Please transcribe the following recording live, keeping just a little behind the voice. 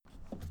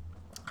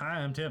Hi,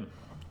 I'm Tim,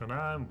 And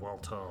I'm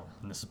Walter.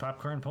 and this is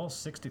Popcorn Pulse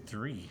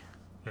 63.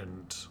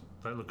 And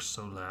that looks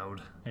so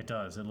loud. It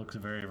does. It looks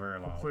very, very A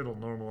loud. little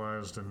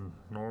normalized and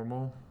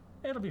normal.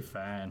 It'll be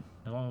fine,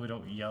 as long as we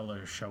don't yell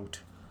or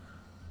shout.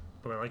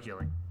 But I like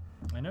yelling.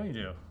 I know you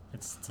do.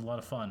 It's a lot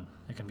of fun.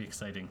 It can be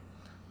exciting.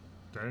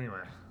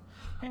 Anyway,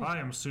 I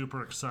am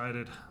super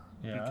excited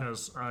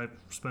because I've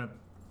spent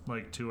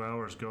like 2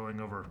 hours going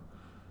over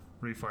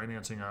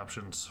refinancing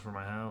options for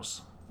my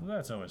house. Well,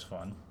 that's always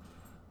fun.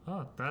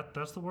 Oh,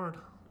 that's the word.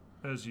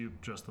 As you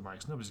adjust the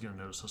mics, nobody's going to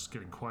notice us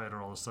getting quieter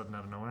all of a sudden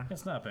out of nowhere.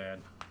 It's not bad.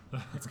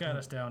 It's got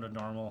us down to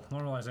normal.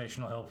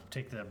 Normalization will help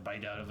take the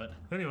bite out of it.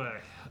 Anyway,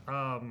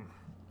 no,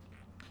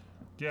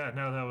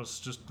 that was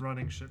just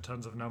running shit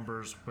tons of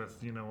numbers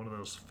with, one of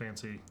those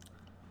fancy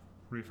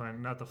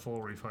not the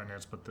full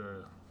refinance, but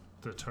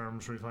the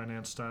terms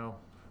refinance style,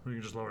 where you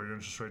can just lower your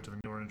interest rate to the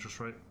newer interest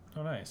rate.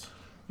 Oh, nice.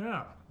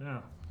 Yeah.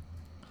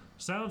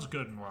 Sounds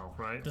good and well,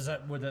 right?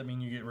 Would that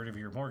mean you get rid of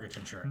your mortgage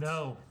insurance?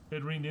 No,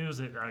 it renews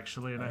it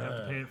actually, and I have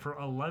to pay it for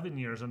 11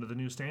 years under the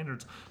new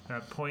standards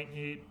at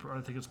 0.8.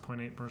 I think it's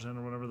 0.8%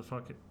 or whatever the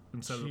fuck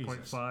instead of the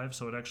 0.5.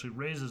 So it actually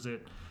raises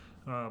it.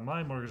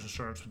 My mortgage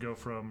insurance would go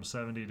from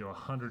 $70 to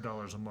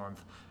 $100 a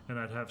month, and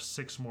I'd have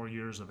 6 more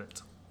years of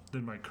it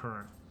than my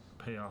current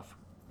payoff.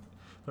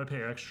 If I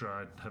pay extra,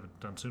 I'd have it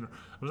done sooner.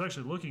 I was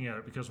actually looking at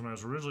it because when I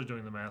was originally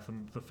doing the math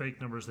and the fake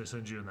numbers they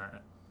send you in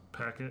that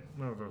packet,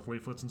 the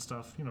leaflets and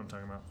stuff, you know what I'm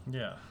talking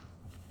about.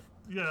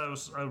 Yeah,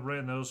 I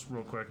ran those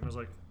real quick and I was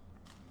like,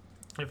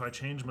 if I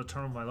change the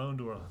term of my loan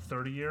to a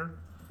 30-year,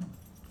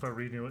 if I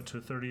renew it to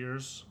 30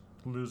 years,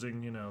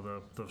 losing,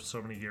 the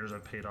so many years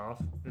I've paid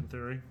off, in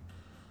theory,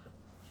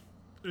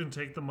 and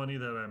take the money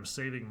that I'm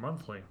saving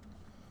monthly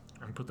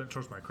and put that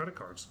towards my credit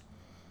cards,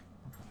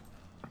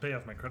 pay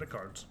off my credit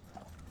cards,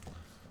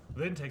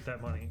 then take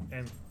that money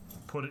and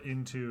put it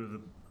into the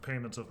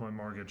payments of my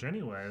mortgage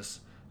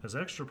anyways as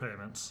extra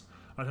payments,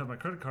 I'd have my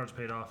credit cards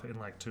paid off in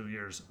like 2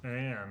 years,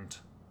 and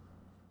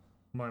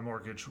my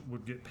mortgage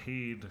would get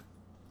paid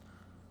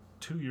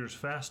 2 years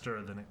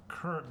faster than it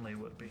currently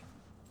would be.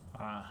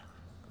 And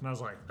I was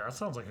like, that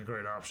sounds like a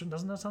great option.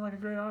 Doesn't that sound like a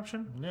great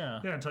option? Yeah.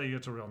 Yeah, until you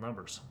get to real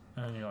numbers.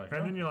 And you're like,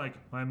 then you're like,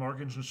 my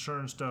mortgage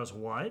insurance does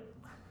what?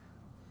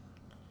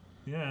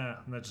 Yeah,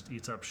 and that just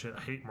eats up shit.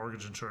 I hate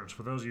mortgage insurance.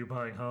 For those of you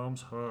buying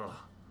homes, ugh.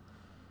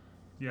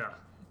 Yeah.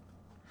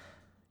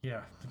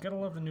 Yeah, you gotta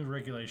love the new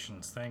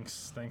regulations.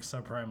 Thanks,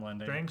 subprime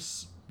lending.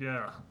 Thanks,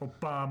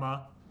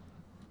 Obama.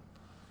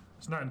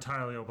 It's not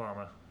entirely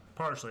Obama.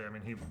 Partially, I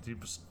mean, he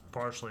was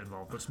partially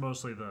involved, but it's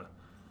mostly the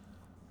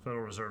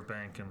Federal Reserve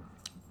Bank. And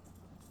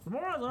the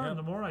more I learn,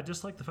 the more I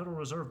dislike the Federal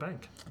Reserve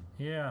Bank.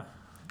 Yeah.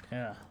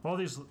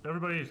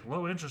 Everybody,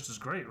 low interest is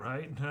great,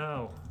 right?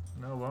 No,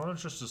 low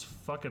interest is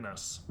fucking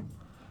us.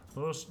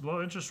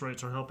 Low interest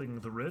rates are helping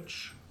the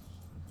rich.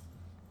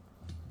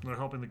 They're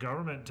helping the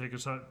government take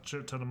a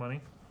shit ton of money.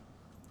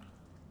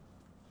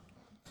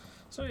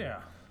 So yeah.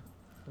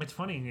 It's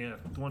funny,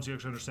 once you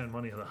actually understand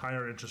money, the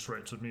higher interest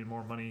rates would mean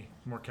more money,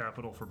 more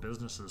capital for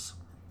businesses.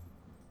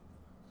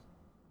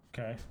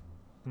 Okay.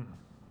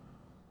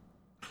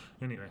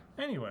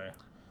 Anyway.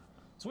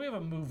 So we have a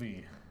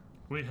movie.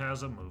 We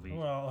has a movie.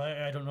 Well,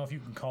 I don't know if you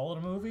can call it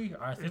a movie.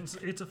 I think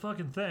it's a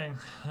fucking thing.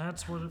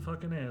 That's what it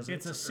fucking is.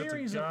 It's a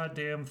series It's a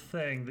goddamn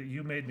thing that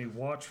you made me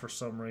watch for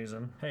some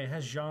reason. Hey, it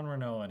has Jean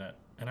Reno in it,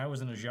 and I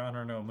was in a Jean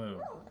Reno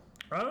mood.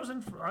 I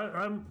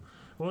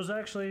was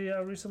actually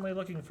recently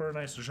looking for a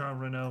nice Jean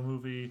Reno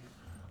movie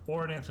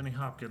or an Anthony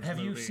Hopkins movie. Have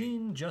you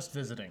seen Just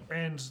Visiting?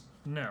 And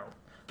no.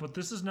 But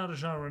this is not a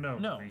Jean Reno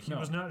movie. He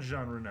was not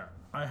Jean Reno.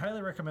 I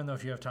highly recommend, though,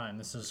 if you have time.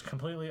 This is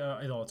completely,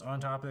 it's on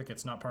topic.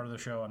 It's not part of the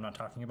show. I'm not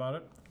talking about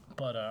it.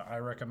 But I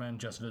recommend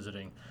Just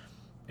Visiting.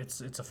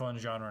 It's a fun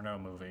Jean Reno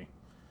movie.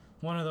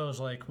 One of those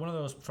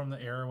from the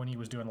era when he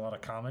was doing a lot of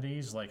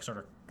comedies, like sort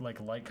of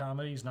like light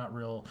comedies,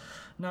 we're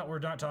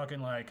not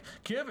talking like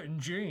Kevin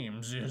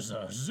James is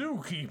a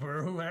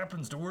zookeeper who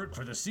happens to work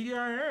for the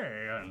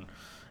CIA, and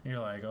you're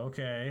like,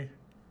 okay.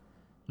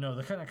 No,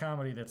 the kind of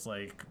comedy that's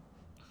like,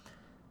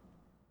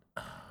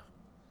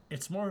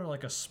 it's more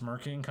like a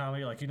smirking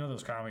comedy, like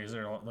those comedies that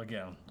are,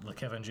 again, like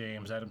Kevin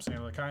James, Adam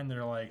Sandler, the kind that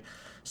are like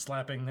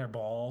slapping their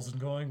balls and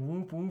going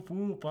whoop whoop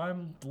whoop,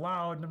 I'm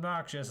loud and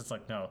obnoxious. It's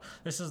like, no,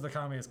 this is the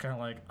comedy that's kind of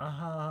like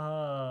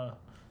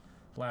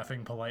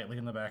laughing politely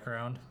in the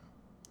background.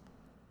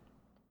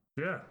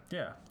 Yeah,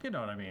 you know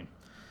what I mean.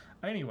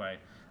 Anyway,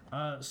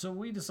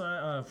 so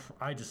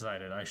I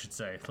decided, I should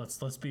say,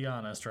 let's be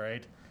honest,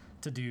 right,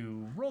 to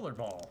do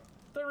Rollerball,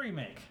 the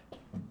remake.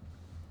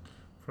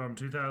 From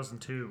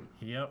 2002.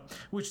 Yep.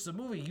 Which is a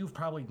movie you've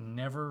probably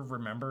never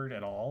remembered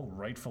at all,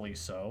 rightfully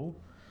so.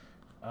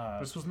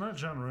 This was not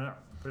Jean Reno.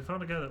 They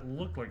found a guy that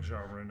looked like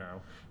Jean Reno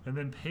and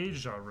then paid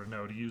Jean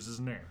Reno to use his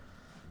name.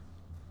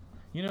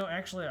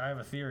 Actually, I have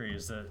a theory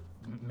is that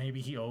maybe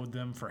he owed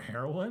them for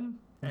heroin,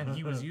 and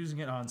he was using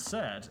it on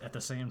set at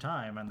the same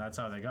time, and that's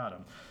how they got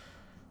him.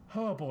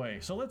 Oh boy.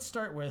 So let's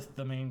start with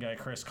the main guy,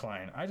 Chris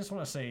Klein. I just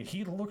want to say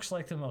he looks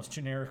like the most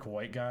generic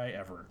white guy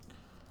ever.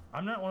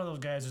 I'm not one of those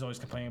guys who's always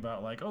complaining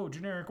about like, oh,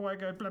 generic white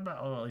guy, blah blah.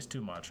 Oh, at least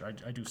too much. I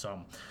do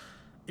some.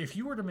 If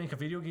you were to make a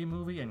video game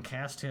movie and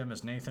cast him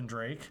as Nathan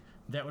Drake,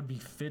 that would be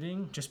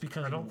fitting. Just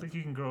because I don't think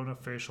he can grow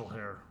enough facial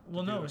hair.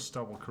 Well, no,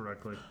 stubble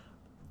correctly.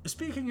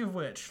 Speaking of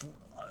which,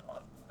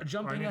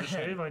 jumping I need ahead.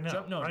 to shave. I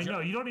know. I know.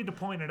 You don't need to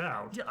point it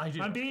out. Yeah, I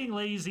do. I'm being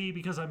lazy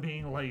because I'm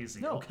being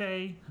lazy. No,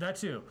 okay. That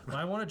too. But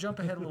I want to jump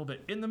ahead a little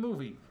bit in the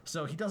movie,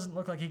 so he doesn't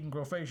look like he can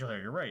grow facial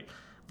hair. You're right.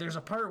 There's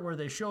a part where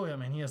they show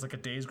him and he has like a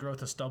day's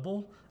growth of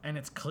stubble, and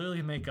it's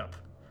clearly makeup.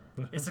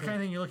 It's the kind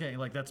of thing you look at, you're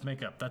like, that's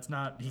makeup. That's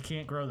not. He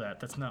can't grow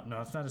that. That's not.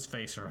 No, it's not his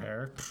face or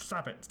hair.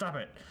 Stop it. Stop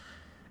it.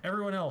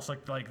 Everyone else,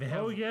 like they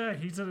have. Oh yeah,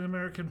 he's an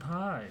American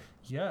Pie.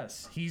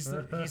 Yes, he's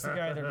the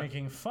guy they're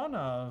making fun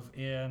of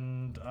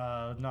in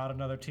Not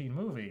Another Teen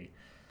Movie.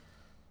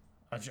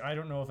 I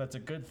don't know if that's a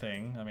good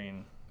thing. I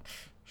mean,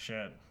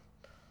 shit.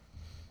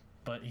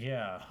 But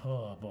yeah,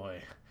 oh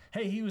boy.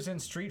 Hey, he was in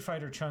Street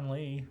Fighter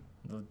Chun-Li,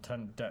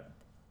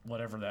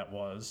 whatever that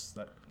was.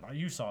 That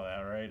you saw that,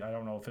 right? I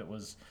don't know if it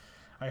was.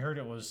 I heard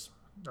it was.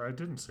 I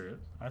didn't see it.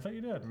 I thought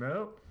you did.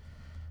 Nope.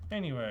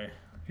 Anyway,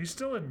 he's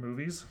still in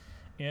movies.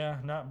 Yeah,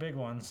 not big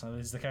ones.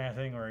 It's the kind of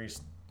thing where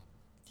he's.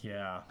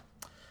 Yeah.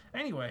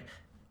 Anyway,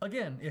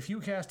 again, if you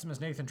cast him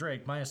as Nathan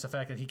Drake, minus the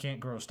fact that he can't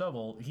grow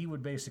stubble, he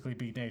would basically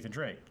be Nathan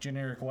Drake.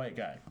 Generic white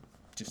guy.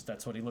 Just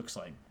that's what he looks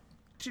like.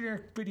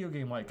 Generic video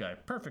game white guy.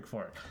 Perfect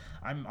for it.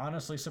 I'm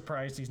honestly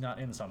surprised he's not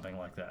in something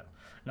like that.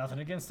 Nothing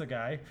against the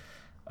guy.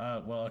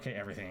 Well, okay,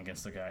 everything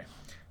against the guy.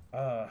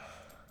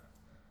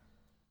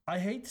 I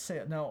hate to say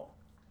it. Now,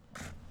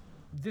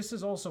 this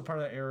is also part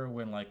of that era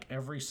when like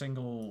every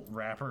single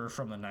rapper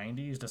from the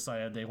 90s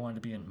decided they wanted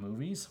to be in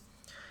movies.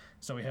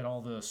 So we had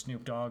all the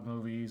Snoop Dogg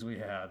movies. We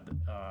had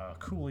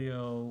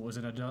Coolio was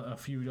in a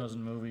few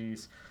dozen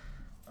movies.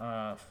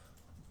 God,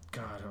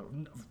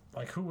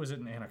 like who was it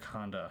in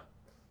Anaconda?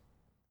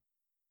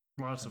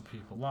 Lots of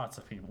people. Lots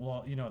of people.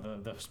 Well, you know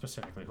the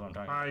specifically who I'm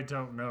talking about. I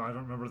don't know. I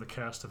don't remember the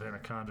cast of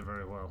Anaconda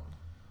very well.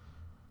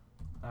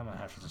 I'm gonna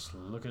have to just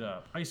look it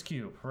up. Ice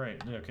Cube, right?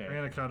 Okay.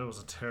 Anaconda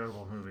was a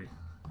terrible movie.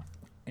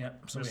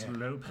 Yep. So Miss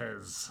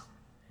Lopez.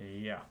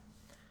 Yeah.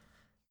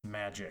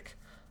 Magic.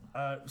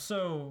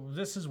 So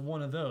this is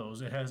one of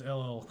those. It has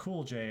LL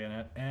Cool J in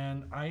it,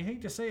 and I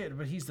hate to say it,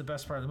 but he's the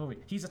best part of the movie.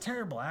 He's a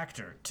terrible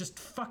actor, just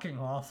fucking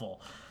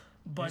awful.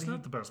 But he's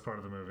not the best part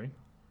of the movie.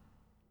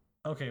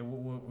 Okay,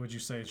 what would you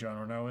say John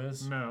Reno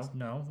is?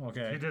 No.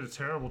 Okay. He did a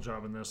terrible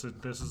job in this.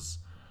 This is.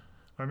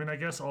 I mean, I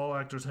guess all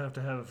actors have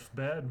to have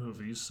bad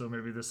movies, so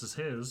maybe this is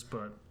his,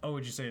 but... Oh,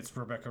 would you say it's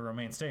Rebecca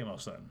Romaine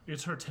Stamos, then?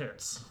 It's her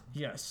tits.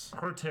 Yes.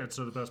 Her tits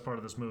are the best part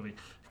of this movie,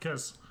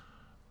 because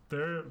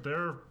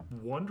they're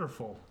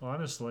wonderful,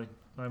 honestly.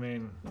 I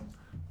mean,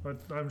 but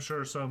I'm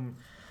sure some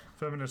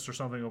feminist or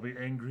something will be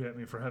angry at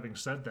me for having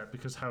said that,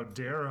 because how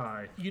dare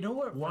I... You know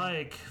what?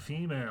 Like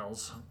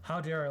females.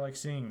 How dare I like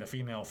seeing the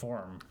female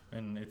form,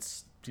 and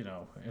it's,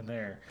 in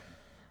there...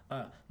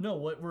 no,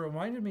 what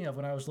reminded me of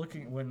when I was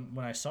looking when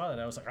I saw that,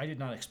 I was like, I did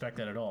not expect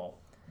that at all.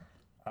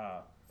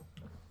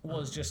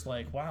 Was just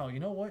like, wow, you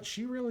know what?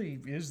 She really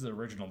is the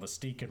original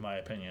Mystique in my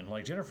opinion.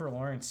 Like Jennifer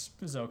Lawrence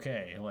is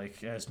okay,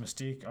 like as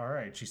Mystique, all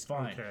right, she's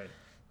fine. Okay,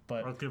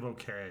 but I'll give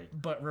okay.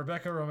 But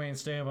Rebecca Romaine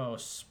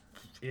Stamos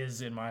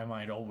is in my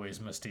mind always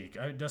Mystique.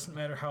 It doesn't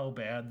matter how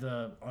bad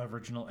the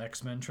original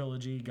X-Men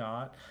trilogy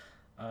got.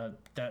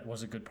 That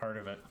was a good part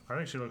of it. I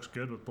think she looks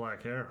good with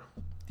black hair.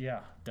 Yeah,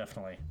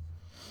 definitely.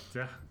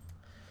 Yeah.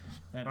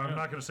 And I'm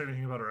not going to say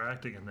anything about her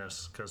acting in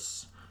this,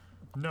 because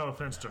no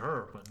offense to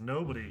her, but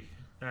nobody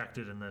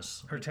acted in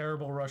this. Her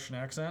terrible Russian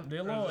accent.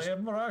 Hello,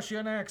 I'm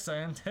Russian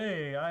accent.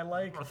 Hey, I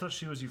thought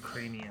she was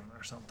Ukrainian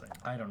or something.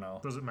 I don't know.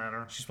 Doesn't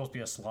matter. She's supposed to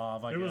be a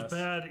Slav, I guess. It was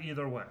bad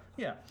either way.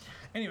 Yeah.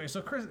 Anyway,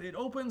 so it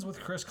opens with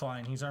Chris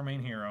Klein. He's our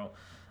main hero.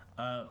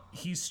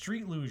 He's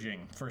street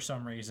luging for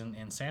some reason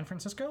in San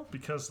Francisco.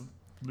 Because...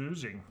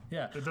 losing.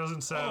 Yeah. It doesn't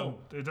sound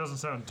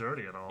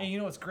dirty at all. And you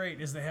know what's great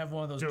is they have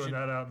one of those doing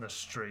that out in the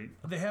street.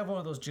 They have one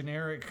of those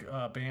generic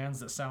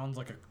bands that sounds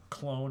like a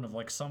clone of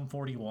like Sum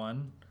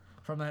 41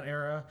 from that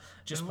era,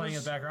 just playing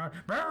in the background.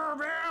 There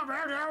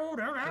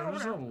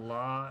was a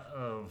lot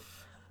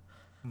of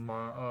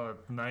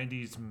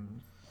 90s,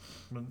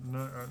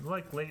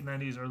 like late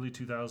 90s, early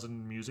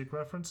 2000 music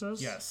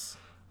references. Yes.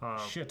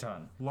 Shit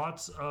ton.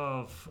 Lots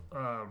of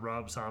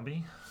Rob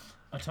Zombie.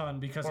 A ton,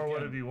 because or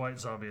would it be White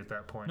Zombie at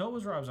that point? No, it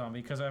was Rob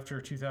Zombie because after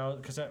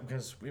 2000,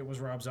 because it was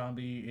Rob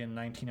Zombie in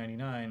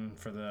 1999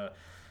 for the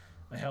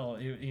hell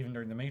even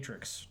during the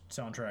Matrix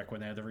soundtrack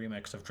when they had the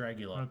remix of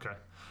Dragula. Okay,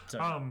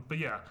 so. But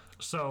yeah,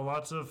 so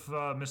lots of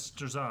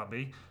Mr.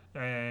 Zombie,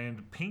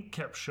 and Pink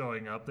kept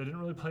showing up. They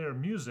didn't really play her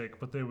music,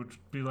 but they would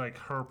be like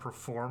her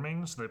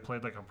performing. So they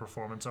played like a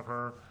performance of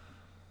her,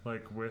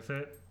 like with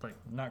it, like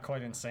not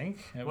quite in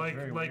sync. It was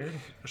very weird.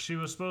 She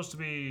was supposed to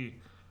be,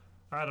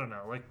 I don't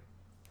know, like.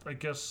 I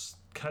guess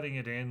cutting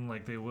it in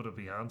like they would a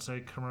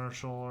Beyonce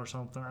commercial or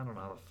something. I don't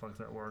know how the fuck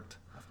that worked.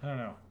 I don't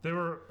know. They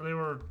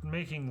were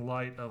making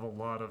light of a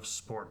lot of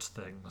sports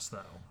things though.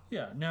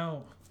 Yeah.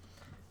 Now,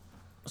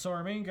 So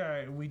our main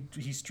guy,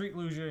 he's street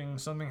luging.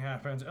 Something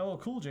happens. LL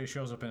Cool J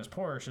shows up in his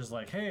Porsche. Is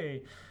like,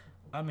 hey,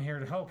 I'm here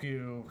to help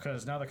you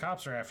because now the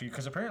cops are after you.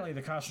 Because apparently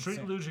the cops street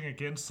luging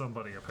against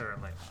somebody.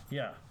 Apparently,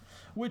 yeah.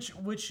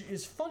 Which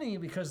is funny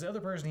because the other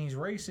person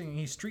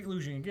he's street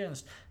luging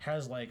against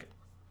has like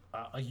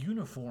a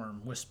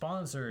uniform with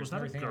sponsors. Was that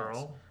and everything a girl?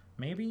 Else.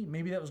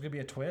 Maybe that was gonna be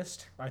a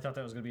twist. I thought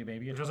that was gonna be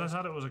maybe a because twist. I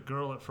thought it was a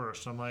girl at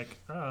first. I'm like,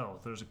 oh,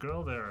 there's a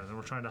girl there, and then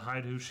we're trying to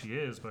hide who she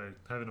is by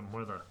having him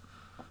wear the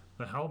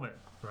helmet,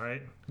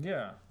 right?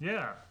 Yeah.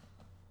 Yeah.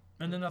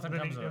 And then nothing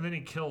comes up. And then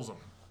he kills him.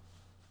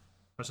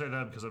 I say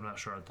that because I'm not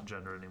sure at the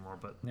gender anymore,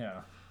 but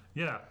yeah.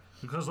 Yeah,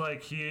 because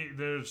like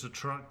there's a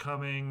truck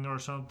coming or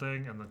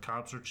something, and the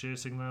cops are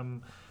chasing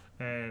them,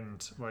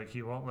 and like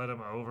he won't let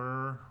him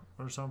over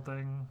or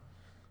something.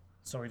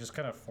 So he just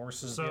kind of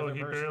forces. So the other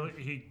he person.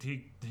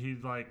 barely he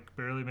like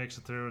barely makes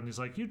it through, and he's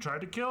like, "You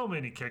tried to kill me,"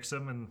 and he kicks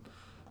him, and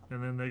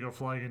then they go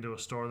flying into a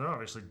store. They're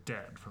obviously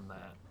dead from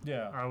that.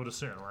 Yeah. I would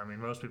assume. I mean,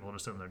 most people would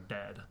assume they're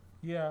dead.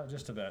 Yeah,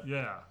 just a bit.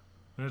 Yeah.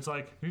 And it's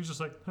like he's just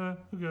like, okay.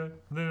 And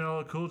then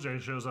LL Cool J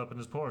shows up in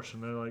his Porsche,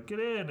 and they're like, "Get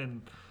in!"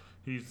 And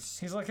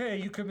he's like,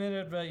 hey, you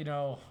committed,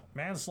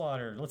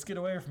 manslaughter. Let's get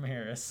away from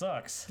here. It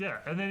sucks. Yeah,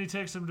 and then he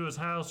takes him to his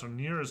house or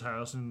near his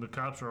house, and the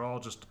cops are all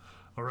just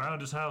around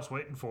his house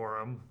waiting for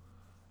him,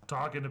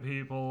 talking to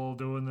people,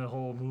 doing the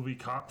whole movie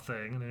cop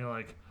thing. And you're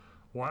like,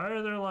 why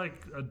are there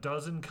like a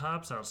dozen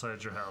cops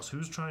outside your house?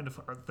 Who's trying to?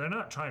 They're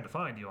not trying to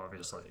find you,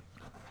 obviously.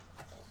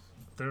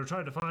 If they were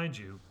trying to find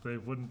you, they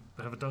wouldn't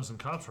have a dozen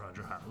cops around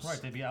your house.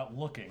 Right, they'd be out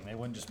looking. They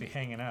wouldn't just be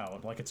hanging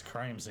out like it's a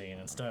crime scene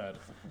instead.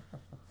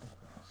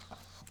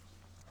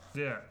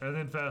 Yeah, and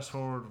then fast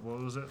forward, what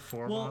was it,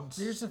 4 months?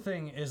 Well, here's the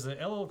thing, is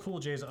that LL Cool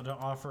J's going to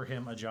offer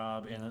him a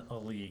job in a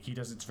league.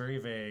 It's very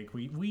vague.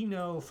 We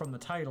know from the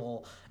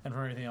title and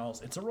from everything else,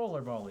 it's a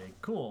rollerball league.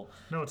 Cool.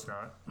 No, it's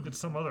not. It's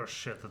some other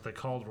shit that they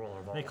called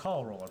rollerball. They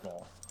call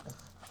rollerball.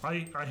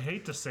 I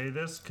hate to say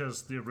this,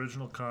 because the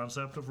original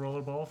concept of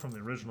rollerball from the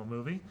original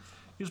movie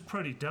is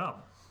pretty dumb.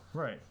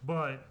 Right.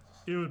 But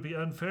it would be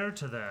unfair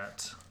to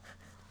that.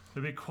 It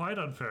would be quite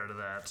unfair to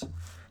that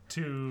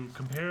to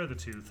compare the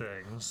two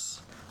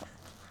things.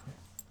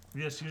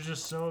 Yes, you're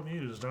just so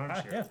amused,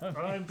 aren't you?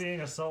 I'm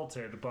being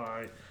assaulted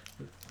by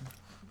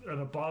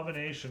an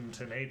abomination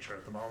to nature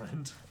at the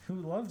moment. Who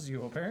loves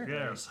you, apparently.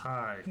 Yes,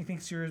 hi. He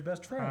thinks you're his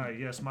best friend. Hi,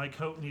 yes, my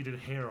coat needed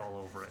hair all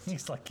over it.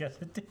 He's like, yes,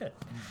 it did.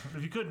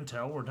 If you couldn't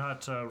tell, we're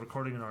not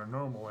recording in our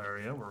normal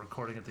area. We're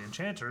recording at the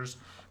Enchanters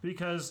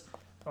because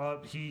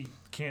he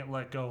can't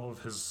let go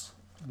of his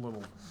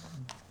little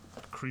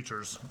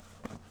creatures.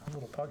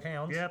 Little pug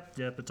hounds.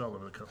 Yep, it's all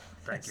over the coat.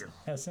 Thank you.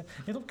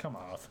 It'll come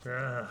off.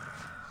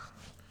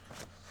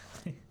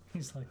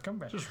 He's like, come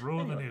back. Just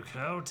ruin the new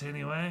coat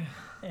anyway.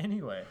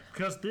 Anyway.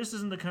 Because this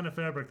isn't the kind of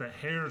fabric that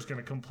hair is going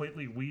to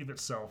completely weave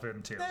itself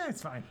into.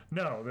 It's fine.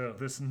 No,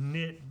 this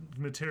knit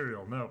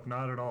material. Nope,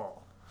 not at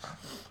all.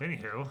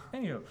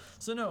 Anywho.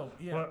 So no,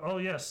 yeah. Well, oh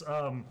yes.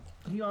 I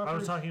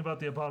was talking about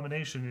the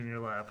abomination in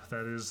your lap.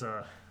 That is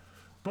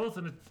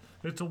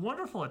it's a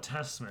wonderful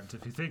attestment,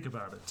 if you think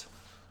about it,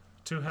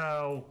 to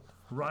how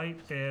right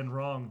and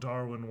wrong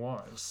Darwin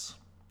was.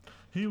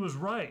 He was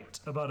right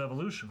about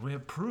evolution. We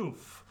have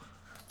proof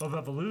of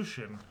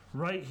evolution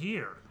right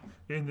here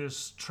in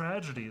this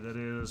tragedy that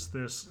is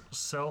this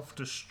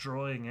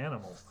self-destroying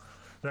animal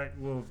that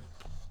will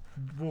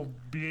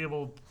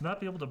not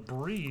be able to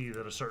breathe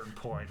at a certain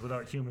point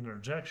without human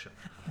interjection.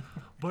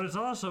 But it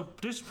also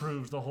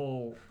disproves the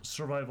whole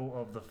survival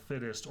of the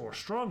fittest or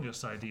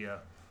strongest idea.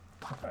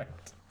 Right.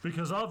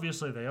 Because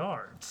obviously they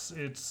aren't.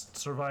 It's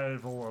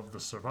survival of the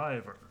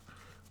survivor,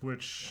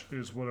 which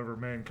is whatever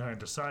mankind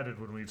decided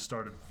when we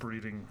started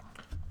breeding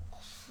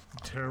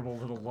terrible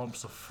little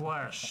lumps of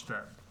flesh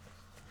that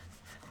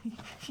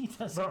he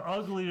doesn't. the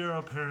uglier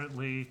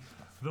apparently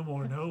the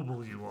more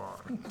noble you are.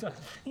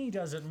 He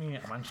doesn't mean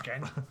it,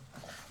 Munchkin.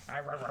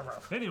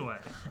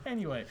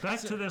 Anyway,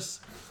 back to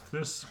this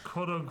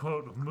quote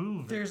unquote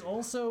movie. There's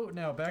also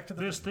now back to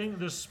this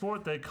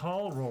sport they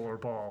call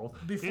rollerball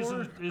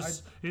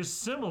is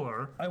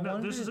similar.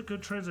 This is a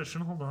good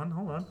transition. Hold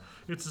on.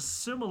 It's a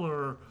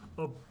similar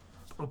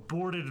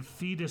aborted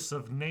fetus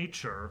of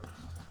nature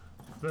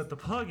that the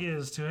pug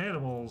is to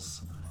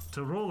animals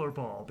to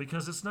rollerball,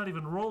 because it's not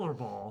even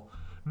rollerball.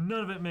 None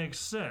of it makes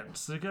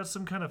sense. They got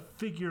some kind of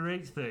figure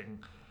eight thing.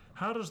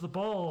 How does the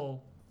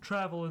ball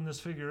travel in this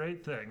figure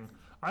eight thing?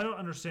 I don't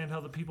understand how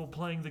the people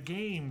playing the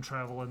game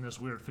travel in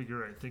this weird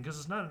figure eight thing, because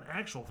it's not an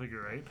actual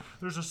figure eight.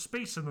 There's a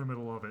space in the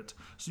middle of it,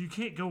 so you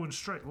can't go in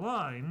straight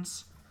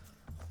lines.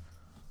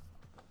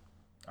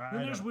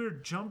 Then there's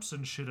weird jumps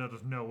and shit out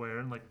of nowhere,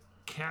 and like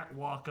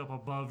catwalk up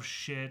above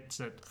shit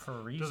that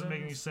doesn't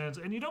make any sense.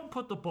 And you don't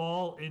put the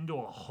ball into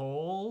a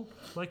hole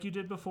like you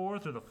did before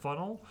through the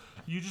funnel.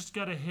 You just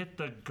gotta hit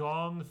the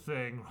gong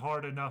thing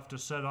hard enough to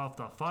set off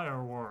the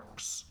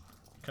fireworks.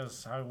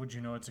 Because how would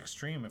you know it's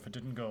extreme if it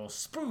didn't go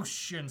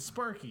spoosh and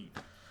sparky?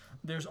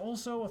 There's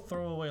also a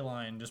throwaway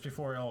line just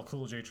before LL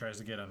Cool J tries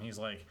to get him. He's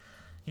like,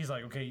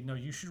 okay, no,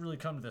 you should really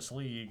come to this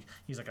league.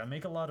 He's like, I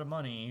make a lot of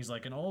money. He's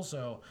like, and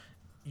also,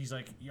 he's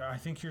like, yeah, I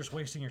think you're just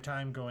wasting your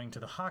time going to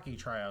the hockey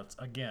tryouts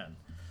again.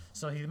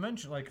 So he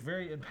mentioned, like,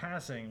 very in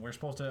passing, we're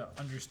supposed to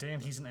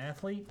understand he's an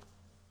athlete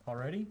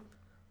already.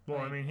 Well,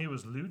 I mean, he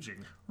was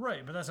luging.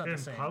 Right, but that's not in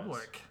the same.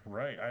 public.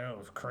 Right, I know, it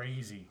was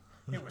crazy.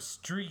 It was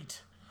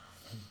street.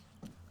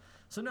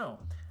 So, no.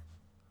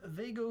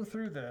 They go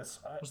through this.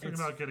 I was thinking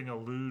about getting a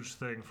luge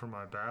thing for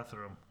my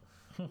bathroom.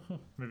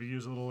 Maybe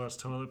use a little less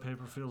toilet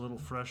paper, feel a little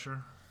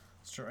fresher.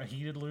 A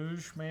heated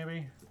luge,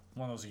 maybe?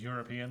 One of those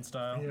European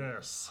style?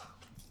 Yes.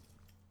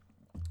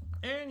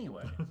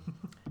 Anyway.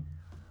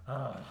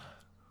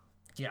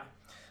 Yeah.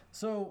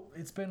 So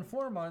it's been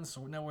 4 months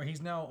now where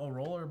he's now a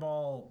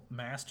rollerball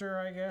master,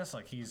 I guess.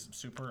 Like, he's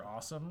super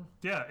awesome.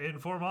 Yeah, in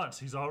 4 months,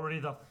 he's already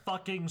the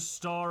fucking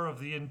star of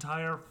the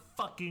entire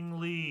fucking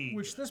league.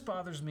 Which this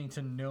bothers me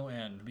to no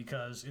end,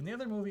 because in the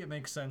other movie it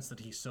makes sense that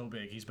he's so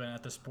big. He's been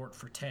at the sport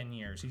for 10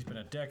 years. He's been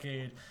a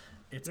decade.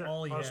 It's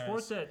all he has. A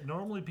sport that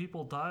normally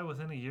people die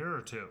within a year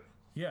or two.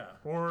 Yeah.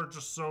 Or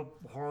just so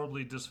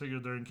horribly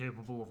disfigured they're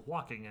incapable of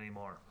walking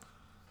anymore.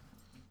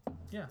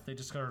 Yeah, they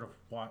just gotta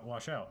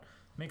wash out.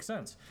 Makes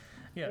sense.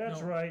 Yeah,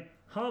 That's right.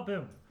 Hump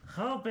him.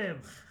 Hump him.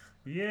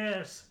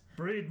 Yes.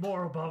 Breed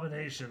more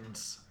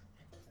abominations.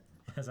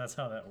 Yes, that's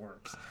how that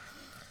works.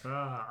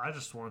 I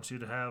just want you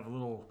to have a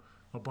little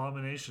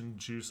abomination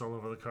juice all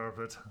over the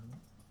carpet.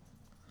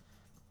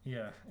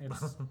 Yeah,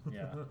 it's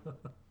yeah,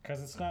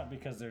 because it's not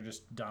because they're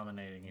just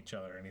dominating each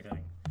other or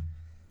anything.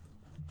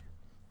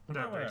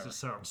 That makes it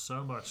sound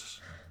so much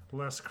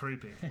less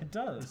creepy. It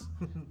does.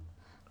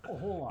 Oh,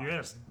 hold on.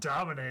 Yes,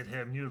 dominate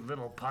him, you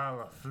little pile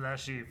of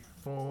fleshy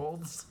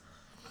folds.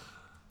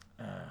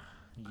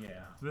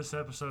 Yeah. This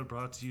episode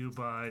brought to you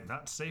by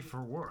Not Safe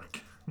for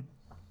Work.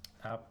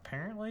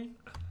 Apparently.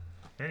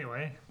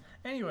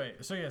 Anyway,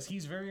 so yes,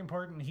 he's very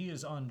important. He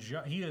is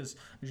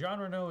Jean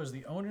Reno is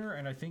the owner,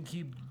 and I think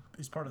he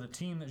is part of the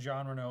team that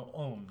Jean Reno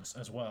owns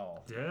as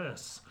well.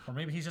 Yes. Or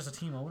maybe he's just a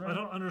team owner. I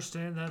don't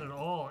understand that at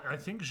all. I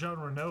think Jean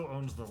Reno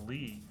owns the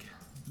league.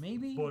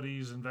 Maybe. But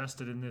he's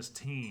invested in this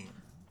team.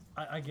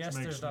 I guess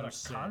there's not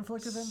a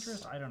conflict of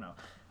interest. I don't know.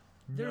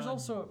 There's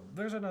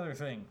another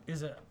thing.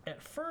 Is that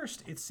at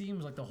first it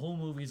seems like the whole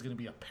movie is going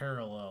to be a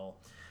parallel,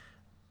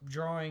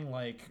 drawing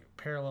like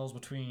parallels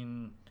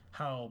between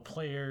how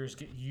players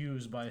get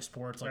used by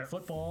sports like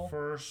football.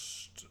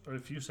 First,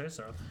 if you say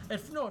so.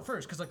 At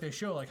first, because like they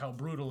show like how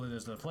brutal it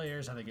is to the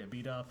players, how they get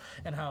beat up,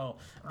 and how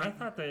I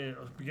thought the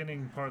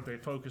beginning part they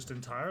focused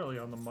entirely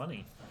on the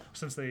money,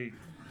 since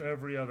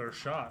every other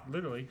shot,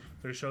 literally,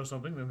 they show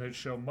something, then they'd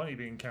show money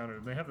being counted,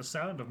 and they have the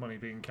sound of money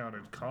being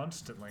counted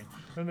constantly.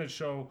 Then they'd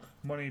show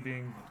money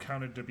being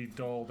counted to be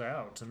doled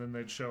out, and then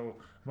they'd show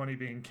money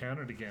being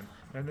counted again,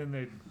 and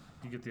then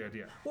you get the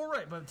idea. Well,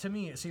 right, but to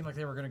me it seemed like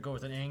they were going to go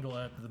with an angle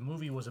that the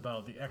movie was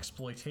about the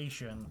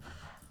exploitation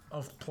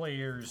of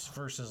players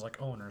versus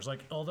like owners. Like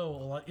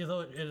although it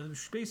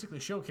was basically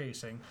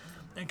showcasing,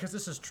 and because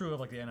this is true of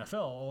like the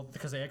NFL,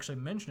 because they actually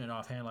mention it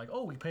offhand, like,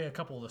 oh, we pay a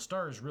couple of the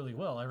stars really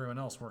well, everyone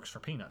else works for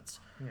peanuts.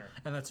 Yeah.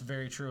 And that's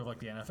very true of like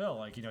the NFL.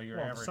 Like, you know,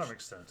 average to some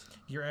extent,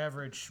 your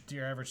average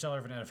salary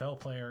of an NFL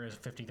player is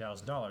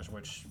 $50,000,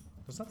 which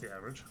that's not the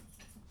average.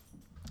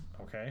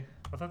 Okay.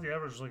 I thought the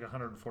average was like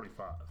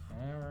 145.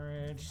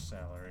 Average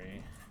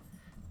salary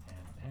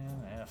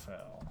in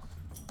NFL.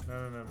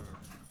 No.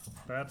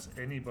 That's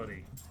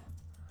anybody.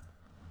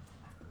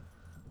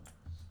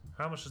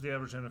 How much does the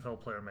average NFL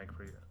player make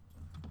per year?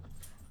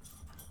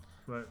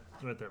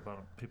 Right there,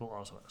 bottom. People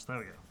also ask. There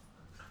we go.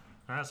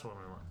 That's what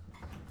we want.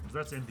 'Cause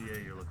that's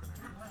NBA you're looking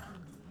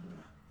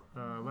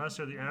at. Last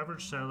year, the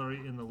average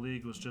salary in the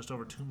league was just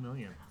over $2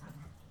 million.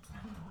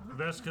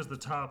 That's because the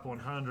top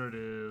 100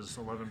 is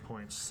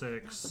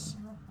 11.6.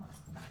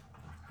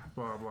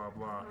 Blah blah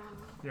blah.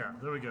 Yeah,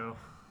 there we go.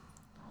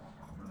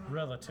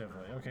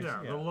 Relatively, okay.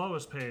 Yeah, so, the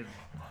lowest paid,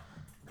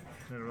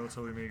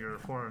 relatively meager,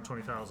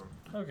 420,000.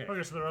 Okay.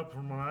 Okay, so they're up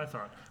from what I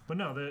thought. But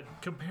no,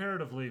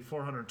 comparatively,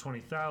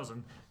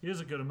 420,000 is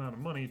a good amount of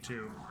money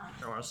to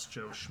us,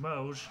 Joe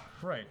Schmoes.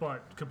 Right.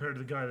 But compared to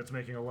the guy that's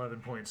making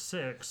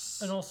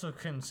 11.6. And also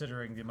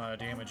considering the amount of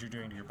damage you're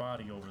doing to your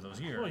body over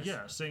those years. Well,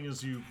 yeah, seeing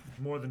as you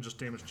more than just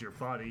damage to your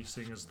body,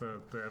 seeing as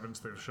the evidence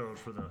they've showed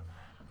for the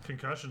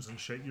concussions and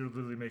shit, you're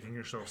literally making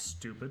yourself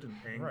stupid and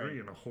angry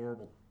and a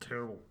horrible,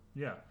 terrible.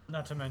 Yeah.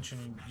 Not to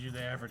mention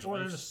the average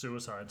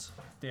suicides.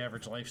 The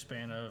average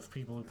lifespan of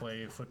people who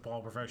play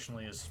football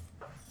professionally is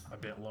a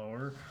bit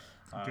lower.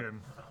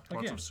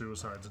 Lots of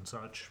suicides and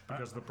such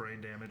because of the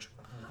brain damage.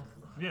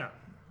 Yeah.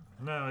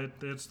 No,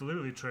 it's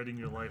literally trading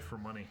your life for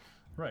money.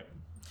 Right.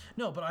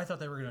 No, but I thought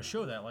they were going to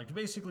show that, like,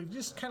 basically,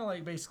 just kind of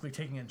like basically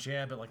taking a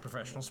jab at like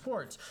professional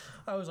sports.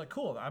 I was like,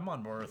 cool, I'm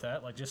on board with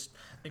that. Like, just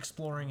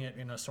exploring it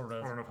in a sort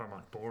of. I don't know if I'm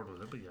on board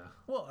with it, but yeah.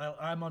 Well,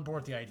 I'm on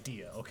board with the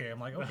idea. Okay,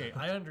 I'm like, okay,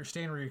 I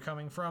understand where you're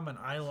coming from, and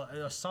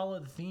a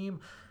solid theme.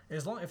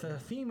 If the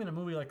theme in a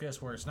movie like this,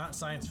 where it's not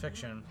science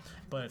fiction,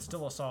 but it's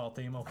still a solid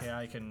theme, okay,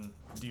 I can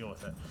deal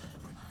with it.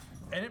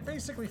 And it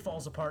basically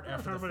falls apart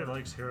after. Everybody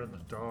likes hearing the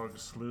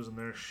dogs losing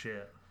their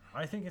shit.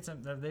 I think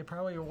they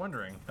probably are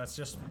wondering. That's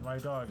just my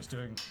dog is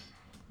doing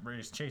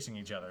race chasing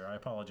each other. I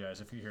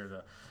apologize if you hear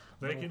the.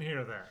 They can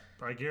hear that.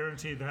 I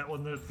guarantee that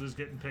one is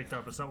getting picked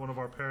up. It's not one of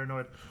our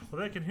paranoid.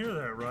 Well, they can hear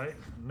that, right?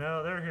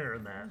 No, they're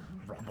hearing that.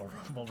 Rumble,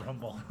 rumble,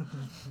 rumble.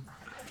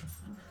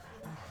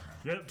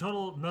 Yep,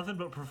 total nothing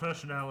but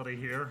professionality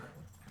here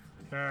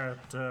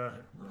at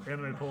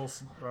Anime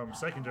Pulse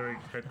secondary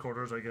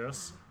headquarters, I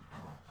guess.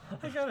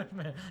 I gotta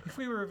admit, if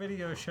we were a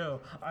video show,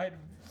 I'd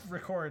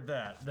record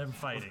them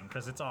fighting,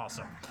 because it's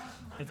awesome.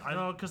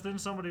 No, because then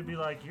somebody would be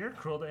like, "You're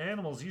cruel to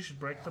animals. You should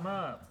break them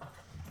up."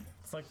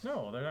 It's like,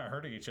 no, they're not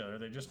hurting each other.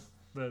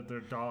 They're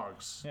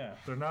dogs. Yeah.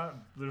 They're not.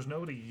 There's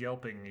nobody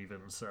yelping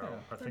even, so Yeah,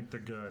 I think they're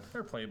good.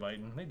 They're play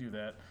biting. They do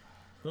that.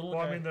 Well,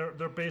 I mean,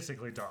 they're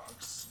basically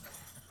dogs.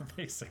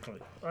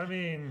 Basically. I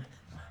mean,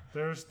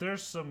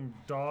 there's some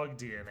dog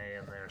DNA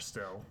in there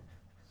still.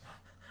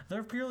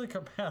 They're purely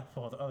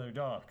compatible with other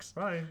dogs.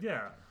 Right?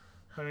 Yeah.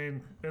 I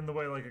mean, in the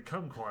way like a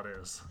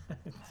kumquat is.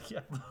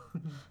 Yeah.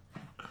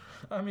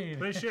 I mean,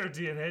 they share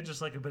DNA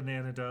just like a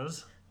banana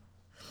does.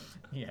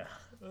 Yeah.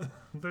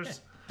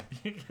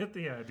 You get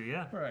the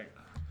idea. Right.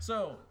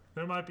 So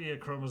there might be a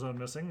chromosome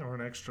missing or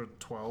an extra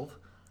 12.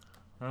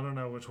 I don't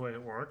know which way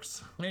it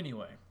works.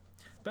 Anyway,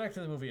 back to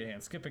the movie at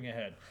hand, skipping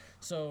ahead.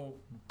 So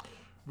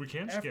we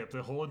can't skip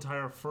the whole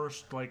entire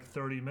first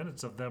 30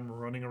 minutes of them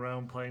running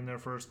around playing their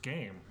first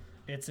game.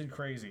 It's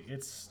crazy.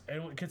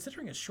 And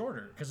considering it's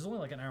shorter, because it's only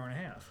like an hour and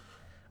a half,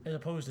 as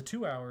opposed to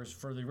 2 hours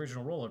for the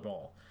original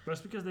Rollerball.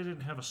 That's because they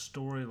didn't have a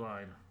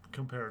storyline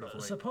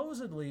comparatively.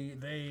 Supposedly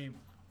they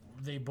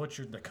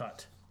butchered the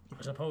cut.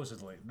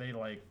 Supposedly they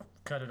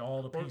cut it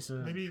all to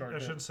pieces. Maybe I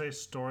shouldn't say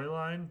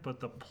storyline, but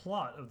the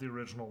plot of the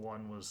original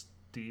one was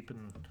deep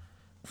and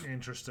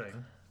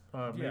interesting.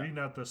 Maybe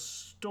not the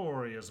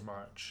story as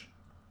much.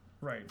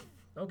 Right.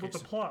 Okay. But the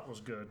plot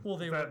was good. Well,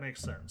 that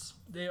makes sense.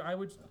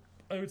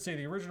 I would say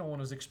the original one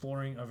was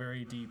exploring a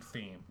very deep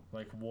theme.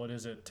 Like, what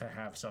is it to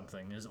have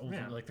something? Is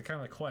like the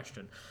kind of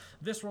question.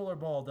 This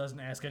Rollerball doesn't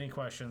ask any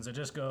questions. It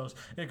just goes,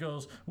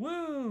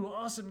 woo,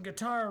 awesome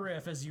guitar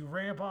riff as you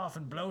ramp off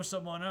and blow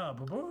someone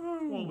up.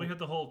 Woo! Well, we hit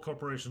the whole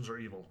corporations are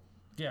evil.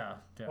 Yeah.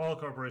 All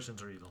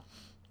corporations are evil.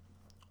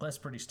 That's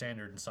pretty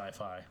standard in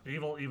sci-fi.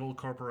 Evil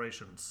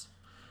corporations.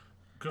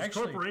 Because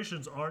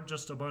corporations aren't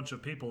just a bunch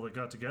of people that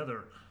got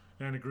together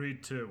and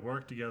agreed to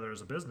work together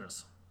as a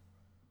business.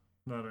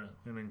 Not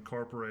an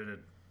incorporated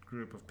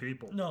group of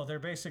people. No, they're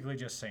basically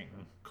just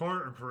Satan.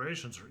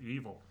 Corporations are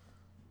evil.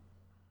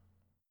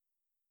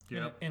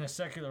 Yeah. In a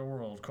secular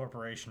world,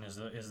 corporation is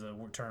the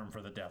term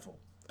for the devil,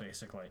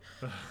 basically.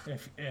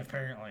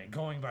 Apparently,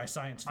 going by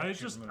science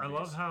fiction movies. I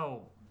love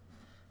how,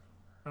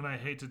 and I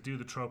hate to do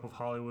the trope of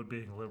Hollywood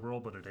being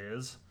liberal, but it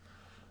is.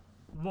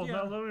 Well,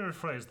 now let me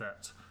rephrase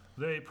that.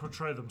 They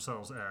portray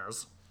themselves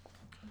as.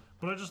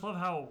 But I just love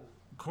how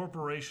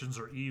corporations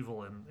are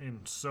evil in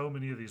so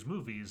many of these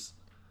movies,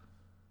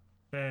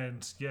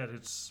 and yet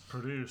it's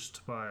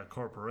produced by a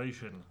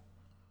corporation.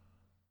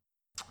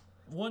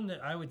 One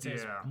that I would say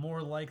is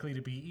more likely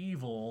to be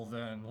evil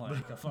than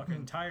a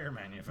fucking tire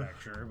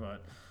manufacturer,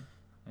 but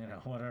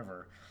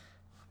whatever.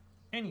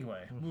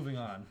 Anyway, moving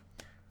on.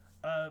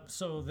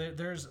 So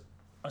there's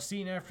a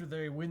scene after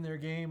they win their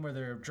game where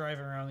they're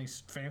driving around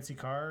these fancy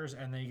cars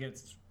and they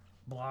get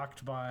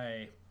blocked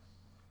by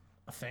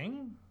a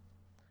thing.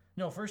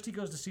 No, first he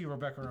goes to see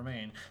Rebecca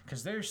Romijn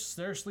because they're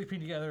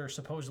sleeping together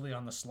supposedly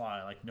on the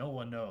sly, like no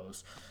one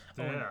knows.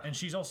 Yeah. And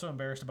she's also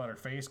embarrassed about her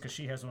face because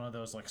she has one of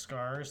those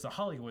scars, the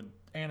Hollywood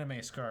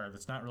anime scar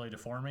that's not really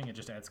deforming, it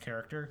just adds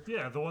character.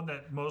 Yeah, the one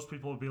that most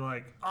people would be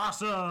like,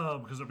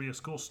 awesome, because there'd be a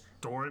cool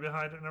story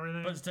behind it and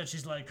everything. But instead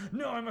she's like,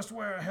 no, I must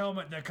wear a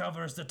helmet that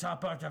covers the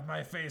top part of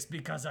my face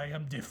because I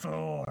am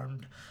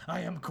deformed.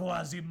 I am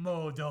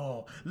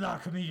Quasimodo.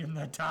 Lock me in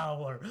the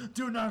tower.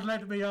 Do not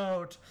let me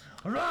out.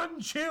 Run,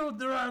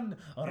 children,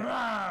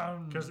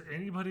 run! Because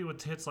anybody with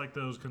tits like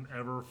those can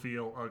ever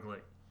feel ugly.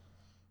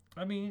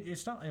 I mean,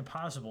 it's not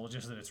impossible,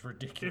 just that it's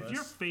ridiculous. If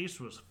your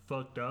face was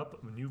fucked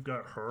up and you've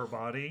got her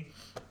body,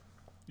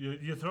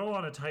 you throw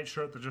on a tight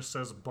shirt that just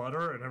says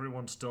butter and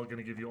everyone's still going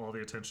to give you all the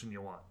attention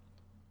you want.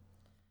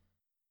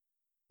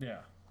 Yeah.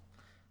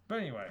 But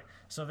anyway,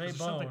 so they There's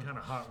something kind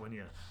of hot when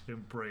you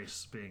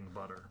embrace being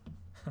butter.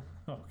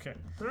 Okay.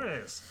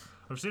 There is.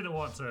 I've seen it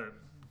once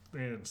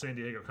in San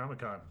Diego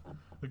Comic-Con.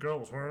 The girl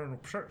was wearing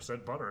a shirt that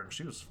said butter and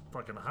she was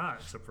fucking hot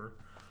except for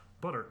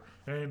butter,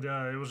 and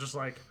it was just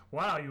like,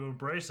 wow, you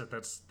embrace it.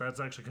 That's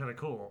actually kind of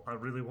cool. I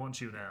really want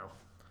you now.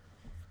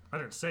 I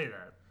didn't say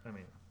that. I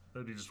mean,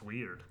 that'd be just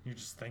weird. You're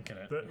just thinking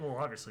it. Well,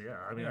 obviously, yeah.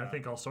 I mean, I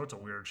think all sorts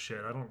of weird shit.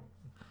 If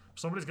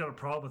somebody's got a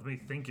problem with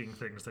me thinking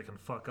things, they can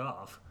fuck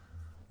off.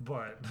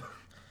 But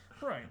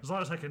right, as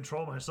long as I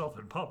control myself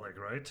in public,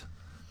 right?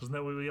 Isn't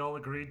that what we all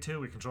agreed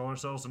to? We control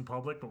ourselves in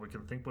public, but we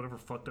can think whatever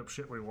fucked up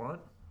shit we want.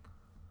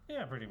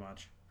 Yeah, pretty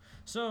much.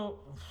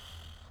 So.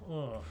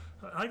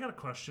 I got a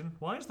question.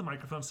 Why does the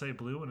microphone say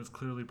blue when it's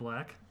clearly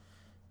black?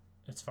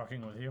 It's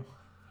fucking with you.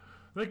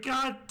 The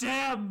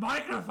goddamn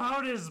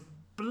microphone is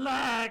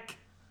black!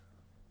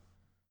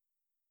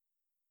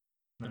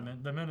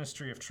 The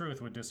Ministry of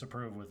Truth would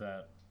disapprove with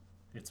that.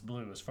 It's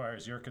blue as far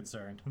as you're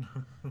concerned.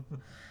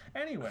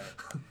 Anyway,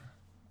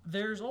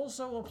 there's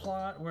also a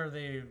plot where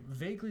they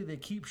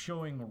keep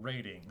showing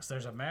ratings.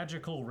 There's a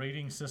magical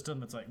rating system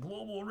that's like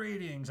global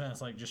ratings, and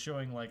it's like just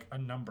showing like a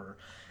number.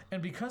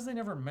 And because they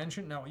never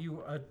mention, now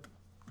you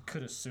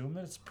could assume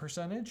that it's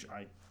percentage,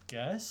 I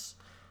guess.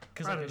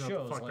 Because I like, don't know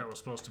what the fuck like, that was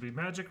supposed to be.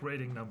 Magic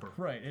rating number.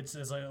 Right. It's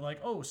like,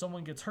 oh,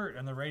 someone gets hurt,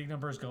 and the rating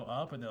numbers go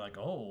up, and they're like,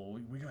 oh,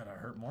 we gotta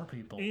hurt more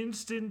people.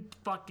 Instant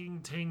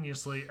fucking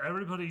taneously,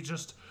 everybody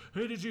just,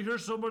 hey, did you hear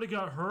somebody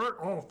got hurt?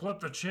 Oh,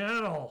 flip the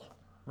channel.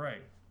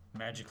 Right.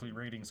 Magically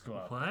ratings go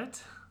up.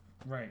 What?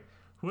 Right.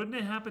 Wouldn't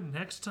it happen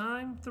next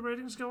time the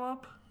ratings go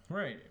up?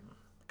 Right.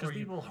 Because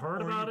people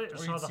heard about it and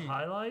saw the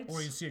highlights?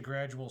 Or you see a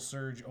gradual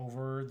surge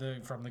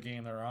from the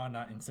game they're on,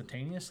 not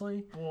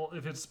instantaneously. Well,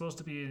 if it's supposed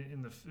to be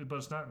but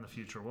it's not in the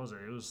future, was it?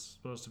 It was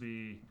supposed to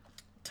be...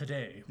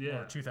 Today.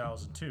 Yeah. Or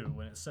 2002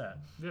 when it's set.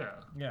 Yeah.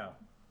 Yeah.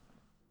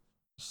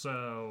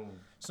 So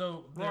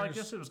well, I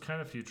guess it was kind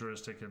of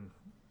futuristic and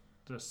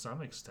to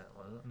some extent,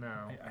 was it?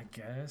 No. I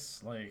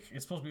guess. Like,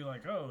 it's supposed to be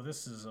like, oh,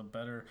 this is a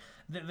better...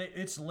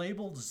 It's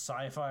labeled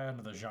sci-fi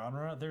under the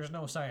genre. There's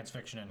no science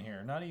fiction in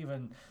here. Not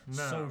even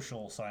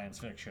social science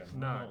fiction.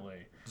 No. Remotely.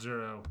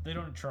 Zero. They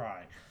don't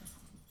try.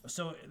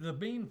 So the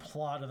main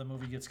plot of the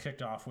movie gets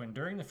kicked off when,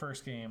 during the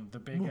first game, the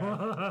big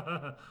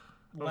guy...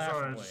 Oh,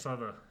 sorry, I just saw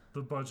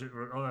the budget.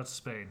 Oh, that's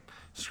Spain.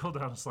 Scroll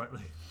down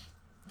slightly.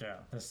 Yeah,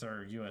 that's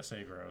their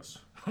USA gross.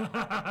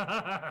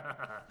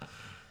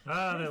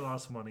 They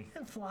lost money.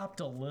 It flopped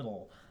a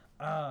little.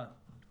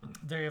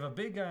 They have a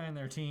big guy on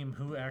their team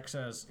who acts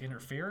as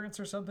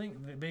interference or something.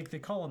 They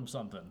call him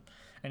something,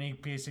 and he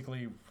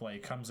basically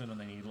like comes in when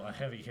they need a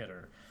heavy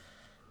hitter.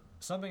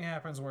 Something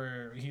happens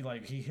where he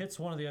hits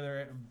one of the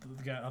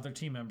other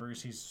team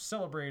members. He's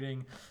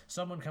celebrating.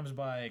 Someone comes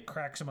by,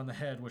 cracks him on the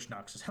head, which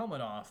knocks his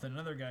helmet off. Then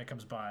another guy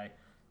comes by,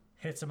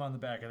 hits him on the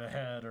back of the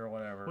head or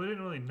whatever. Well, he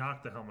didn't really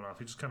knock the helmet off.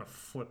 He just kind of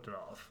flipped it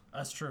off.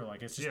 That's true.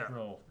 Like, it's just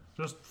real.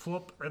 Just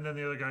flip, and then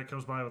the other guy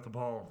comes by with the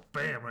ball,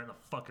 bam, right in the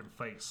fucking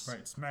face.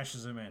 Right,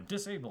 smashes him in,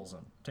 disables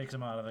him, takes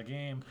him out of the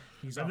game.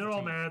 And they're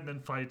all mad, and then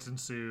fights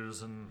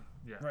ensues, and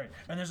yeah. Right,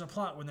 and there's a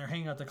plot when they're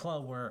hanging out at the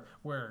club where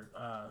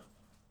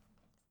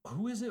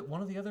who is it?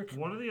 One of the other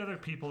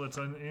people that's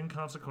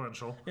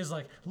inconsequential is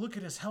like, look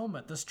at his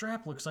helmet. The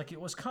strap looks like it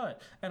was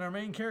cut. And our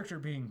main character,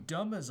 being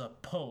dumb as a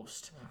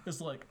post,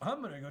 is like,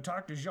 I'm gonna go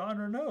talk to Jean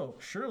Reno.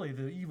 Surely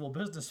the evil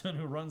businessman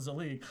who runs the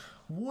league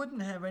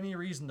wouldn't have any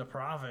reason to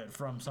profit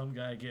from some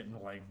guy getting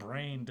like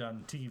brained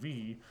on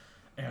TV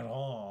at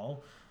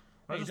all.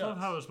 I just love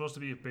how it's supposed to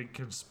be a big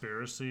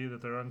conspiracy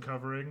that they're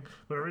uncovering,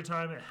 but every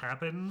time it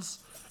happens,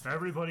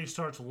 everybody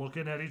starts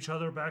looking at each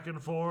other back and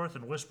forth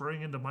and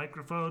whispering into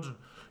microphones. And,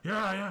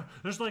 yeah,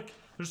 there's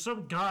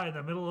some guy in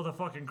the middle of the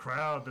fucking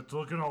crowd that's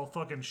looking all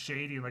fucking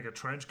shady in like a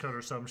trench coat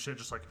or some shit,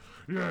 just like,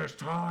 yeah, it's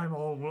time,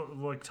 all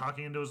like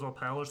talking into his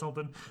lapel or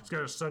something. He's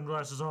got his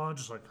sunglasses on,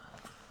 just like,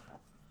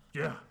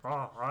 yeah,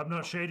 I'm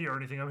not shady or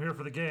anything. I'm here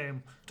for the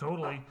game,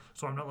 totally.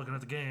 So I'm not looking at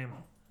the game.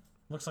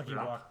 Looks like you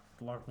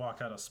walk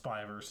out of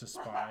Spy versus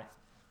Spy.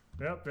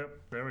 Yep,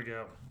 there we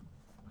go.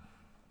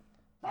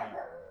 Yeah.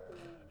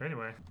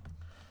 Anyway.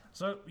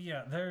 So,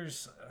 yeah,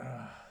 there's...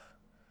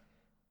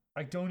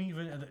 I don't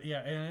even...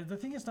 Yeah, and the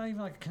thing is not even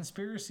like a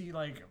conspiracy,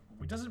 like,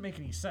 it doesn't make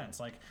any sense.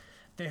 Like,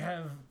 they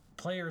have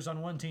players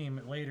on one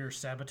team later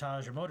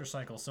sabotage a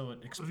motorcycle so it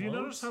explodes. Have you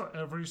noticed how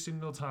every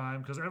single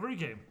time... Because every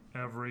game,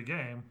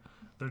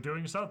 they're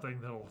doing something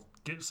that'll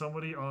get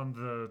somebody on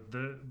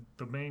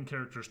the main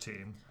character's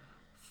team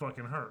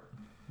fucking hurt.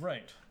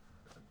 Right.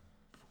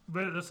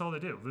 But that's all they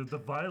do. The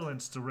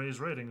violence to raise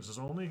ratings is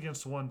only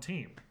against one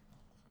team.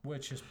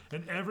 Which is...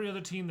 And every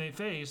other team they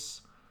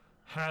face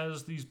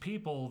has these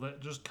people that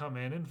just come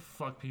in and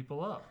fuck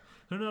people up.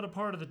 They're not a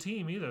part of the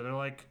team either. They're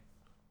like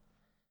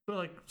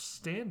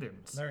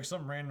stand-ins. There's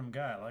some random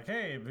guy like,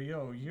 hey,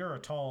 yo, you're a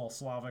tall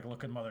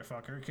Slavic-looking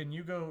motherfucker. Could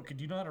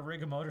you know how to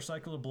rig a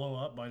motorcycle to blow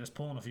up by just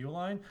pulling a fuel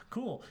line?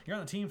 Cool. You're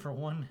on the team for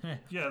one.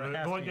 Yeah,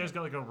 the one guy's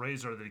got like a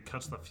razor that he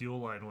cuts the fuel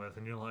line with,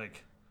 and you're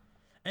like...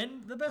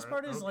 And the best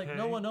part is, like,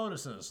 no one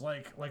notices.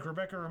 Like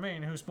Rebecca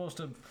Romaine, who's supposed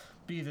to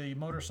be the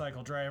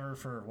motorcycle driver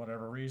for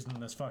whatever reason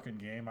in this fucking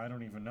game, I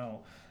don't even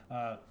know,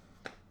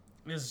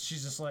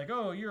 she's just like,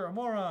 oh, you're a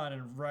moron,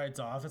 and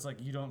rides off. It's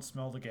like, you don't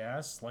smell the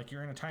gas? Like,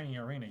 you're in a tiny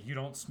arena. You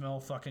don't smell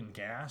fucking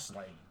gas?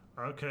 Like...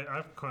 Okay, I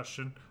have a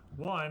question.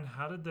 One,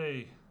 how did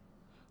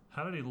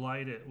he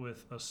light it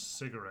with a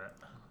cigarette?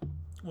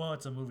 Well,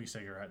 it's a movie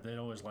cigarette. It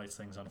always lights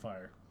things on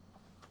fire.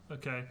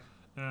 Okay.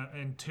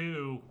 And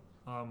two...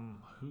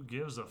 who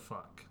gives a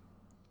fuck?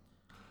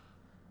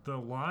 The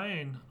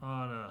line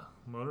on a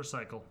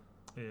motorcycle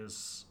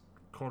is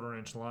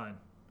 1/4-inch line.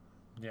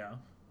 Yeah.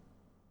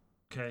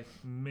 Okay,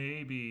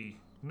 maybe...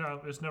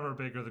 No, it's never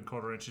bigger than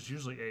 1/4-inch. It's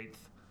usually 1/8.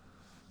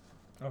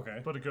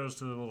 Okay. But it goes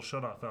to the little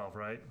shutoff valve,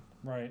 right?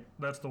 Right.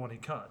 That's the one he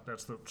cut.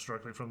 That's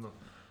directly from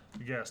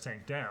the gas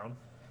tank down.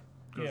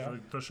 Goes to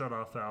the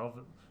shutoff valve.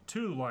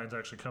 2 lines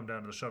actually come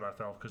down to the shutoff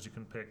valve because you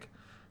can pick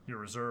your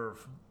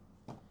reserve,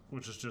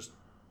 which is just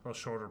a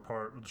shorter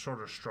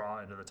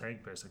straw into the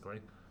tank,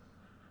 basically.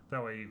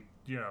 That way,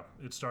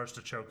 it starts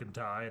to choke and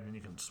die, and then you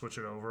can switch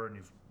it over, and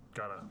you've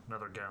got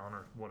another gallon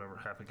or whatever,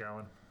 half a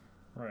gallon.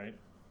 Right.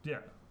 Yeah.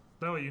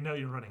 That way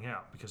you're running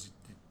out because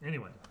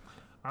anyway.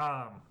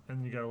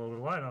 And you got a little bit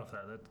of line off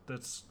that.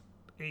 That's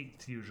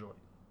eighth usually.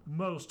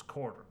 Most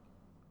quarter.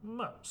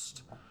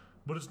 Most.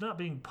 But it's not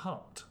being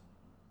pumped.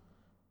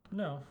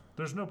 No.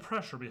 There's no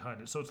pressure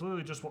behind it. So it's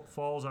literally just what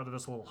falls out of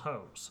this little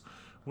hose,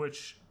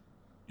 which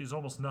is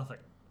almost nothing.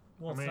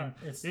 Well,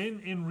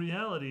 in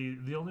reality,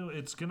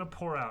 it's gonna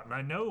pour out, and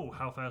I know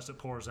how fast it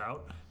pours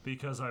out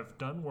because I've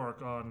done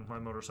work on my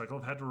motorcycle.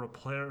 I've had to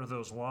repair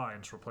those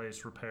lines,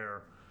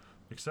 repair,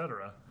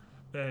 etc.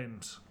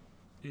 And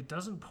it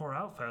doesn't pour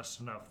out fast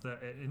enough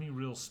that at any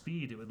real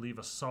speed it would leave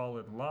a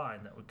solid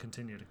line that would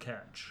continue to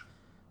catch.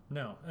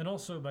 No, and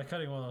also by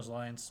cutting one of those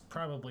lines,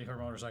 probably her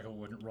motorcycle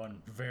wouldn't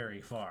run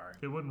very far.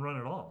 It wouldn't run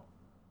at all.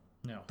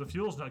 No. The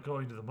fuel's not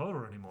going to the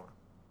motor anymore.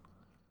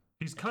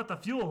 He's cut the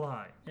fuel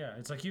line. Yeah,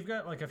 it's like you've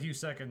got like a few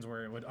seconds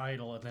where it would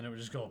idle and then it would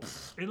just go.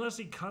 Pfft. Unless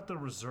he cut the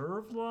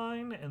reserve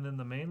line and then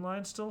the main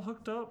line's still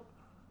hooked up.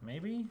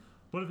 Maybe.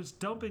 But if it's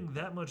dumping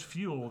that much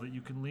fuel that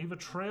you can leave a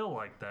trail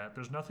like that,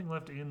 there's nothing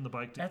left in the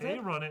bike to A,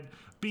 run it,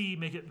 B,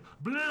 make it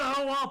blow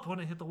up when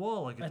it hit the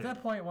wall like it did. At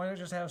that point, why not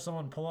just have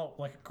someone pull out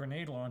like a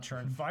grenade launcher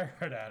and fire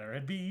it at her?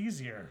 It'd be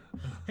easier.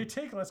 It'd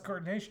take less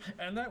coordination,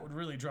 and that would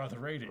really draw the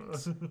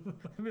ratings.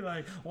 It'd be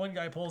like one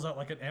guy pulls out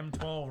like an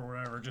M12 or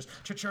whatever, just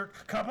chirk,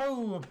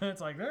 kaboom! And it's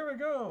like, there we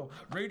go.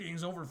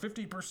 Ratings over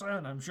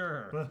 50%, I'm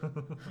sure.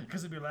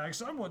 Because it'd be like,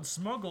 someone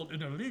smuggled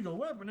an illegal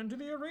weapon into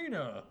the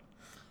arena.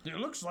 It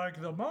looks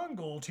like the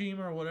Mongol team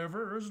or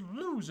whatever is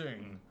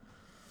losing.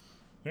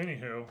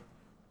 Anywho,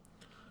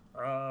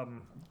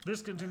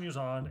 this continues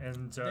on,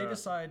 and they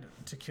decide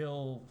to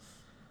kill.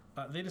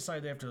 They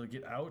decide they have to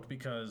get out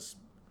because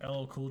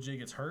LL Cool J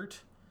gets hurt.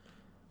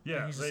 Yeah,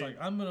 and he's just like,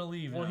 I'm gonna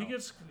leave. Well, now.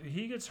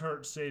 he gets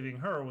hurt saving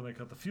her when they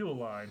cut the fuel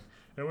line.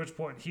 At which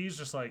point he's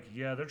just like,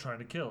 yeah, they're trying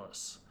to kill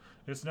us.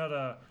 It's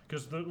not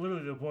because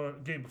literally the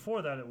game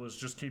before that it was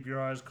just keep your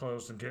eyes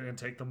closed and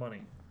take the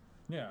money.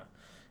 Yeah.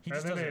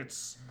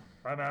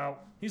 I'm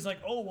out. He's like,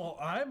 oh, well,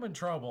 I'm in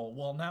trouble.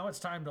 Well, now it's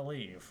time to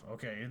leave.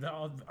 Okay,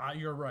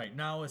 you're right.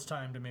 Now it's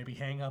time to maybe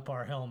hang up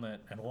our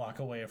helmet and walk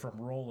away from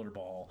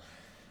Rollerball.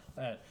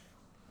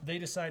 They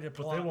decide to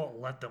plot... But they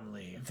won't let them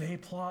leave. They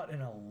plot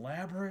an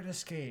elaborate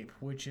escape,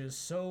 which is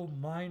so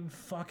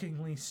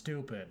mind-fuckingly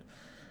stupid.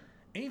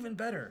 Even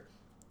better...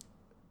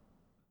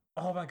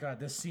 Oh my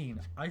god, this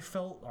scene.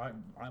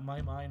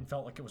 My mind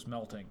felt like it was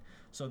melting.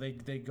 So they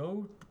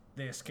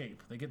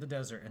escape. They get the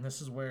desert, and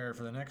this is where,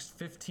 for the next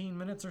 15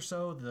 minutes or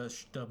so,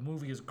 the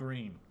movie is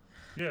green.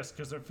 Yes,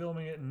 because they're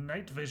filming it in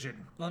night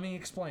vision. Let me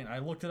explain. I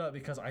looked it up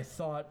because I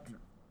thought,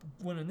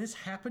 when this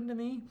happened to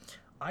me,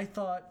 I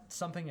thought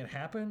something had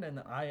happened, and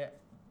I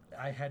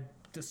had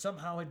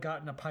somehow had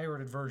gotten a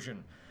pirated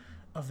version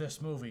of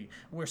this movie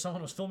where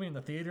someone was filming in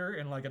the theater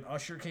and like an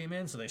usher came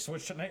in, so they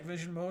switched to night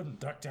vision mode and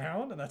ducked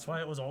down, and that's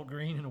why it was all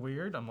green and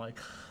weird. I'm like,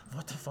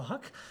 what the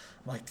fuck?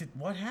 Like,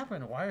 what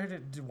happened?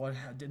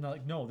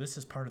 No, this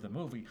is part of the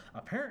movie.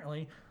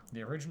 Apparently,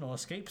 the original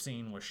escape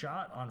scene was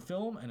shot on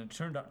film and it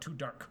turned out too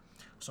dark,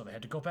 so they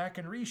had to go back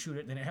and reshoot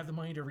it. They didn't have the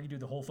money to redo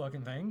the whole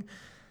fucking thing,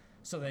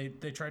 so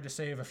they tried to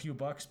save a few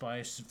bucks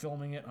by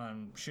filming it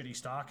on shitty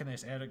stock, and they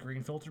just added a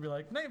green filter to be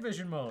like, night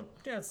vision mode.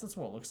 Yeah, that's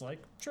what it looks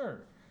like. Sure.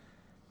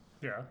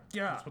 Yeah.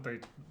 That's what they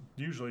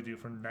usually do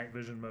for night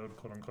vision mode,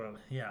 quote unquote.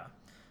 Yeah.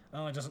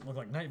 It doesn't look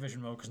like night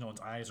vision mode because no one's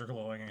eyes are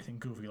glowing or anything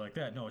goofy like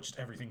that. No, it's just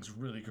everything's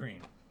really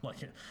green. Like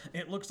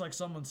it looks like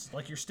someone's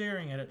like you're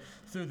staring at it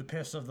through the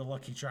piss of the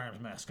Lucky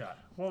Charms mascot.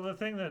 Well, the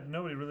thing that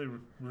nobody really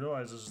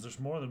realizes is there's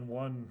more than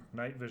one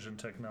night vision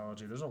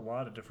technology. There's a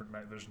lot of different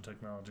night vision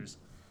technologies.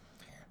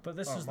 But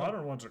this is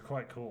modern ones are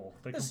quite cool.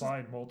 They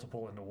combine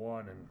multiple into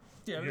one, and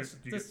you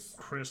get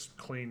crisp,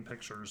 clean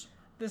pictures.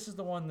 This is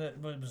the one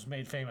that was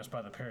made famous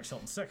by the Paris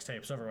Hilton sex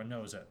tape, so everyone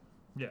knows it.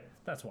 Yeah.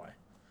 That's why.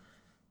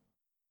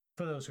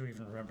 For those who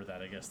even remember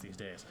that, I guess, these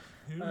days.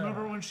 You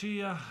remember when she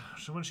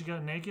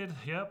got naked?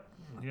 Yep.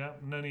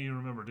 None of you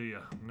remember, do you?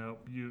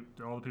 Nope.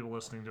 All the people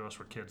listening to us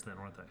were kids then,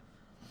 weren't they?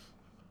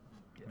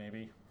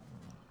 Maybe.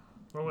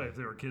 Oh, wait, if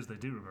they were kids, they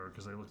do remember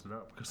because they looked it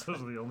up. Because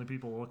those are the only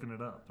people looking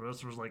it up. The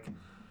rest was like,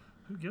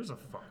 who gives a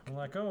fuck?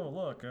 Like, oh,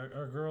 look,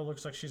 a girl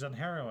looks like she's on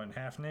heroin,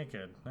 half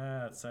naked.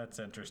 That's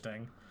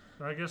interesting.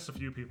 I guess a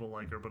few people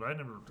like her, but I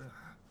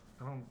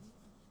don't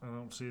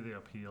see the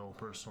appeal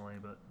personally.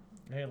 But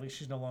hey, at least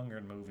she's no longer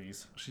in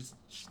movies. She's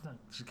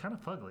kind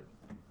of fugly.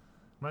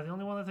 Am I the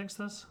only one that thinks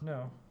this?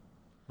 No.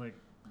 Like,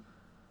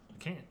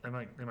 am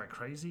I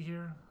crazy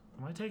here?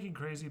 Am I taking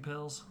crazy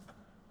pills?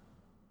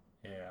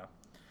 Yeah.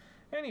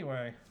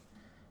 Anyway,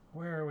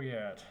 where are we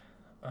at?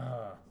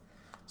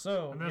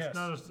 So and that's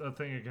not a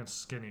thing against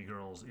skinny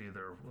girls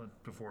either.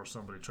 Before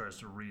somebody tries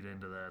to read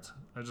into that,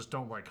 I just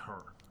don't like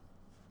her.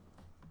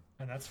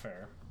 And that's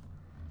fair.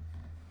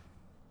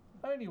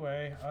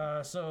 Anyway,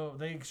 so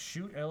they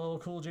shoot LL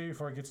Cool J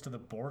before it gets to the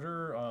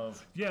border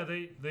of... Yeah,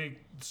 they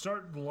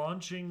start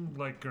launching,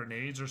 like,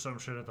 grenades or some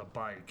shit at the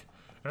bike.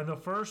 And the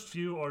first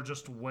few are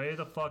just way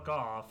the fuck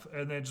off,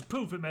 and then just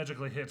poof, it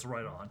magically hits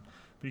right on.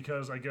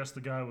 Because I guess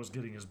the guy was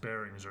getting his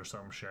bearings or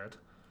some shit.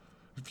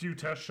 A few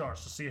test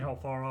shots to see how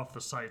far off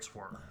the sights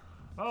were.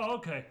 Oh,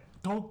 okay.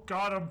 Oh,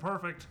 God, I'm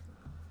perfect.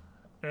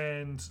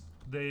 And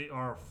they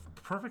are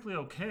perfectly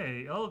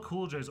okay. LL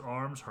Cool J's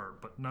arms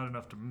hurt, but not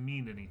enough to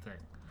mean anything.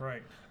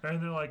 Right.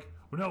 And they're like,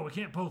 well, no, we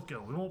can't both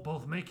go. We won't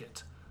both make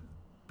it.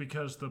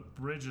 Because the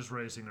bridge is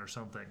racing or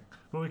something.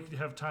 But we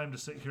have time to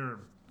sit here and,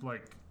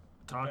 like,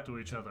 talk to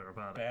each other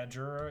about it.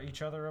 Badger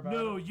each other about it?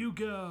 No, you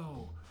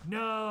go.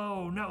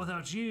 No, not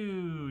without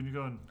you. And you're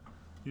going,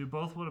 you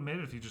both would have made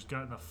it if you just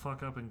gotten the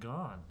fuck up and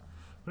gone.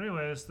 But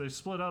anyways, they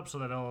split up so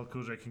that LL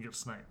Cool J can get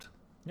sniped.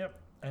 Yep.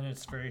 And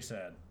it's very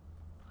sad.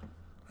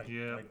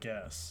 I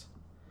guess.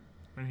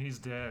 And he's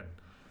dead.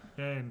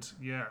 And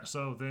yeah,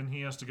 so then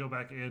he has to go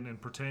back in and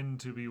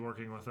pretend to be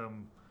working with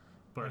them.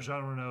 But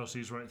Jean Reno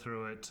sees right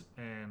through it,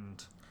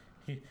 and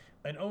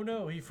oh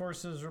no, he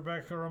forces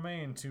Rebecca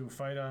Romaine to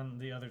fight on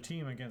the other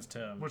team against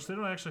him. Which they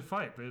don't actually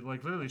fight. They,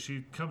 like, literally,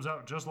 she comes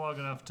out just long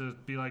enough to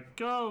be like,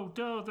 go,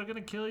 no, they're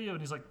gonna kill you. And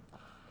he's like,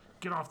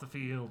 get off the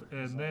field.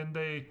 And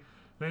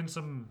then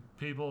some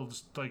people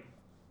just, like,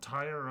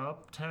 tie her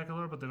up, tackle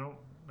her, but they don't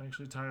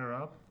actually tie her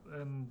up.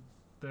 And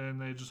then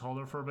they just hold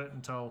her for a bit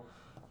until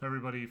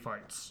everybody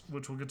fights,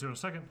 which we'll get to in a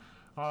second.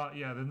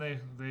 Then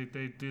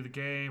they do the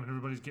game, and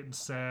everybody's getting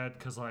sad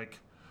because, like,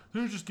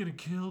 they're just gonna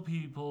kill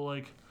people.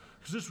 Like,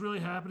 is this really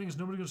happening? Is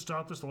nobody gonna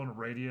stop this? The one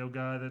radio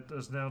guy that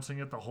is announcing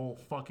it the whole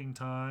fucking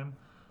time,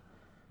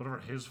 whatever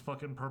his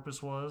fucking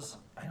purpose was.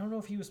 I don't know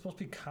if he was supposed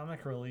to be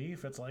comic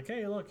relief. It's like,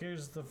 hey, look,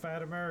 here's the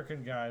fat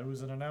American guy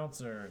who's an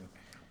announcer, and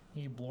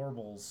he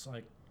blorbles,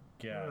 I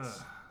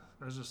guess.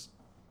 There's just...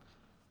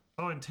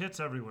 Oh, and tits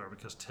everywhere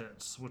because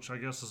tits, which I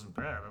guess isn't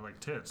bad. I like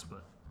tits,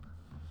 but...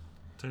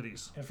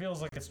 Titties. It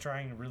feels like it's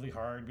trying really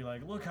hard to be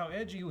like, look how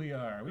edgy we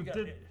are.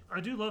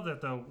 I do love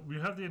that, though. You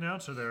have the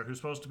announcer there who's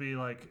supposed to be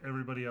like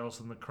everybody else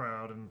in the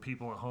crowd and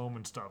people at home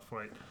and stuff,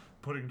 right?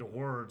 Putting to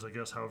words, I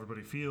guess, how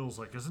everybody feels.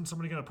 Like, isn't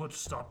somebody going to put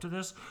stop to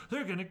this?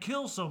 They're going to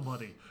kill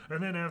somebody.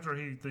 And then after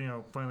he,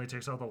 finally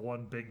takes out the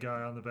one big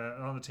guy on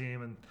the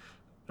team and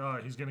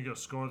he's going to go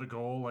score the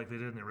goal like they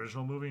did in the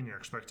original movie and you're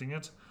expecting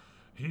it.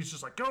 He's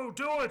just like, go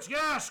do it!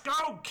 Yes,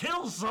 go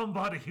kill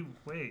somebody!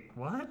 Wait,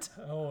 what?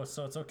 Oh,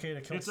 so it's okay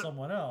to kill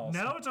someone else.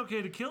 Now it's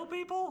okay to kill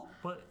people?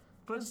 But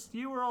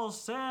you were all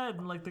sad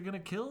and like they're gonna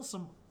kill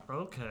some...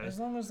 Okay. As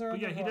long as they're...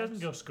 But yeah, he doesn't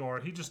go score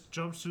it. He just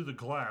jumps through the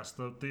glass.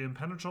 The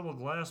impenetrable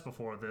glass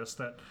before this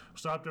that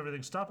stopped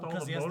everything. Stopped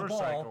all the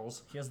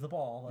motorcycles. He has the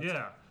ball.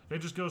 It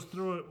just goes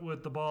through it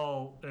with the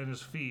ball and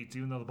his feet,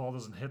 even though the ball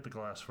doesn't hit the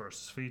glass first.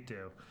 His feet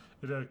do.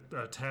 It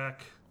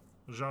attack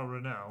Jean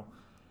Reno.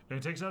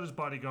 And he takes out his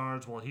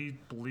bodyguards while he,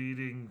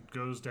 bleeding,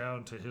 goes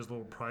down to his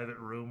little private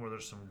room where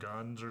there's some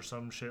guns or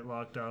some shit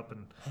locked up.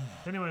 And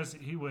anyways,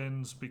 he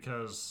wins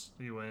because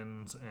he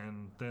wins.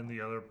 And then the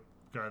other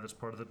guy that's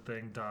part of the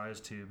thing dies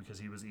too because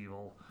he was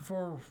evil.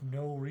 For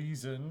no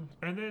reason.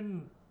 And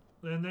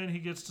then he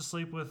gets to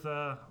sleep with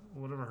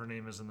whatever her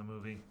name is in the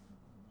movie.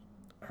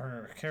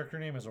 Her character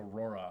name is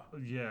Aurora.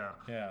 Yeah.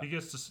 He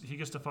gets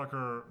to fuck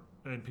her,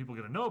 and people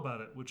get to know about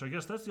it. Which I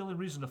guess that's the only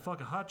reason to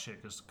fuck a hot chick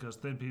is because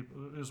then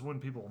when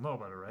people will know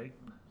about it, right?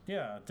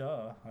 Yeah,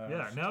 duh.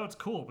 Now it's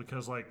cool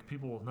because like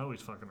people will know he's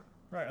fucking her.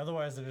 Right.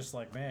 Otherwise, they're just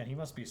like, man, he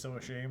must be so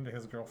ashamed of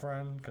his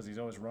girlfriend because he's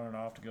always running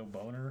off to go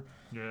boner.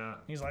 Yeah.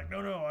 He's like,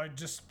 no, I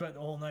just spent the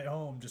whole night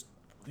home just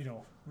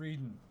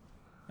reading.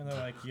 And they're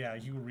like, yeah,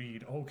 you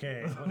read.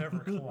 Okay, whatever,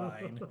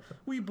 Klein.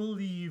 We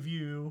believe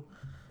you.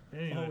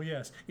 Anyway. Oh,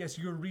 yes,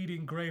 you're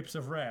reading Grapes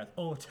of Wrath.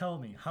 Oh, tell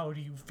me, how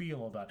do you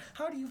feel about it?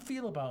 How do you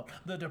feel about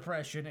the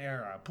Depression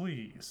era,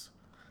 please?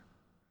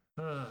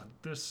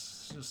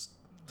 This just...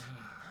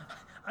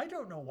 I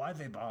don't know why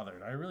they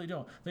bothered. I really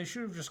don't. They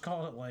should have just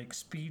called it, like,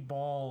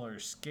 Speedball or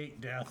Skate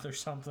Death or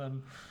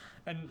something,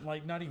 and,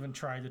 like, not even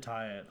tried to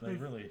tie it.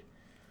 Really...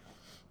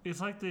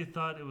 It's like they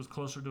thought it was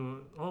closer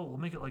to we'll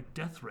make it like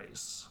Death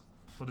Race,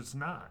 but it's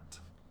not.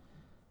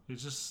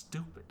 It's just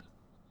stupid.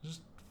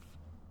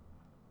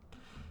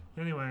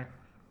 Anyway,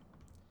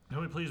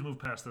 can we please move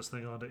past this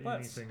thing on to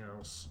anything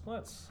else?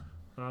 Let's.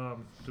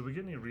 Did we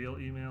get any real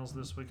emails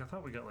this week? I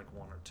thought we got like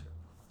one or two.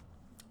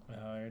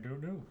 I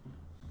don't know.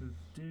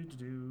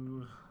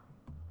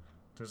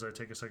 Does I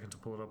take a second to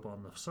pull it up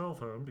on the cell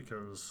phone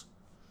because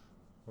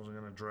I wasn't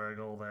going to drag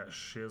all that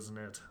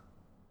shiznit.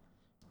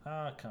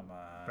 Ah, come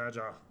on.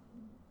 Badger.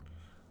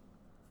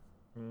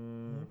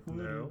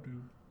 No.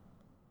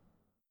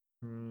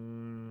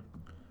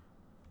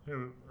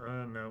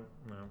 No.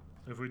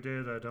 If we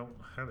did, I don't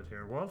have it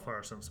here.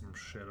 Wildfire sent some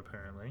shit,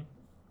 apparently.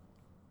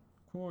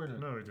 No, he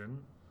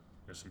didn't.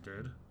 Yes, he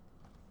did.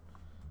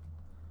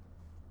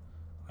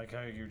 Like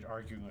how you're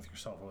arguing with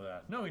yourself over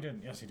that. No, he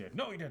didn't. Yes, he did.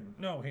 No, he didn't.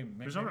 No, he...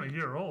 He's not a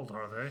year old,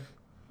 are they?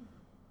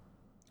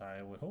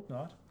 I would hope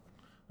not.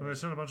 Well, they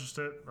sent a bunch of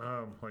shit,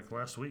 like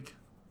last week.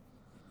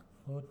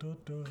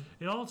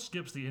 It all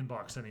skips the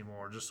inbox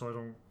anymore, just so I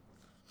don't...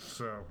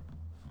 So...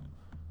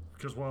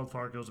 Because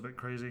Wildfire goes a bit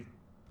crazy.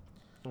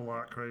 A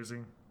lot crazy.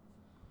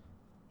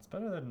 It's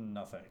better than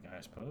nothing,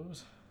 I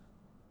suppose.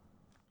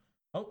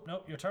 Oh,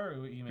 no, your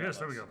Taru email. Yes,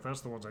 there we go.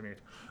 That's the ones I need.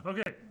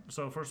 Okay,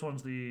 so first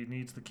one's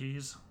needs the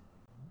keys.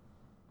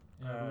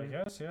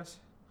 Yes.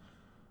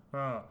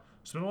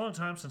 It's been a long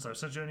time since I've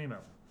sent you an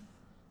email.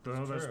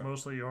 Though that's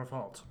mostly your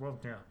fault. Well,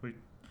 yeah, we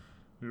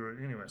were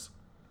anyways.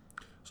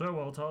 So,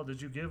 well, Todd,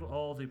 did you give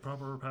all the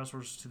proper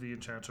passwords to the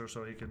enchanter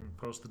so he can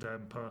post the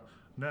damn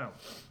No,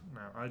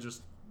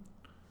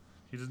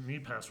 he doesn't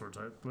need passwords.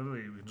 We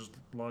can just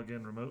log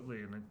in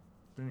remotely and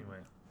anyway.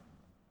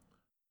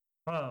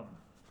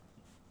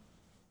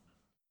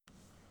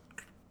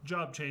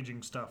 Job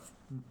changing stuff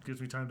gives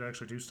me time to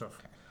actually do stuff.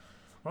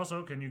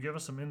 Also, can you give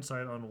us some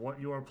insight on what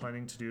you are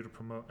planning to do to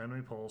promote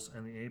Enemy Pulse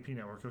and the AP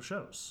network of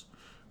shows?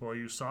 Will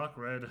you sock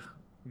Red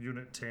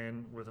Unit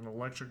 10 with an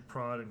electric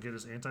prod and get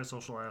his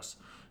antisocial ass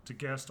to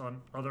guest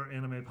on other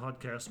anime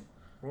podcasts?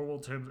 Or will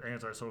Tim's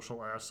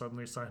antisocial ass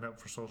suddenly sign up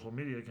for social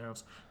media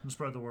accounts and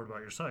spread the word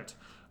about your site?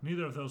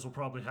 Neither of those will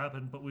probably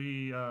happen, but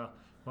we've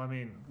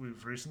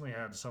recently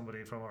had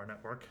somebody from our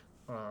network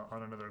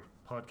on another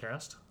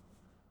podcast.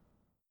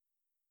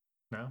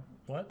 No?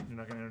 What? You're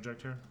not going to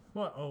interject here?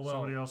 What? Oh, well.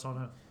 Somebody else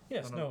on it?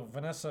 Yes, no.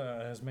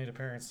 Vanessa has made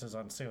appearances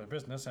on Sailor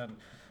Business and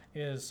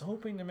is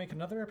hoping to make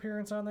another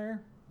appearance on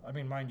there. I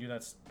mean, mind you,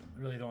 that's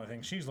really the only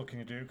thing she's looking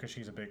to do because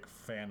she's a big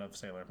fan of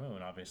Sailor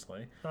Moon,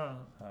 obviously. I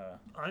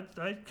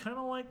kind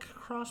of like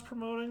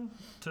cross-promoting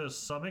to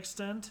some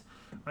extent.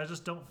 I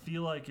just don't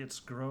feel like it's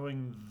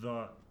growing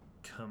the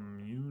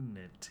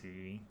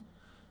community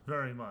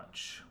very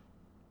much.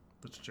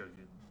 Let's joke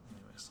it.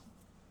 Anyways.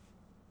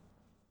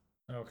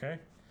 Okay.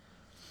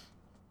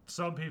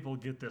 Some people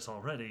get this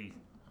already.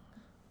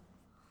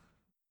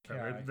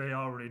 Yeah, they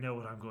already know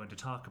what I'm going to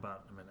talk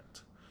about in a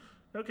minute.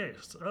 Okay,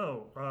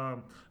 so,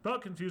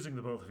 about confusing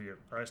the both of you.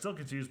 I still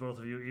confuse both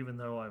of you, even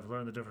though I've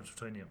learned the difference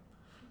between you.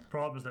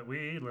 Problem is that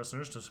we,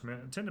 listeners,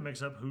 tend to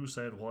mix up who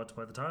said what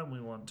by the time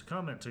we want to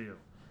comment to you.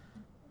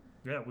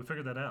 Yeah, we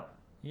figured that out.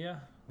 Yeah.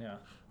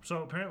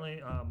 So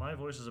apparently, my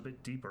voice is a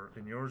bit deeper,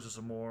 and yours is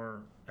a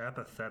more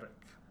apathetic.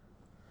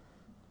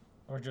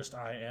 Or just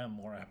I am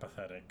more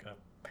apathetic,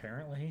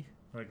 apparently.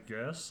 I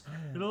guess.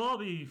 It'll all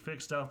be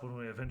fixed up when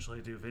we eventually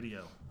do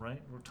video,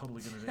 right? We're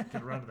totally going to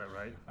get around to that,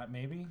 right?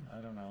 Maybe?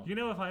 I don't know. You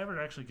know, if I ever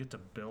actually get to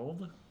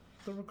build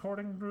the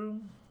recording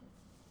room,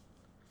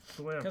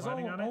 the way I'm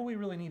planning on it... all we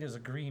really need is a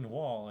green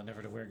wall and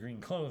never to wear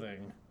green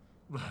clothing.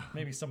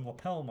 Maybe some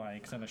lapel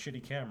mics and a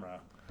shitty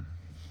camera.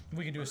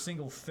 We can do a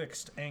single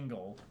fixed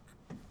angle,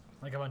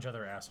 like a bunch of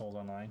other assholes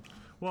online.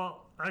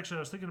 Well, actually, I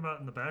was thinking about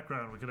in the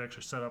background, we could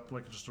actually set up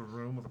like just a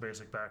room with a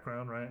basic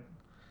background, right?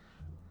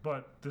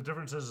 But the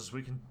difference is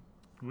we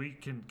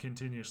can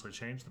continuously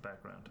change the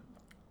background.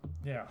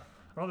 Yeah.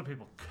 Other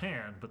people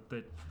can,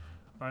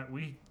 but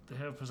we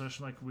have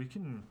possession, like we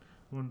can,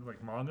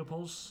 like manga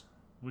pulse,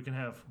 we can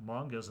have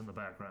mangas in the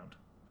background,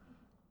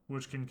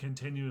 which can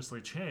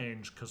continuously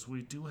change because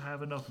we do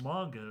have enough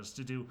mangas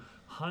to do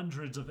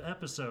hundreds of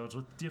episodes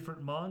with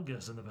different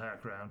mangas in the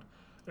background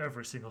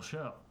every single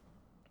show.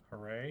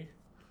 Hooray.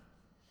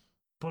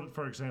 But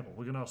for example,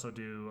 we can also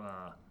do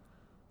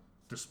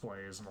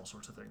displays and all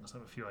sorts of things. I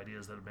have a few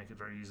ideas that would make it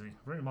very easy.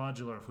 Very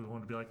modular if we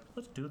wanted to be like,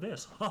 let's do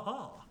this. Ha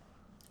ha!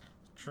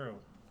 True.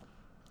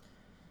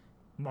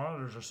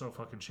 Monitors are so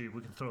fucking cheap,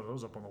 we can throw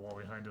those up on the wall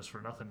behind us for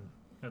nothing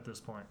at this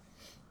point.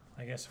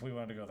 I guess if we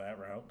wanted to go that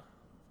route.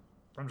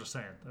 I'm just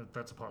saying,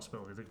 that's a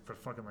possibility. They're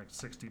fucking like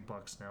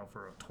 $60 now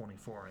for a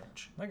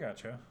 24-inch. I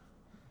gotcha.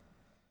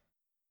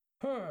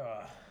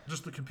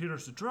 Just the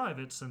computers to drive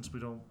it, since we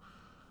don't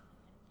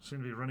seem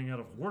to be running out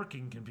of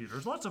working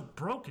computers. Lots of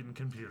broken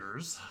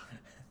computers.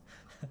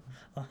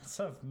 Lots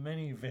of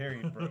many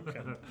very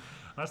broken.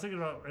 I was thinking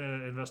about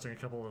investing a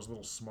couple of those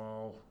little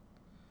small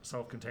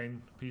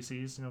self-contained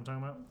PCs. You know what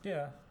I'm talking about?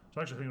 Yeah. I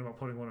was actually thinking about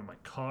putting one in my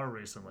car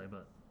recently,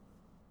 but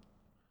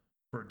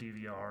for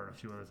DVR and a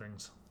few other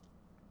things.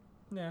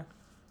 Yeah.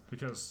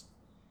 Because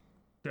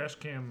dash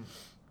cam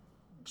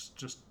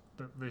just,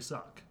 they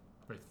suck.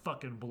 They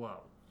fucking blow.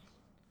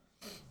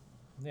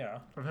 Yeah.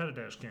 I've had a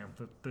dash cam.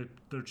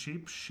 They're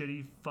cheap,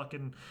 shitty,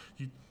 fucking...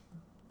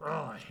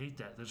 I hate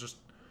that.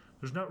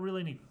 There's not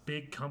really any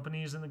big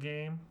companies in the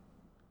game.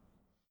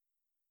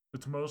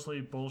 It's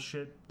mostly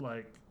bullshit,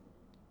 like...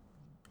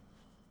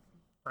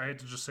 I hate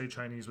to just say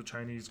Chinese, but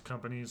Chinese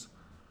companies.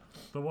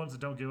 The ones that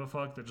don't give a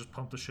fuck, that just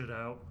pump the shit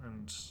out,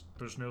 and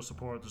there's no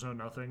support, there's no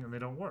nothing, and they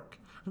don't work.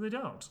 And they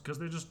don't, because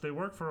they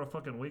work for a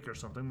fucking week or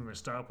something, and they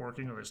stop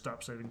working, or they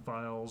stop saving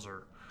files,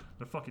 or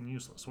they're fucking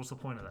useless. What's the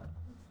point of that?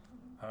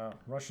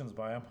 Russians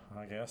buy them,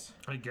 I guess.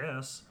 I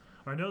guess.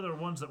 I know there are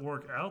ones that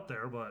work out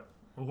there, but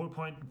at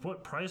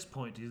what price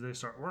point do they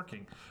start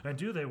working? And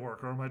do they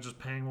work, or am I just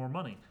paying more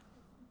money?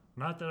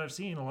 Not that I've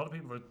seen a lot of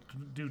people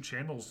that do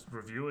channels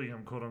reviewing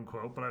them, quote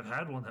unquote, but I've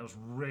had one that was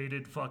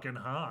rated fucking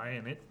high,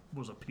 and it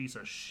was a piece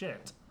of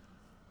shit.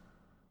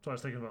 So I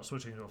was thinking about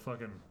switching to a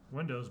fucking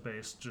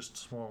Windows-based, just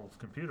small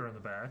computer in the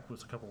back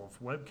with a couple of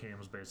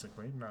webcams,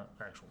 basically, not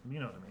actual, you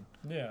know what I mean?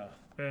 Yeah.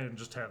 And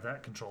just have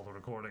that control the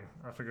recording.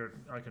 I figured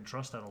I can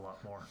trust that a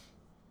lot more.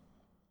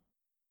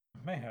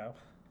 Mayhap.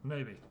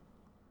 Maybe.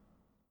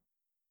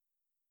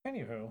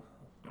 Anywho,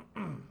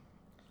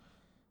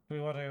 we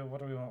want to. What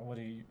do we want? What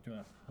do you?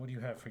 What do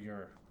you have for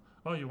your?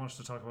 Oh, you want us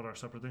to talk about our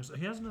separate things?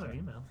 He has another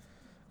email.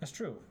 That's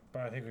true,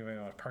 but I think we may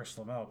want to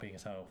parcel them out, being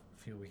as how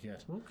few we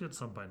get. We'll get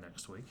some by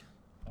next week.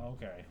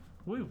 Okay.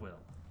 We will.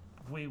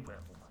 We will.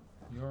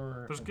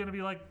 Your. There's gonna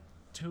be like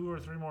 2 or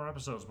 3 more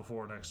episodes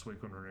before next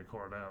week when we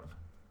record out.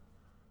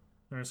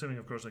 I'm assuming,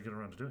 of course, I get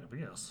around to doing it, but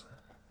yes.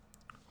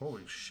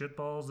 Holy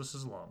shitballs, this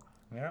is long.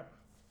 Yep.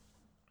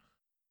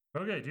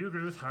 Okay, do you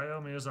agree with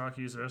Hayao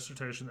Miyazaki's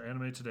dissertation that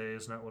anime today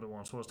is not what it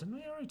once was? Didn't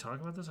we already talk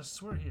about this? I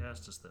swear he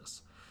asked us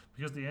this.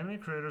 Because the anime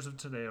creators of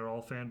today are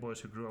all fanboys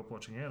who grew up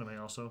watching anime.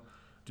 Also,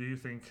 do you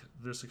think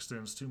this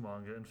extends to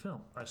manga and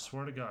film? I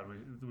swear to God,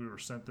 we were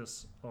sent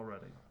this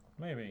already.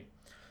 Maybe.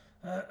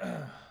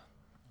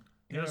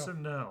 Yes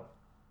and no.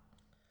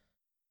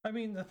 I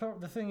mean,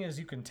 the thing is,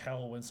 you can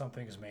tell when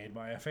something is made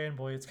by a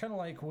fanboy. It's kind of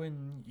like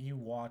when you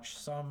watch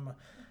some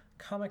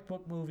comic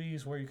book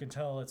movies where you can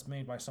tell it's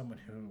made by someone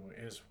who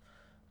is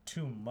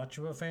too much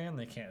of a fan.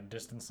 They can't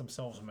distance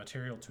themselves from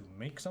material to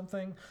make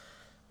something.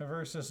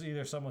 Versus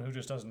either someone who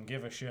just doesn't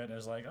give a shit and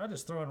is like, I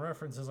just throw in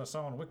references I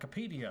saw on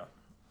Wikipedia.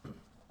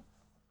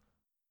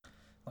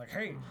 Like,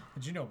 hey,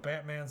 did you know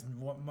Batman's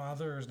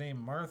mother is named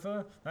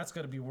Martha? That's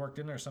got to be worked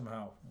in there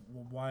somehow.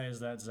 Why is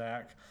that,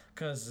 Zach?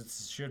 Because it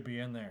should be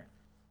in there.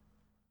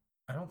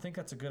 I don't think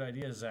that's a good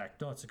idea, Zach.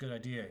 No, it's a good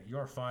idea.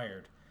 You're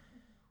fired.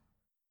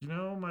 You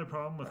know my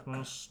problem with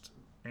most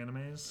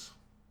animes?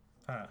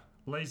 Huh.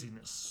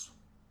 Laziness.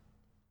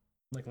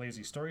 Like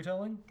lazy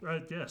storytelling?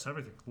 Yes,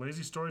 everything.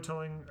 Lazy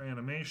storytelling,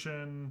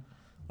 animation,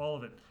 all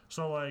of it.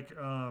 So like,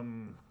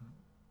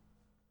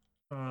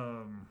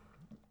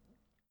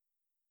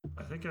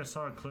 I think I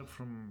saw a clip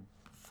from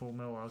Full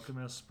Metal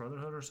Alchemist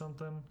Brotherhood or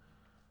something.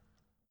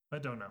 I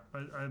don't know.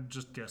 I'm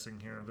just guessing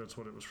here. That's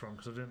what it was from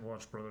because I didn't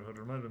watch Brotherhood.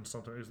 Or it might have been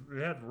something.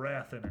 It had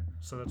wrath in it,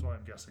 so that's why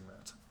I'm guessing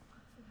that.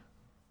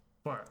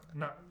 But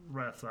not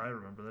wrath that I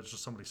remember. That's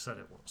just somebody said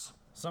it was.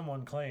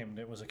 Someone claimed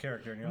it was a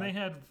character, and they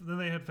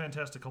had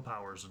fantastical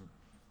powers and.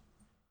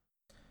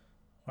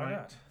 Why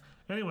not?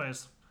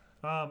 Anyways,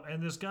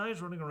 and this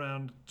guy's running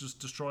around just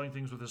destroying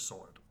things with his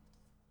sword.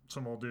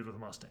 Some old dude with a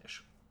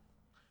mustache.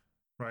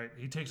 Right?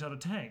 He takes out a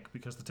tank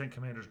because the tank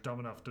commander's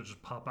dumb enough to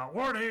just pop out,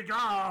 where'd he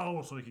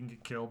go? So he can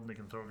get killed and they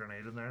can throw a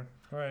grenade in there.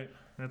 Right.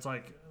 And it's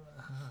like,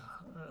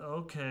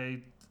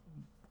 okay,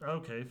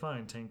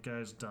 fine. Tank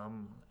guy's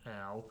dumb,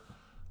 ow.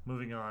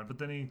 Moving on. But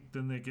then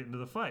they get into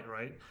the fight,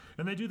 right?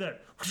 And they do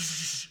that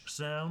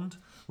sound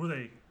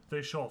where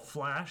they show a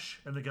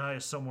flash and the guy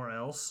is somewhere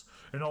else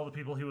and all the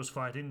people he was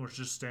fighting were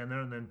just stand there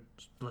and then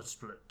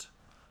split.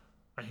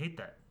 I hate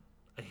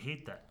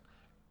that.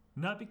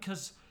 Not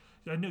because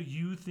I know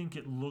you think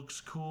it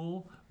looks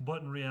cool,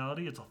 but in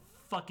reality it's a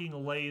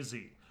fucking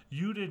lazy.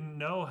 You didn't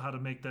know how to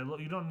make that look.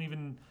 You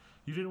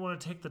didn't want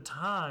to take the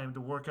time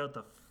to work out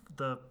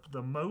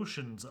the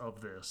motions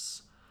of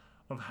this,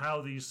 of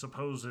how these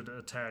supposed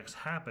attacks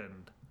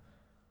happened,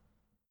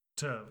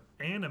 to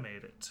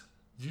animate it.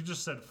 You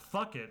just said,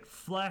 fuck it,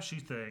 flashy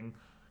thing,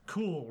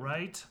 cool,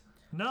 right?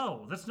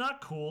 No, that's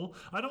not cool.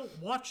 I don't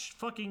watch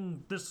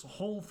fucking this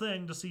whole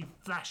thing to see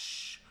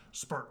flash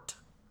spurt.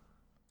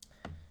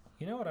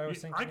 You know what I was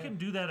thinking? I can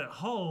do that at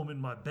home in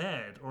my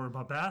bed or in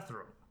my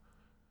bathroom.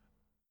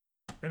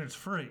 And it's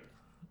free.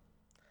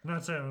 I'm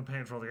not saying I'm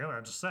paying for all the other,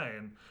 I'm just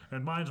saying.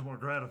 And mine's more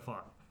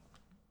gratifying.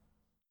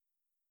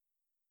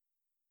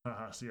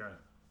 See,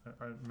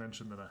 I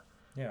mentioned that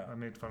I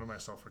made fun of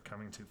myself for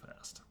coming too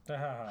fast.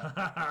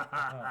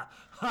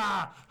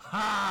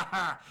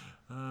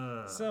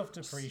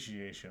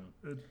 Self-depreciation.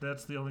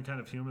 That's the only kind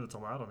of humor that's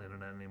allowed on the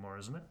internet anymore,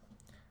 isn't it?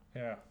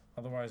 Yeah.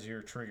 Otherwise,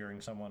 you're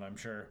triggering someone, I'm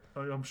sure.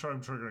 I'm sure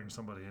I'm triggering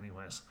somebody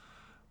anyways.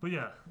 But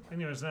yeah,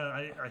 anyways,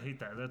 I hate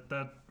that.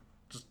 That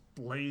just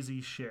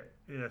lazy shit,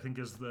 I think,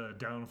 is the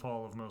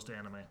downfall of most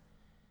anime.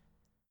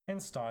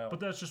 And style. But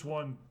that's just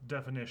one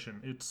definition.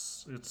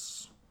 It's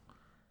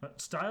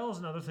style is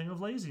another thing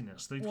of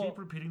laziness. They keep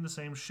repeating the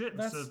same shit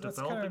instead of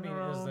developing their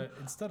own. Is that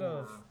instead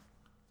of...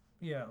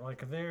 Yeah,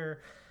 like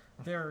there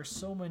are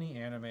so many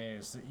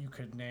animes that you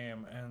could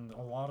name, and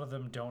a lot of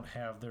them don't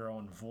have their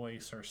own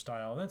voice or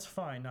style. That's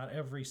fine. Not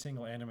every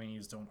single anime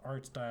needs their own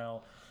art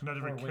style. Not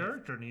every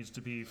character needs to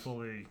be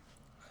fully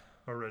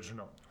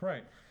original.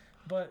 Right.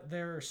 But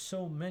there are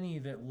so many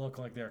that look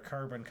like they're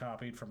carbon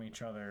copied from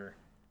each other.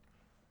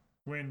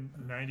 When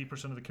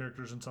 90% of the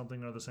characters in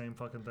something are the same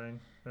fucking thing,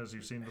 as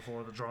you've seen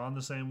before, they're drawn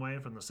the same way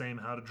from the same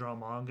How to Draw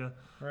Manga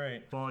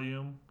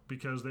volume,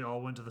 because they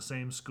all went to the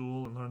same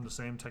school and learned the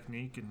same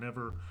technique and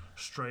never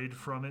strayed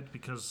from it,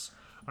 because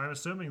I'm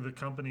assuming the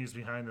companies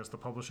behind this, the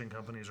publishing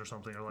companies or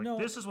something, are like,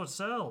 this is what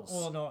sells.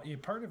 Well, no,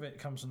 part of it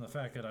comes from the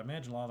fact that I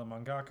imagine a lot of the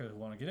mangaka who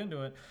want to get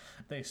into it,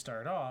 they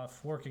start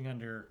off working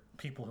under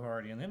people who are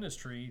already in the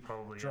industry,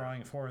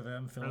 drawing for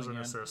them, filling as an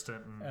in,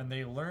 assistant, and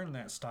they learn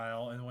that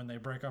style, and when they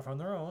break off on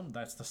their own,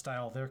 that's the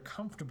style they're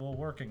comfortable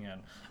working in,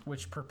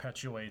 which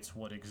perpetuates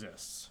what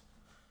exists.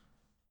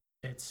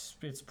 It's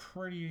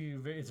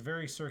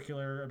very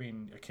circular. I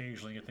mean,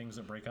 occasionally you get things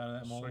that break out of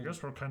that mold. So I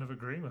guess we're kind of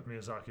agreeing with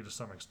Miyazaki to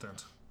some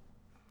extent.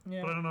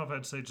 But I don't know if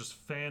I'd say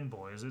just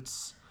fanboys.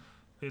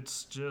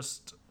 It's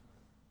just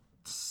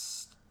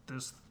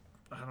this.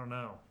 I don't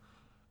know.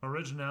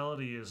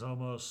 Originality is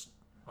almost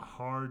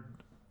hard.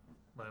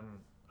 I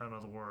don't know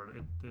the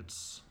word.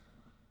 It's.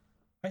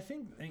 I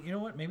think you know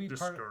what maybe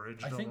part.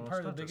 I think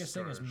part of the biggest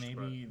thing is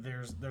maybe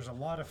there's a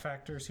lot of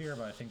factors here,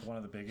 but I think one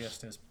of the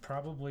biggest is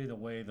probably the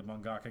way the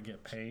mangaka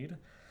get paid.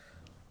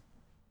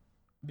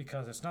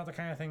 Because it's not the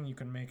kind of thing you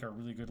can make a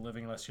really good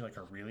living unless you're like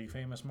a really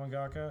famous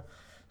mangaka.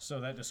 So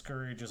that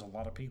discourages a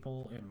lot of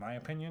people, in my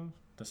opinion,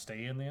 to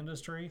stay in the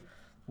industry,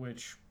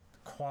 which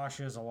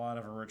quashes a lot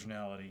of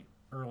originality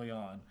early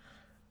on.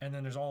 And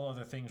then there's all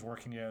other things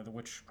working together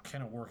which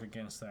kind of work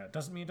against that.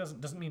 Doesn't mean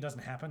it doesn't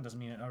happen. Doesn't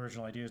mean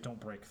original ideas don't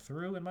break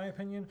through, in my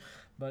opinion.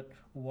 But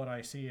what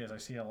I see is I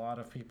see a lot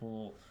of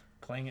people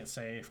playing it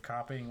safe,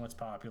 copying what's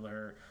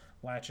popular,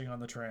 latching on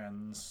the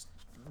trends,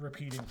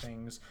 repeating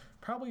things,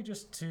 probably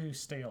just to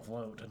stay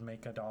afloat and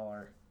make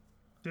 $1.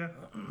 Yeah.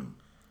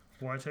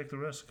 Why take the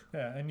risk?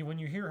 Yeah, and when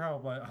you hear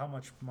how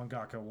much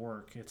mangaka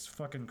work, it's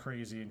fucking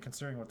crazy. And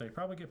considering what they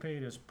probably get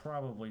paid is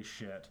probably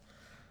shit.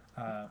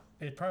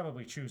 It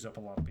probably chews up a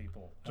lot of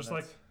people. Just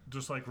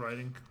like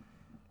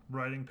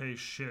writing pays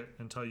shit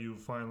until you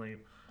finally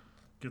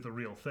get the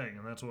real thing,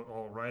 and that's what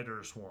all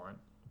writers want.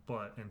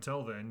 But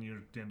until then,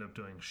 you end up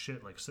doing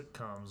shit like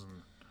sitcoms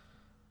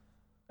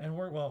and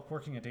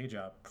working a day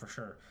job for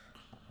sure.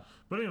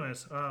 But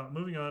anyways,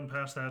 moving on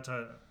past that,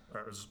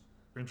 as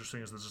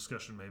interesting as this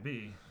discussion may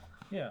be.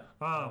 Yeah.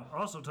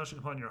 Also touching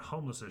upon your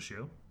homeless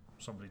issue.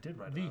 Somebody did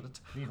write about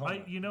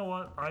it. You know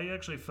what? I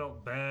actually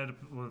felt bad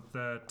with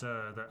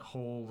that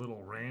whole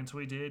little rant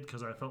we did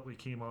because I felt we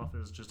came off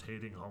as just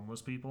hating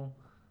homeless people,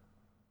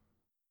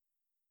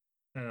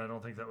 and I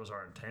don't think that was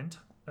our intent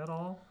at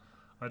all.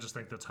 I just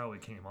think that's how we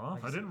came off.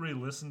 I didn't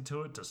re-listen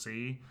to it to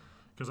see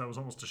because I was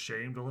almost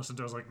ashamed to listen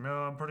to it. I was like,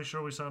 no, I'm pretty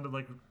sure we sounded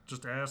like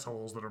just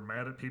assholes that are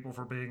mad at people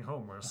for being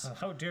homeless.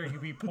 How dare you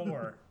be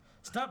poor?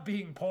 Stop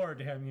being poor,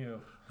 damn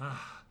you.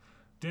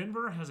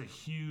 Denver has a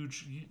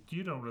huge.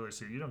 You don't really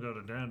see it. You don't go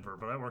to Denver,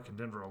 but I work in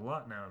Denver a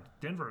lot now.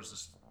 Denver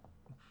is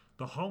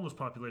the homeless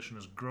population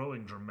is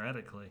growing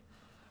dramatically,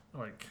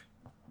 like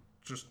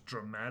just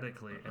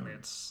dramatically, and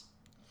it's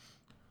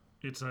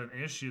an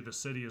issue the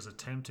city is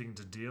attempting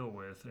to deal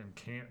with and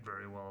can't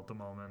very well at the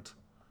moment.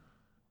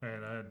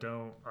 And I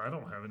don't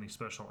have any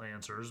special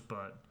answers,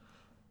 but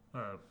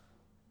I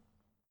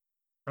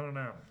don't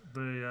know.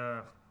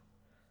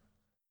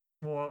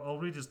 Well, I'll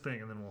read his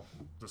thing and then we'll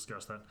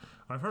discuss that.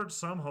 I've heard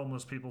some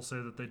homeless people say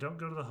that they don't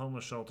go to the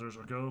homeless shelters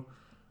or go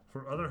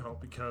for other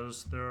help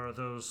because there are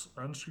those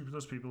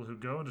unscrupulous people who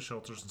go into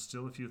shelters and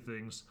steal a few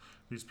things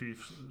these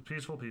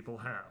peaceful people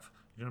have.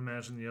 You can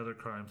imagine the other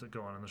crimes that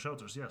go on in the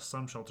shelters. Yes,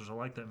 some shelters are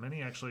like that.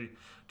 Many actually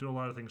do a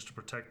lot of things to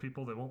protect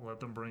people. They won't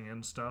let them bring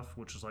in stuff,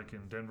 which is like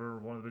in Denver,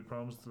 one of the big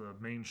problems, the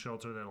main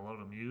shelter that a lot of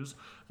them use.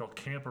 They'll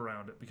camp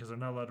around it because they're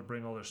not allowed to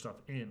bring all their stuff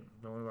in.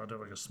 They're only allowed to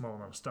have like a small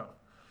amount of stuff.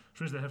 Which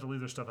means they have to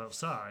leave their stuff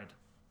outside,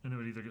 and it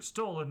would either get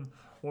stolen,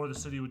 or the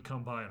city would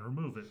come by and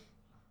remove it.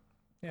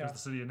 Yeah. Because the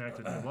city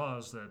enacted new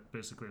laws that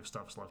basically if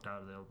stuff's left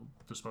out, they'll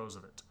dispose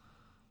of it.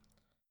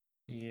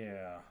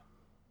 Yeah.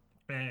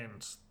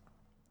 And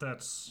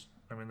that's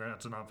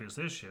an obvious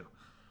issue.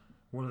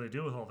 What do they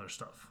do with all their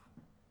stuff?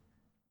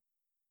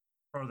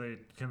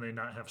 Can they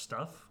not have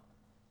stuff?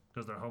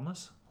 Because they're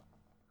homeless?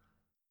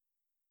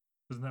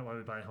 Isn't that why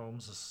we buy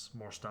homes, is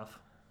more stuff?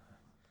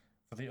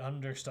 For the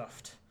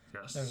understuffed.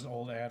 Yes. There's an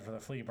old ad for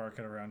the flea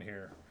market around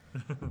here.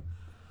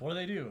 What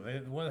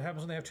do? What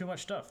happens when they have too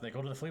much stuff? They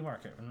go to the flea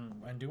market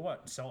and do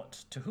what? Sell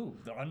it to who?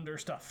 The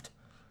understuffed.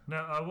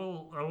 Now, I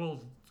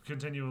will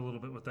continue a little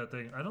bit with that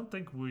thing. I don't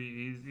think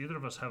either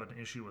of us have an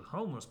issue with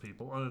homeless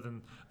people other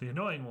than the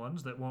annoying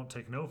ones that won't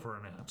take no for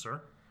an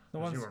answer,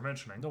 as you were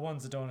mentioning. The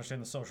ones that don't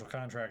understand the social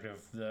contract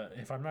of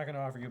if I'm not going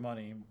to offer you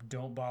money,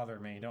 don't bother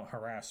me, don't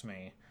harass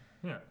me.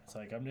 Yeah. It's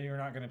like, you're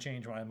not going to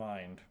change my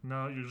mind.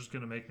 No, you're just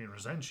going to make me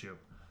resent you.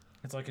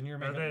 It's like, and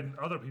then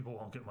other people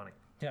won't get money.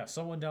 Yeah,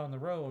 someone down the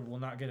road will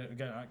not get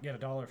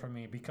 $1 from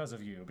me because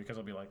of you, because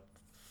they'll be like,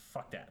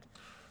 fuck that.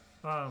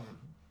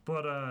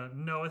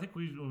 No, I think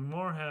we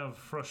more have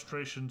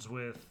frustrations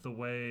with the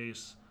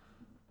ways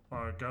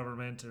our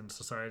government and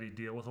society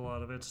deal with a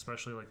lot of it,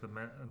 especially like the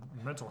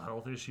mental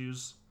health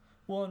issues.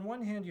 Well, on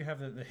one hand, you have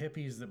the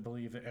hippies that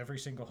believe that every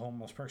single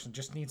homeless person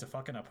just needs a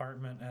fucking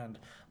apartment and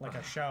like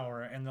a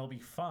shower, and they'll be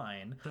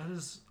fine. That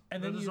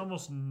is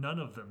almost none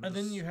of them. And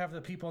then you have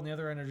the people on the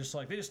other end who are just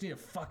like, they just need a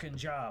fucking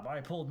job. I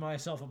pulled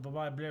myself up by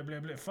blah blah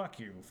blah. Fuck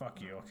you,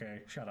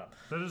 okay, shut up.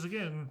 That is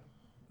again,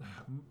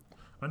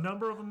 a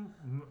number of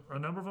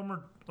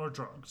them are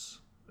drugs.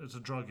 It's a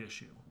drug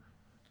issue.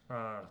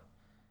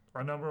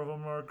 A number of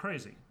them are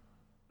crazy.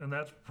 And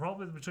that's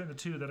probably between the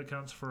two that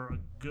accounts for a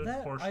good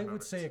portion of it. I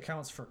would say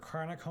accounts for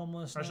chronic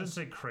homelessness. I shouldn't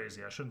say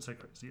crazy.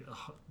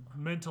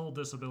 Mental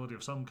disability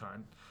of some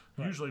kind,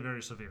 right. Usually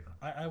very severe.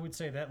 I would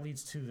say that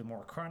leads to the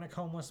more chronic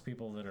homeless,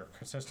 people that are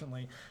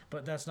consistently,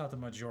 but that's not the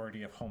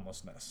majority of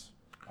homelessness,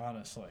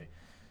 honestly.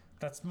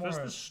 That's more. That's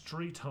the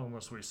street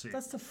homeless we see.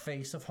 That's the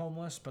face of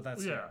homeless, but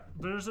that's yeah.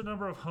 There's a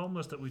number of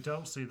homeless that we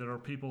don't see that are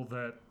people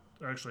that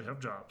actually have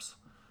jobs.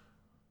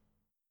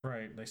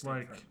 Right. They stay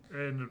like,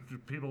 and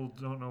people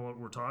don't know what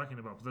we're talking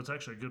about, but that's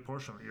actually a good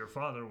portion of it. Your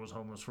father was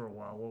homeless for a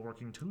while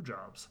working 2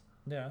 jobs.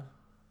 Yeah.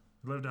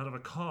 He lived out of a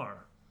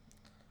car.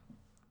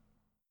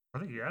 I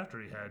think after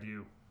he had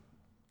you.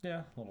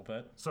 Yeah, a little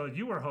bit. So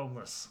you were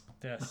homeless.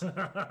 Yes.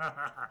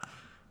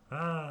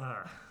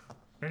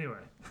 Anyway.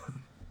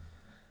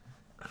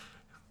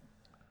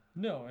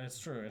 No, it's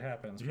true. It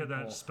happens. You had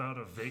that spout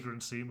of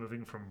vagrancy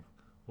moving from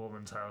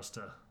woman's house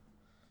to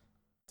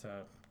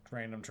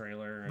random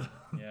trailer. And,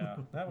 yeah,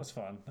 that was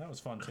fun. That was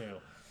fun too.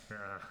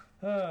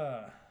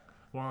 Yeah.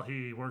 While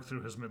he worked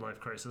through his midlife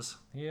crisis.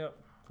 Yep.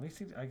 At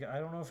least I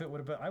don't know if it would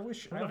have been. I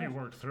don't know if he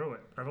worked through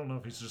it. I don't know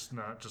if he's just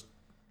not just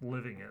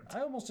living it.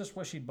 I almost just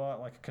wish he'd bought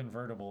like a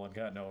convertible and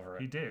gotten over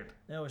it. He did.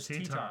 No, it was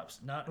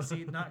T-tops. Not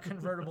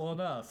convertible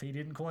enough. He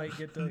didn't quite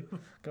get to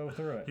go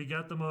through it. He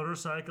got the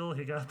motorcycle.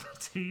 He got the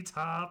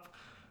T-top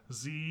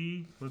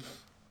Z with,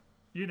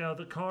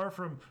 the car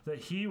that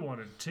he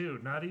wanted too.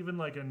 Not even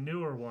like a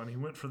newer one. He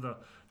went for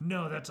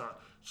that's a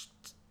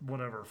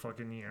whatever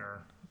fucking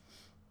year.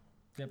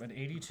 Yep, an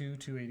 82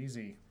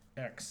 280Z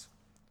X.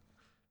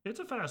 It's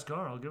a fast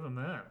car. I'll give him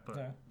that.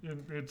 But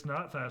it's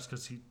not fast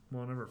because he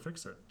won't ever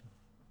fix it.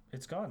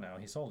 It's gone now.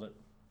 He sold it.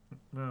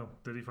 No,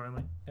 did he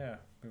finally? Yeah,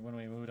 when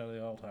we moved out of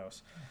the old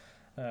house.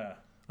 I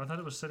thought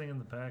it was sitting in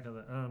the back of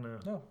the. Oh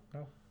no.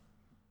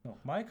 No.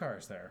 My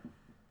car's there.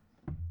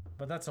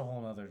 But that's a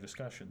whole other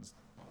discussion.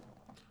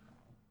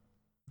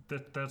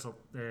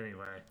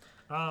 Anyway.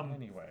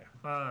 Anyways,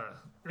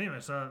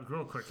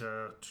 real quick.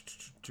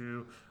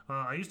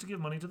 I used to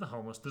give money to the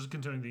homeless. This is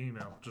continuing the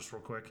email, just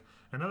real quick.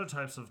 And other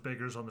types of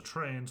beggars on the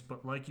trains,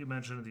 but like you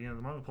mentioned at the end of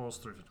the Manga Pulse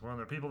 351,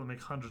 there are people that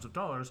make hundreds of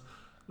dollars.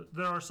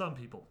 There are some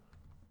people.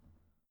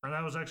 And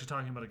I was actually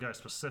talking about a guy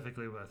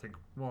specifically who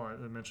I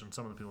mentioned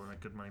some of the people that make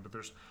good money, but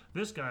there's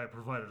this guy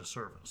provided a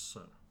service.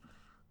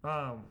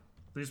 So,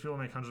 these people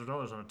make hundreds of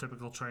dollars on a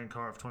typical train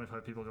car. If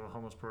 25 people give a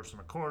homeless person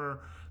a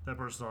quarter, that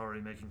person's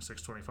already making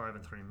 $6.25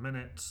 in 3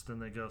 minutes. Then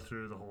they go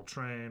through the whole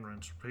train,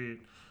 rinse,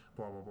 repeat,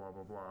 blah, blah, blah,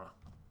 blah, blah.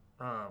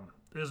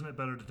 Isn't it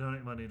better to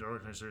donate money to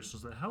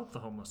organizations that help the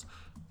homeless?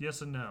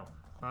 Yes and no.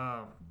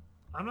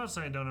 I'm not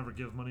saying don't ever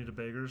give money to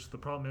beggars. The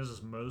problem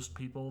is most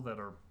people that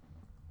are,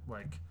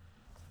 like,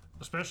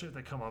 especially if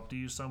they come up to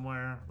you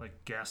somewhere,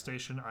 like gas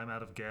station, I'm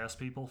out of gas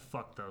people,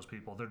 fuck those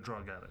people. They're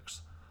drug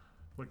addicts.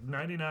 Like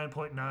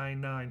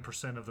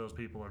 99.99% of those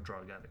people are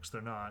drug addicts.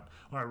 They're not,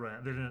 I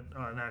ran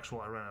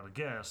out of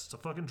gas. It's a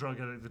fucking drug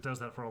addict that does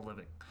that for a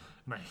living.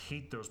 And I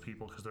hate those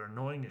people because they're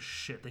annoying as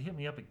shit. They hit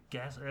me up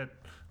at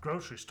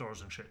grocery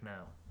stores and shit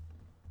now.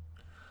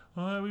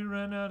 Oh, we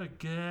ran out of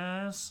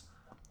gas.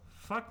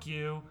 Fuck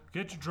you.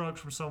 Get your drugs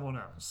from someone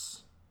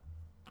else.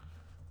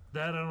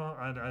 That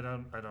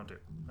I don't do.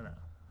 I know.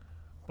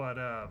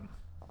 But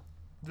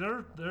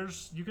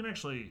there's you can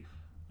actually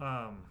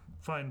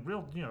find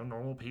real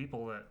normal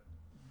people that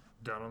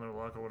down on their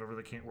luck or whatever,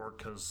 they can't work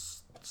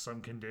because some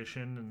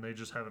condition and they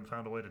just haven't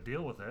found a way to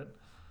deal with it.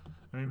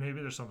 I mean,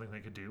 maybe there's something they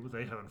could do, but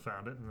they haven't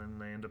found it, and then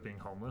they end up being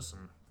homeless.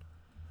 And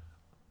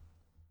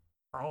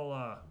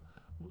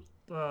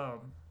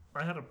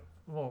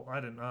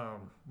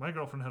my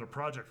girlfriend had a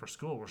project for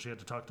school where she had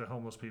to talk to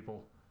homeless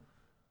people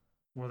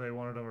where they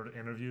wanted her to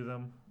interview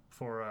them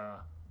for I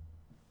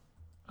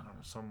don't know,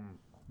 some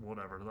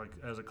whatever, like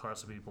as a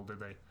class of people, do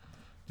they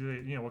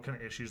what kind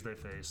of issues they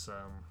face,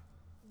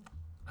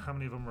 how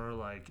many of them are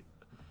like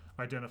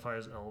identify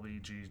as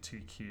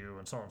LGBTQ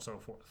and so on and so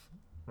forth,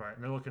 right?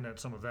 And they're looking at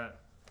some of that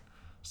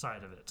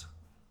side of it.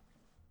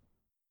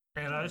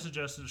 And I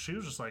suggested, she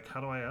was just like, how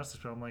do I ask these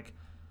people? I'm like,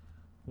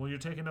 well, you're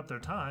taking up their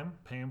time,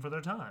 pay them for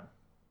their time.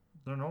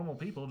 They're normal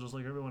people just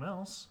like everyone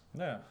else.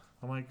 Yeah.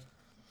 I'm like,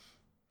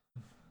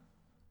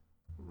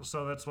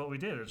 so that's what we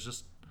did. It's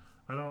just,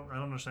 I don't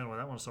understand why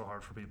that one's so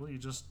hard for people.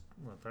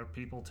 They're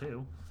people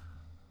too.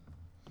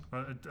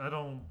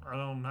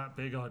 I'm not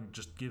big on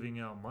just giving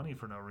out money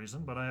for no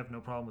reason, but I have no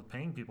problem with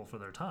paying people for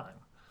their time.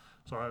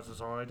 So that's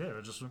all I did.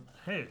 I just went,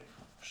 hey,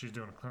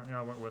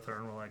 I went with her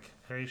and we're like,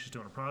 hey, she's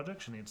doing a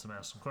project. She needs to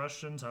ask some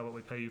questions. How about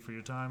we pay you for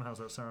your time? How's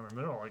that sound? And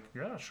they're all like,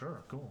 yeah,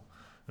 sure, cool.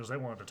 Because they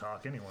wanted to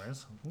talk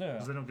anyways. Yeah.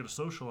 Because they don't get to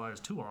socialize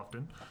too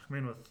often. I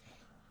mean,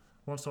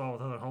 once in a while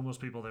with other homeless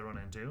people they run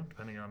into,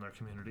 depending on their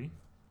community.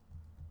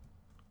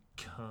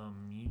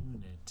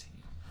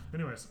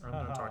 Anyways, I'm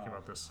done talking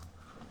about this.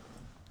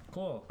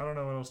 Cool. I don't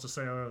know what else to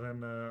say other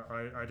than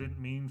I didn't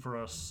mean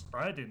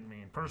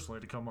personally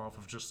to come off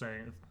of just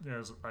saying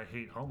as I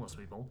hate homeless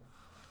people.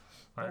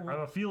 I have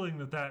a feeling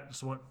that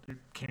that's what it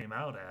came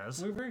out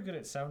as. We're very good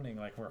at sounding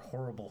like we're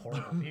horrible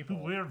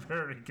people. We're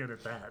very good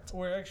at that.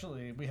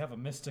 We have a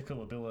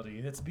mystical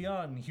ability that's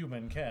beyond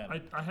human ken.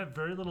 I have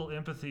very little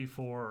empathy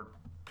for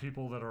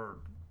people that are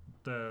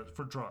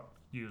for drug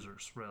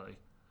users, really.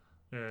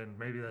 And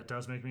maybe that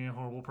does make me a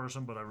horrible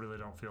person, but I really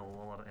don't feel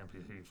a lot of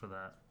empathy for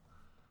that.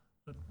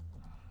 But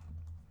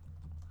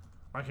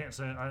I can't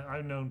say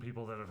I've known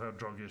people that have had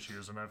drug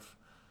issues, and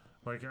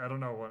Like, I don't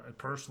know what.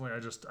 Personally, I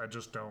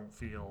just don't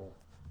feel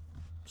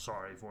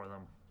sorry for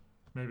them.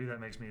 Maybe that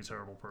makes me a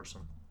terrible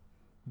person,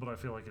 but I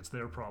feel like it's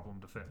their problem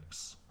to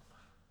fix.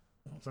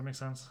 Does that make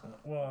sense?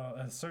 Well,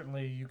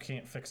 certainly you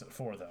can't fix it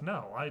for them.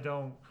 No, I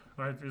don't.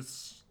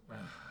 It's.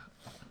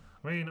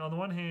 I mean, on the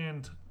one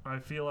hand, I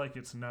feel like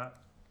it's not,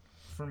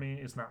 for me,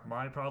 it's not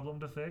my problem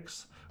to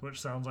fix,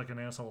 which sounds like an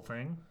asshole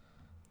thing.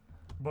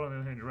 But on the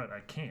other hand, you're right, I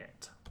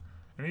can't.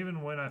 And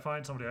even when I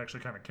find somebody I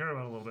actually kind of care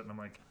about a little bit, and I'm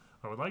like,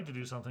 I would like to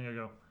do something, I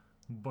go,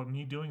 but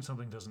me doing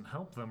something doesn't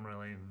help them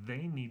really.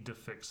 They need to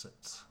fix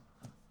it.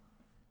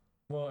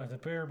 Well, at the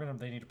bare minimum,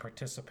 they need to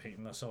participate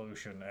in the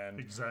solution, and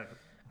exactly.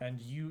 And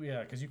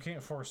because you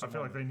can't force. I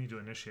feel like they need to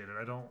initiate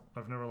it.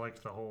 I've never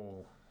liked the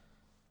whole.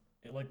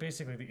 Like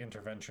basically the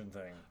intervention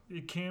thing.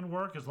 It can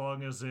work as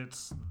long as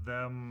it's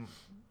them.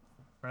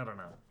 I don't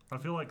know. I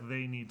feel like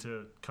they need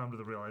to come to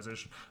the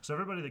realization. So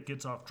everybody that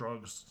gets off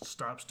drugs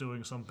stops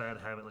doing some bad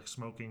habit like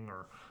smoking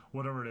or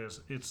whatever it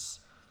is.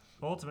 It's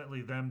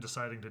ultimately them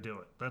deciding to do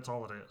it. That's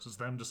all it is. It's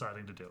them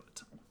deciding to do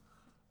it.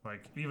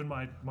 Like, even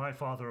my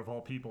father of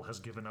all people has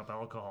given up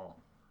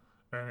alcohol.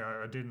 And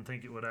I didn't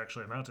think it would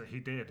actually amount to it. He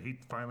did. He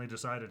finally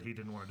decided he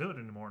didn't want to do it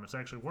anymore, and it's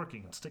actually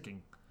working and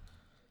sticking.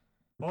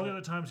 All the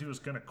other times he was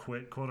going to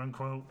quit, quote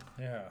unquote.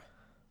 Yeah.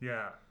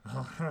 Yeah.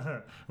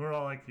 We're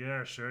all like,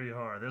 yeah, sure you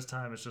are. This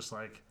time it's just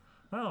like,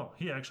 oh,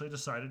 he actually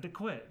decided to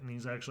quit, and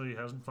he's actually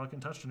hasn't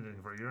fucking touched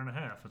anything for a year and a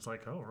half. It's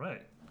like, oh,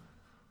 right.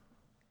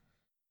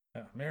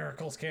 Yeah,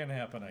 miracles can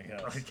happen, I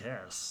guess. I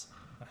guess.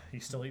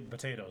 He's still eating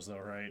potatoes, though,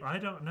 right? I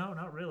don't know,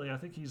 not really. I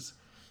think he's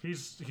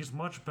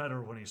much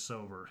better when he's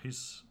sober.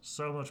 He's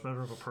so much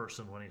better of a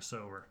person when he's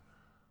sober.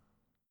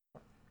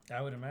 I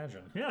would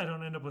imagine. Yeah, I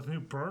don't end up with new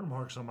burn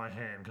marks on my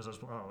hand because I was.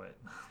 Oh wait.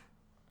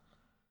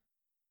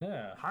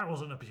 Yeah. I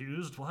wasn't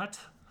abused. What?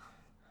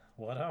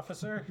 What,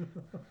 officer?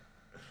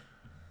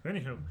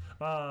 Anywho,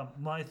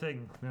 my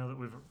thing now that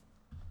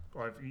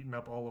I've eaten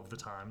up all of the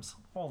times.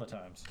 All the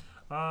times.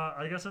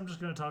 I guess I'm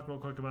just going to talk real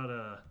quick about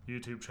a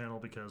YouTube channel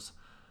because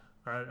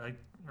I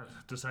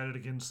decided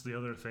against the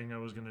other thing I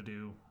was going to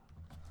do.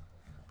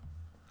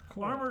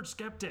 Cool. Armored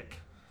Skeptic.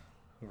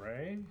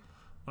 Hooray.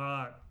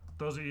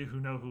 Those of you who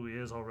know who he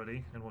is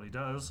already and what he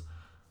does,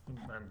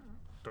 and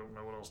don't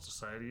know what else to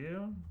say to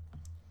you.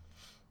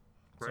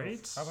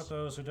 Great. So, how about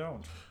those who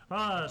don't?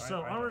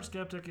 Armored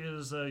Skeptic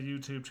is a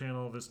YouTube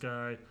channel. This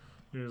guy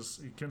he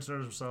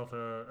considers himself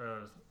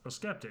a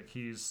skeptic.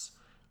 He's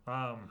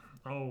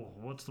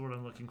what's the word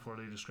I'm looking for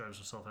that he describes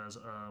himself as?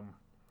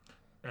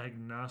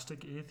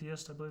 Agnostic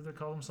atheist, I believe they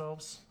call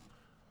themselves,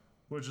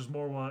 which is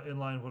more in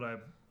line with what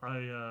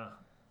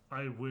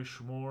I wish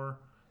more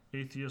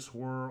atheists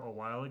were a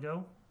while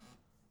ago.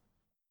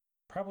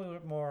 Probably a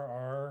bit more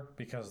are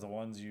because the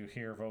ones you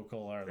hear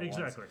vocal are the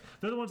exactly. ones...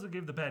 They're the ones that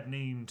gave the bad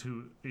name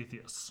to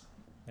atheists.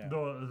 Yeah.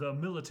 The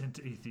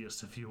militant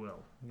atheists, if you will.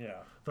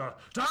 Yeah. The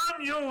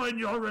damn you and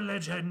your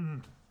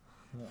religion.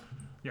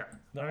 Yeah.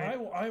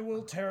 I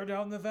will tear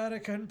down the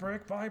Vatican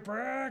brick by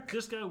brick.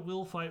 This guy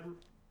will fight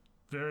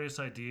various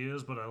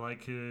ideas, but I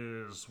like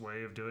his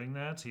way of doing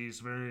that.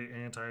 He's very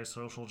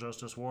anti-social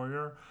justice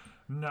warrior,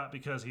 not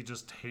because he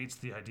just hates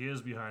the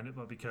ideas behind it,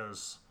 but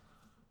because,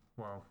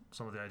 well,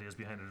 some of the ideas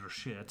behind it are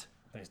shit.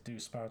 They do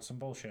spout some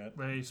bullshit.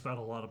 They spout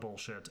a lot of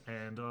bullshit,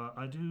 and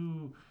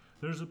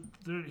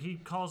he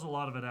calls a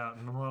lot of it out,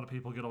 and a lot of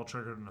people get all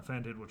triggered and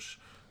offended, which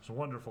is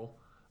wonderful.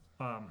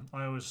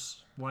 I always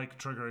like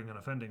triggering and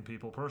offending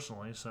people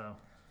personally, so...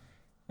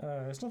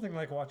 it's nothing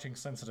like watching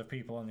sensitive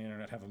people on the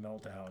internet have a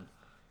meltdown.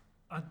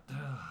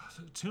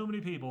 Too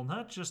many people,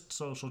 not just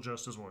social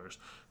justice warriors,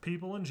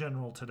 people in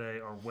general today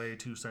are way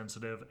too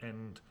sensitive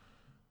and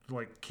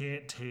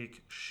can't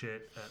take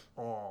shit at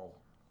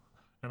all.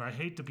 And I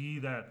hate to be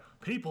that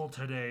people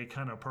today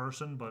kind of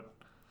person, but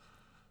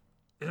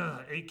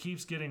it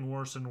keeps getting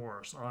worse and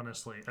worse,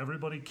 honestly.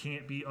 Everybody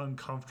can't be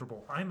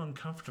uncomfortable. I'm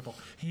uncomfortable.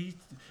 He's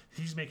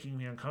making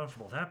me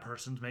uncomfortable. That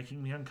person's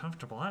making me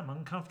uncomfortable. I'm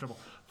uncomfortable.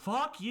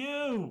 Fuck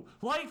you!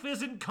 Life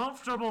isn't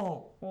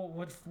comfortable! Well,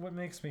 what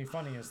makes me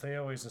funny is they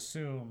always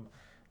assume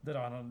that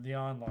on the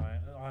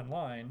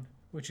online,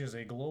 which is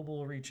a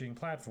global reaching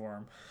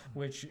platform,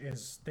 which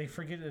is, they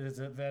forget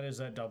that is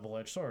that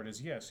double-edged sword, is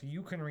yes,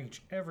 you can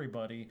reach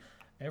everybody,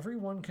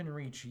 everyone can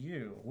reach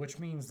you, which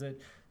means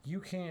that you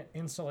can't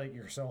insulate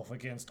yourself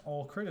against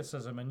all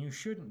criticism, and you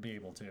shouldn't be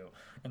able to.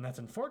 And that's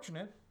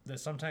unfortunate that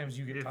sometimes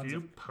you get tons of... If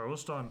you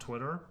post on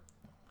Twitter,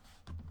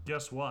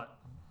 guess what?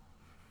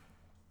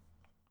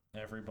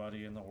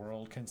 Everybody in the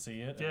world can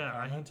see it. Yeah,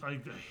 I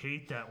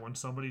hate that when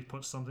somebody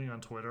puts something on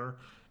Twitter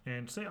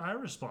and say I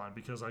respond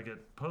because I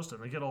get posted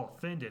and they get all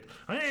offended.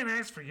 I didn't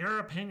ask for your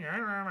opinion.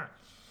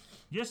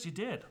 Yes, you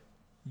did.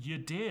 You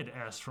did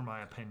ask for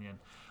my opinion.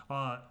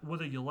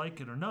 Whether you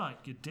like it or not,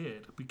 you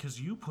did because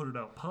you put it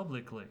out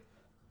publicly.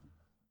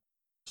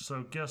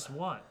 So guess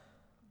what?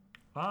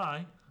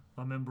 I,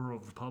 a member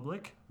of the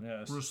public,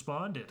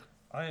 responded.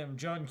 I am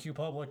John Q.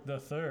 Public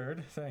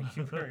III. Thank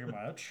you very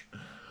much.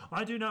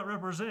 I do not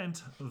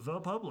represent the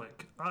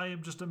public. I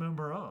am just a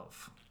member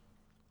of.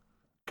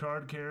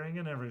 Card carrying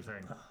and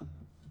everything.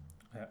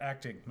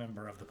 Acting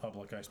member of the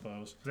public, I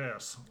suppose.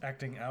 Yes.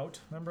 Acting out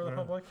member of the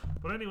public?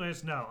 But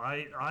anyways, no,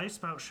 I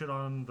spout shit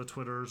on the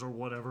Twitters or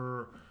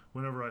whatever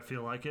whenever I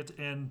feel like it,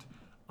 and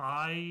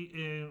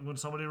when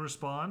somebody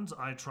responds,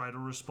 I try to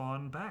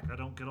respond back. I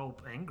don't get all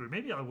angry.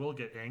 Maybe I will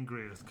get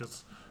angry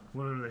because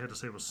whatever they had to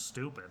say was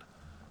stupid.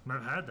 And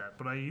I've had that,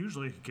 but I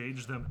usually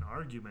engage them in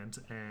argument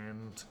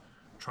and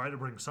try to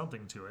bring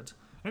something to it.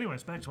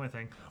 Anyways, back to my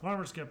thing.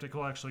 Armor Skeptic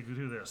will actually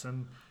do this,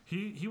 and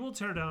he will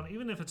tear down,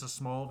 even if it's a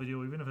small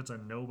video, even if it's a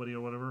nobody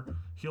or whatever,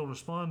 he'll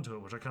respond to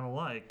it, which I kind of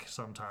like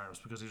sometimes,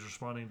 because he's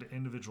responding to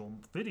individual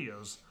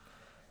videos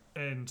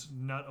and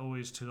not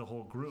always to the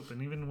whole group.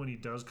 And even when he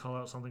does call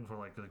out something for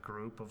like the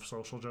group of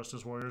social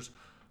justice warriors,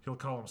 he'll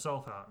call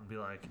himself out and be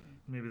like,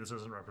 maybe this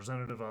isn't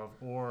representative of,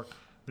 or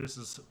this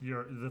is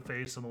the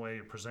face and the way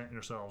you present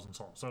yourselves and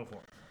so on and so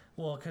forth.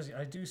 Well, because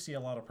I do see a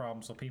lot of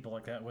problems with people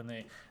like that when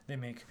they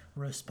make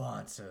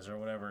responses or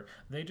whatever.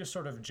 They just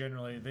sort of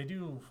generally, they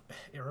do,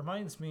 it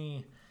reminds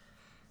me,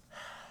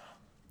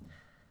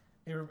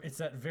 it's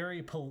that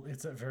very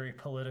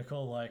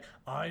political, like,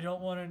 I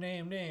don't want to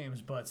name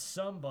names, but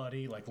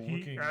somebody, like,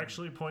 looking. He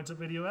actually points a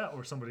video out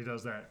where somebody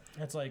does that.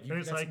 It's like, and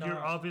it's like,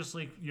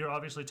 you're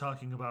obviously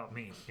talking about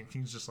me. And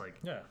he's just like,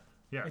 yeah.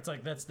 Yeah. It's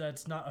like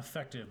that's not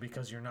effective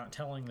because you're not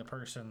telling the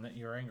person that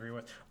you're angry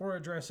with or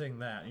addressing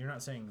that. You're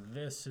not saying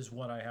this is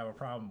what I have a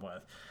problem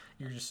with.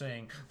 You're just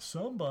saying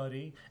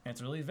somebody, and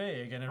it's really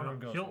vague, and everyone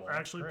goes, he'll well,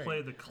 actually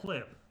play the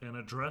clip and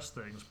address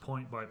things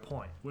point by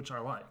point, which I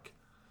like.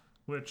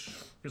 Which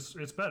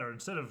it's better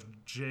instead of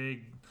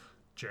vague,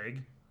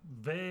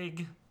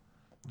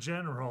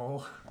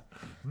 general.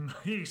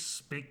 Me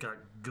speak a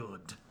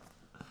good.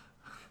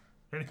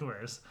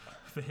 Anyways,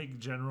 vague,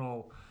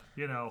 general.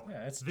 You know,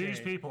 yeah, it's these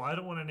Jake. people, I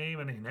don't want to name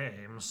any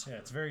names. Yeah,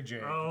 it's very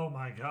Jake. Oh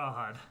my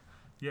god.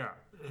 Yeah,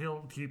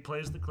 he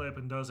plays the clip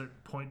and does it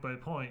point by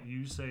point.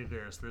 You say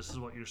this is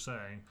what you're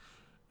saying,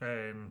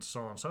 and so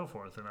on and so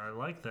forth. And I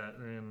like that.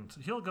 And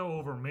he'll go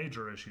over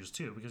major issues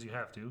too, because you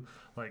have to.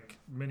 Like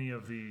many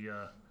of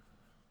the,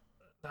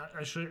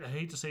 I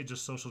hate to say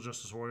just social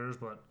justice warriors,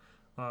 but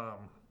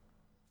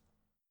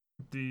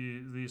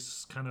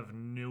these kind of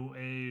new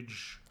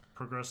age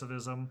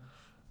progressivism.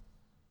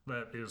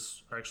 That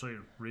is actually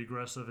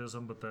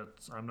regressivism, but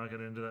I'm not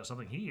getting into that.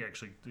 Something he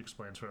actually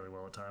explains fairly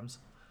well at times.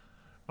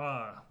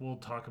 We'll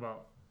talk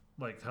about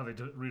like how they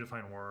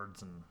redefine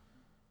words and.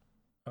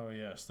 Oh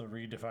yes, the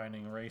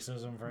redefining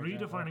racism. For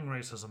Redefining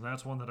racism.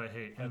 That's one that I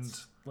hate.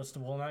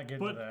 We'll not get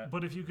into that.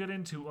 But if you get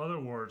into other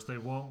words,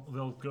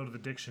 they'll go to the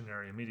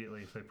dictionary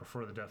immediately if they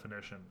prefer the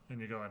definition, and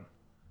you're going.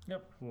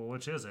 Yep. Well,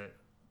 which is it?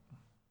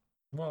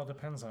 Well, it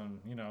depends on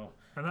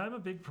And I'm a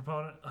big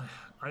proponent.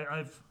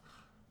 I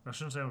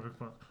shouldn't say I'm a big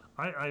proponent.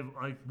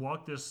 I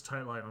walk this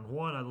tight line. On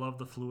one, I love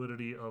the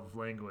fluidity of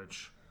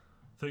language.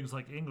 Things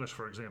like English,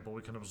 for example,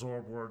 we can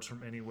absorb words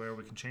from anywhere.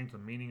 We can change the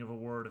meaning of a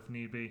word if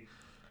need be.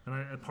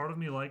 And part of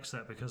me likes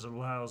that because it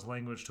allows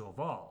language to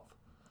evolve.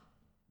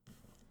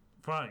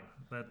 Fine,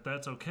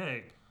 that's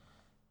okay.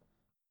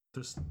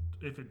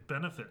 If it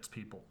benefits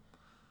people.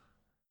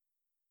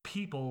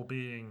 People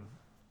being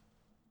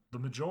the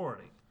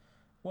majority.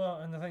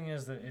 Well, and the thing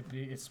is that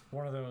it's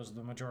one of those,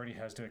 the majority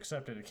has to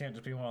accept it. It can't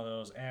just be one of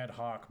those ad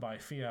hoc by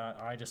fiat,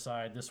 I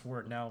decide this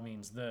word now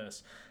means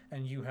this,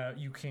 and you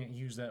can't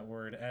use that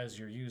word as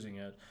you're using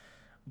it.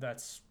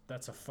 That's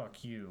a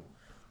fuck you.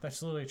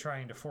 That's literally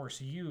trying to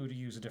force you to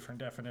use a different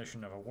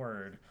definition of a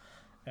word,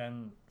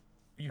 and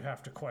you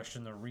have to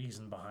question the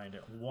reason behind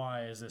it.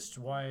 Why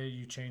are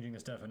you changing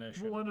this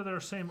definition? Well, under their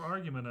same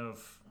argument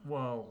of,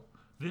 well,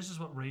 this is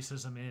what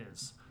racism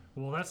is.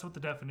 Well, that's what the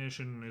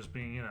definition is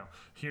being,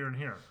 here and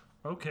here.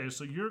 Okay,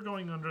 so you're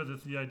going under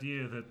the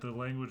idea that the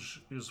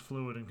language is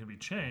fluid and can be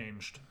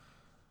changed,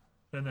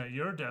 and that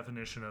your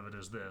definition of it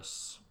is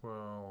this.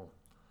 Well,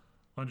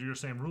 under your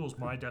same rules,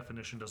 my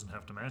definition doesn't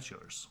have to match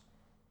yours.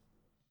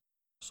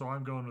 So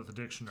I'm going with the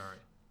dictionary.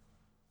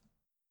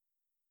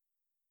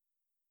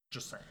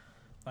 Just saying.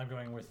 I'm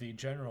going with the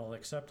general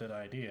accepted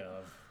idea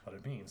of what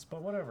it means,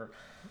 but whatever.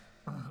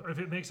 If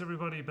it makes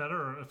everybody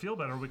better or feel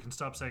better, we can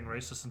stop saying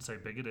racist and say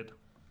bigoted.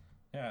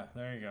 Yeah,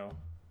 there you go.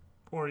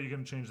 Or are you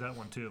going to change that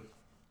one too?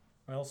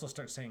 I also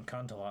start saying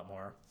cunt a lot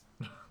more.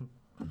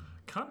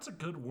 Cunt's a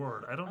good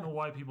word. I don't know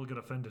why people get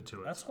offended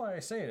to it. That's why I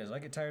say it. Is I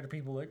get tired of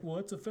people like, well,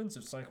 it's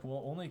offensive. It's like,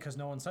 well, only because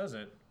no one says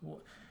it.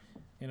 Well,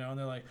 and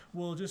they're like,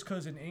 well, just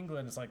because in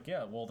England, it's like,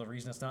 yeah, well, the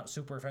reason it's not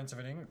super offensive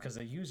in England because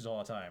they use it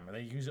all the time. Or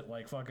they use it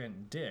like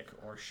fucking dick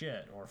or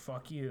shit or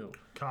fuck you.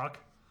 Cock.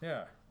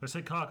 Yeah. They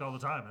say cock all the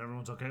time and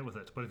everyone's okay with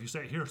it. But if you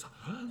say it here, it's...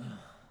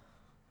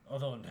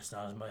 Although it's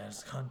not as bad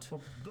as cunt.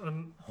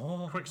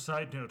 Well, quick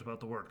side note about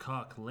the word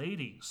cock.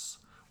 Ladies,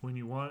 when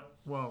you want,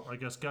 well, I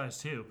guess guys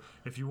too,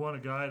 if you want a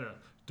guy to,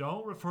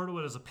 don't refer to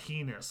it as a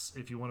penis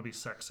if you want to be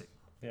sexy.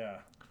 Yeah.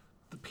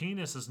 The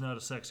penis is not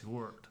a sexy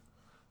word.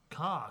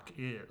 Cock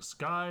is.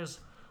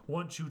 Guys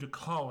want you to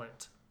call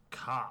it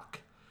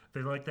cock.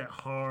 They like that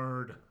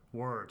hard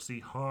word. See,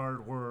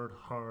 hard word,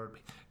 hard.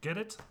 Get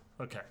it?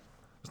 Okay.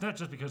 It's not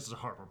just because it's a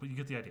hard word, but you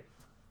get the idea.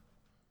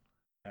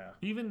 Yeah.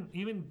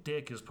 Even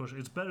dick is pushing.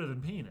 It's better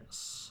than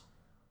penis.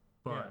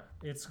 But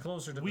it's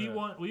closer to we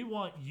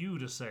want you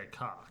to say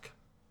cock.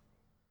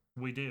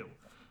 We do.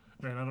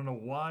 And I don't know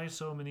why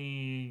so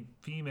many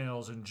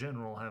females in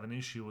general have an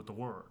issue with the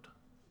word.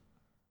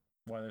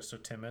 Why they're so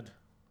timid.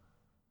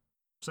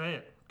 Say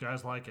it.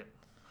 Guys like it.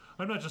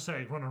 I'm not just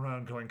saying run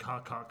around going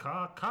cock, cock,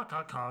 cock, cock,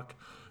 cock, cock,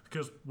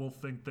 because we'll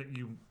think that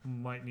you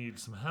might need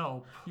some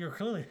help. You're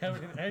clearly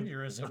having an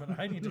aneurysm and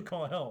I need to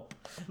call help.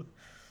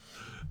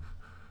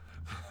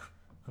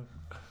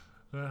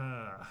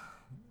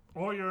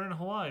 Or you're in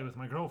Hawaii with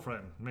my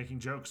girlfriend making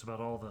jokes about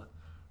all the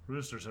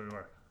roosters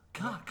everywhere.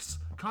 Cocks!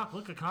 Cock,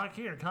 look, a cock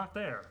here, cock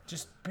there.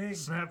 Just big.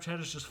 Snapchat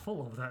is just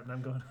full of that, and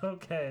I'm going,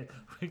 okay,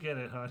 we get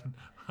it, hon.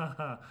 Ha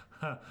ha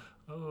ha.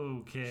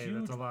 Okay, Huge,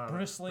 that's a lot.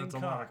 bristling that's a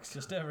cocks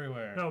just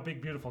everywhere. No,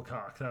 big beautiful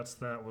cock.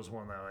 That was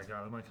one that I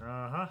got. I'm like,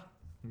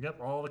 yep,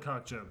 all the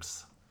cock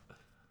jokes.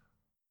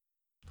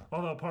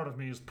 Although part of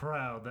me is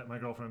proud that my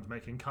girlfriend's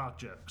making cock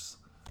jokes.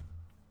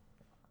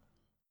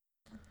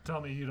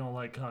 Tell me you don't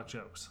like cock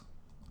jokes.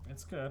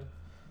 It's good.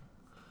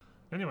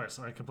 Anyways,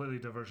 I completely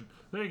diverged.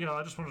 There you go.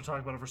 I just wanted to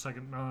talk about it for a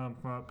second,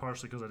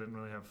 partially because I didn't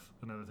really have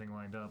another thing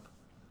lined up.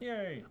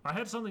 Yay! I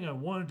had something I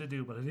wanted to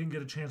do, but I didn't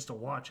get a chance to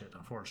watch it,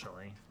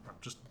 unfortunately. I'm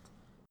just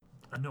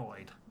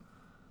annoyed.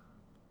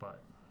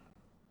 But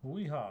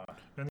Weehaw.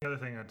 and the other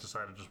thing I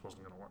decided just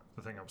wasn't going to work.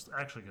 The thing I was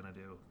actually going to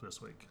do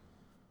this week.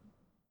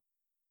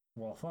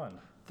 Well, fun.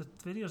 The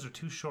videos are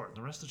too short, and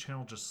the rest of the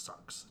channel just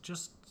sucks.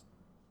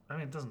 I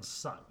mean, it doesn't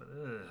suck, but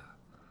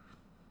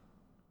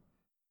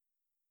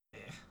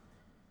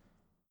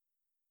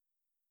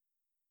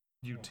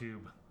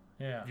YouTube.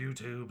 Yeah.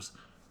 YouTubes.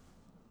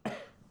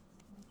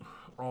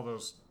 All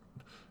those.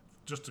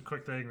 Just a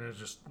quick thing, there's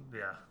just,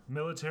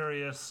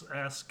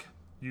 military-esque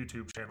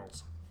YouTube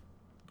channels.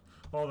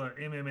 All the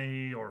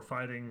MMA or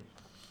fighting.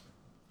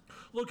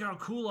 Look how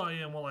cool I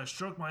am while I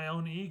stroke my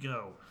own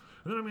ego.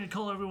 And then I'm going to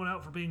call everyone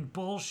out for being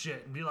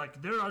bullshit and be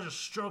like, they're all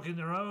just stroking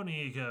their own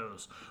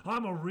egos.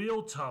 I'm a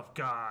real tough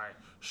guy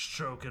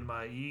stroking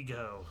my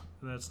ego.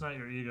 That's not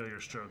your ego you're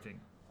stroking.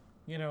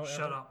 You know,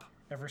 Shut up.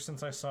 Ever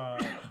since I saw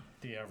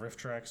the riff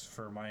tracks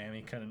for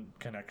Miami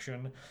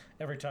Connection,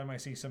 every time I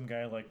see some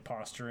guy like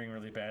posturing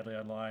really badly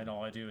online,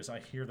 all I do is I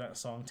hear that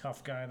song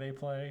 "Tough Guy" they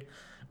play,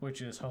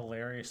 which is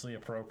hilariously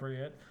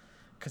appropriate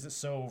because it's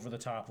so over the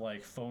top,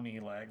 like phony,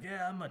 like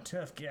 "Yeah, I'm a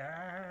tough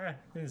guy."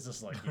 It's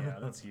just like, yeah,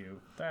 that's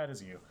you. That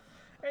is you.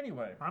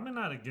 Anyway, I'm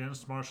not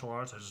against martial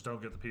arts. I just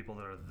don't get the people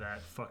that are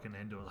that fucking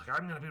into it. Like,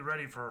 I'm gonna be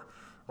ready for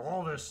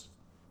all this.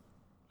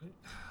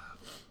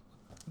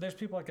 there's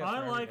people like that.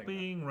 I like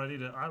being ready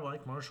to. I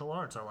like martial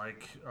arts. I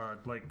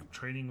like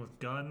training with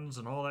guns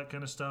and all that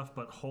kind of stuff.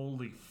 But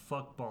holy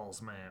fuck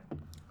balls, man!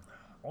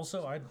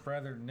 Also, I'd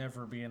rather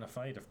never be in a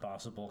fight if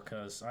possible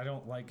because I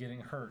don't like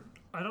getting hurt.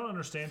 I don't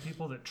understand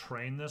people that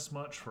train this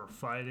much for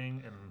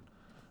fighting and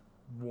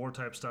war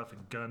type stuff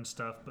and gun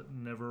stuff, but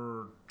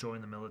never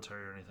join the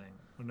military or anything,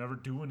 or never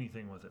do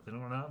anything with it. They're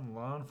not in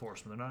law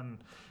enforcement. They're not in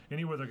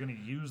anywhere they're going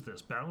to use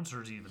this.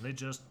 Bouncers even, they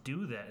just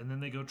do that, and then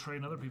they go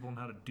train other people on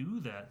how to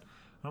do that.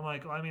 I'm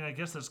like, well, I mean, I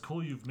guess that's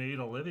cool. You've made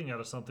a living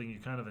out of something you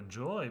kind of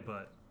enjoy,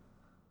 but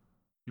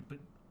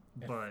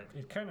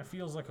it kind of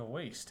feels like a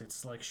waste.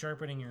 It's like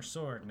sharpening your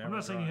sword. I'm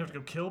not saying you have to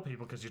go kill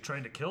people because you're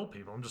trying to kill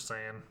people. I'm just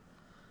saying,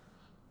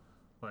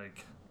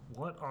 like,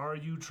 what are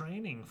you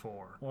training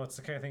for? Well, it's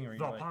the kind of thing where you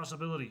the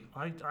possibility.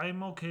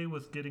 I'm okay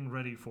with getting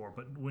ready for,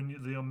 but when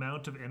the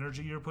amount of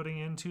energy you're putting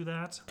into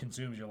that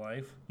consumes your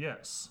life.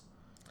 Yes,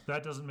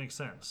 that doesn't make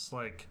sense.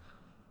 Like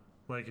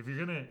if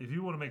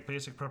you want to make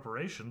basic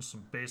preparations,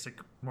 some basic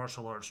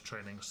martial arts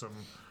training,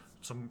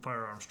 some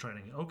firearms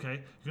training.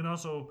 Okay, you can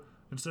also,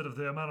 instead of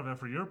the amount of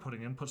effort you're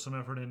putting in, put some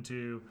effort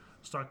into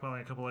stockpiling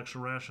a couple extra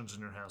rations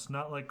in your house.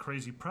 Not like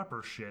crazy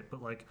prepper shit,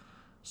 but like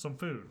some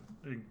food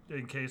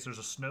in case there's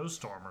a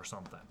snowstorm or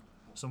something.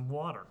 Some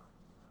water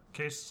in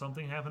case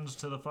something happens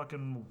to the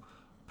fucking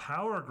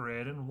power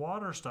grid and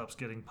water stops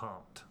getting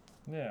pumped.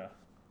 Yeah.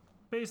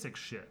 Basic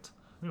shit.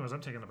 Anyways, I'm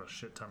taking up a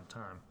shit ton of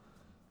time.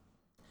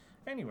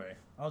 Anyway,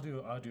 I'll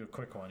do a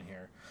quick one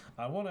here.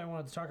 One I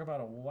wanted to talk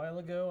about a while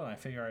ago, and I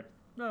figured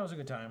it was a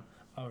good time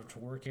to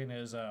work in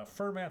is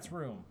Fermat's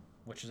Room,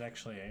 which is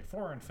actually a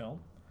foreign film.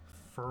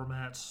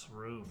 Fermat's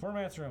Room.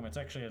 Fermat's Room. It's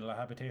actually La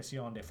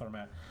Habitación de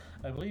Fermat.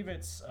 I believe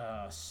it's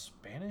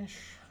Spanish.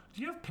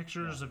 Do you have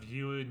pictures of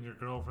you and your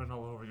girlfriend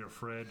all over your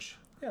fridge?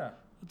 Yeah.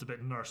 It's a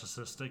bit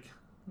narcissistic.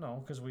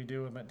 No, because we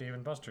do them at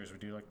Dave & Buster's. We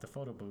do like the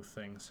photo booth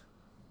things.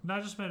 No,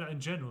 I just meant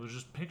in general. There's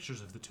just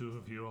pictures of the two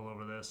of you all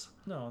over this.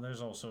 No,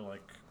 there's also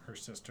like her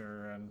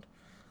sister and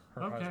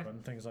her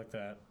husband, things like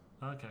that.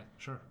 Okay,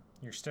 sure.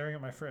 You're staring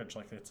at my fridge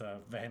like it's a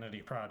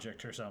vanity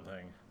project or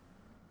something.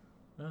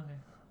 Okay.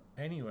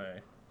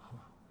 Anyway.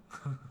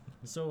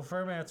 So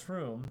Fermat's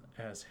Room,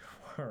 as it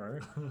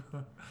were.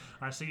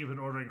 I see you've been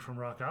ordering from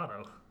Rock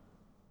Auto.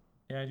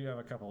 Yeah, I do have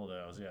a couple of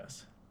those,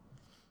 yes.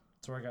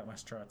 That's where I got my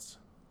struts.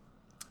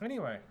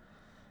 Anyway.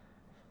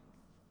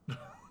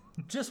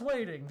 Just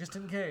waiting, just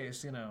in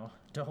case,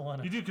 don't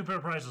want to. You do compare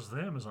prices with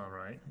Amazon,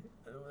 right?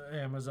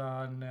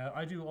 Amazon.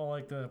 I do all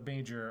like the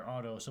major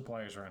auto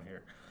suppliers around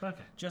here.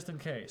 Okay. Just in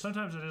case.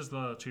 Sometimes it is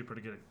cheaper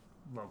to get it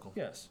local.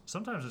 Yes.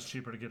 Sometimes it's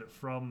cheaper to get it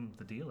from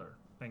the dealer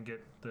and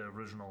get the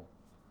original.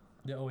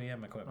 The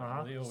OEM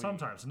equipment. The OE.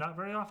 Sometimes, not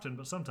very often,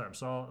 but sometimes.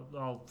 So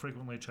I'll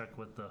frequently check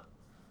with the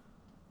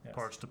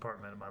parts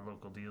department at my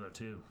local dealer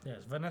too.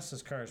 Yes,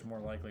 Vanessa's car is more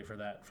likely for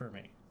that for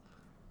me.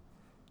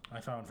 I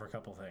found for a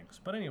couple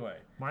things. But anyway.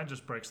 Mine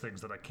just breaks things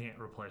that I can't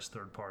replace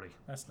third party.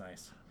 That's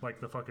nice.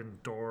 Like the fucking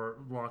door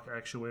lock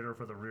actuator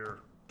for the rear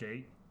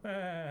gate.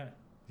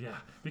 Yeah,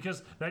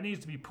 because that needs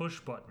to be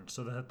push button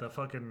so that the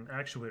fucking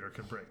actuator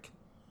can break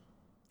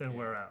and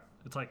wear out.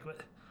 It's like,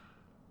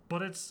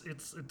 but it's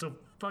a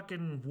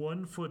fucking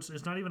 1 foot.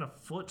 It's not even a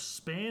foot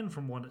span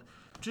from one.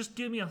 Just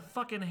give me a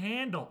fucking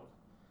handle.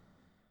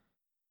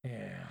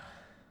 Yeah.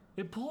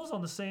 It pulls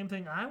on the same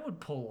thing I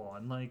would pull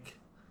on, like.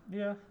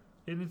 Yeah.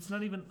 And it's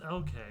not even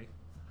okay.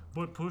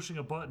 But pushing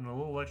a button, a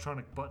little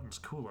electronic button's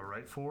cooler,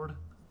 right, Ford?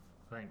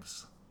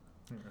 Thanks.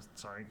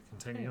 Sorry,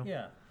 continue.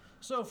 Yeah.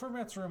 So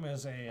Fermet's room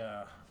is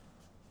a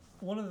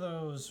one of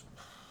those.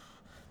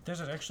 There's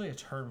actually a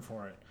term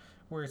for it,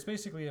 where it's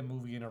basically a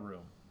movie in a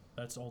room.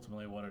 That's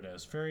ultimately what it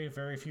is. Very,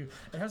 very few.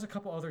 It has a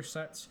couple other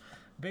sets.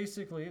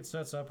 Basically, it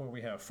sets up where we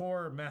have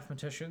 4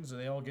 mathematicians,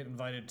 and they all get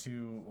invited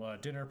to a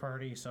dinner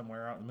party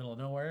somewhere out in the middle of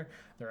nowhere.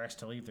 They're asked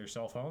to leave their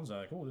cell phones. They're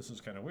like, "Oh, this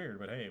is kind of weird,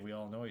 but hey, we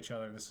all know each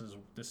other. This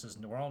is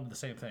we're all into the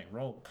same thing.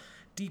 We're all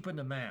deep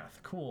into math.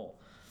 Cool."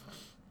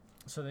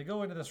 So they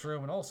go into this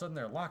room, and all of a sudden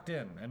they're locked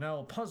in, and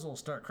now puzzles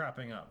start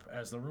cropping up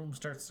as the room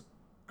starts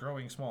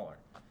growing smaller.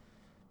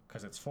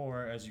 Because it's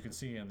for, as you can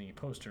see in the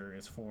poster,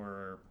 it's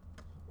for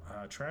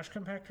trash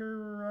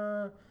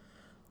compactor.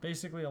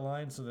 Basically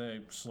aligned so they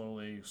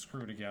slowly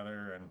screw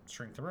together and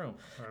shrink the room.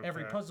 Okay.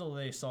 Every puzzle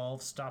they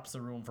solve stops the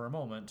room for a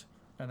moment,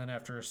 and then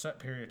after a set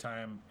period of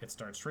time, it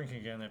starts shrinking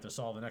again. They have to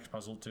solve the next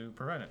puzzle to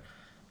prevent it.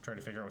 Try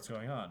to figure out what's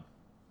going on.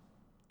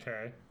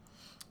 Okay.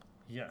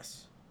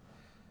 Yes.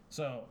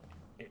 So,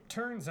 it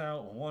turns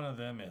out one of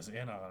them is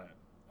in on it.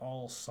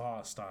 All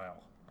Saw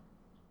style.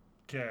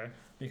 Okay.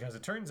 Because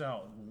it turns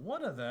out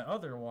one of the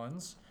other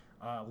ones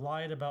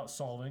lied about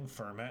solving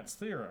Fermat's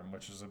theorem,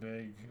 which is a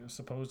big,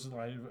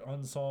 supposedly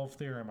unsolved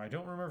theorem. I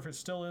don't remember if it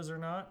still is or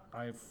not.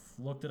 I've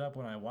looked it up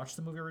when I watched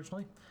the movie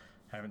originally.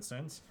 Haven't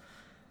since.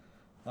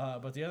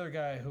 But the other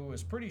guy who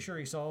was pretty sure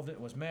he solved it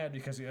was mad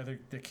because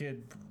the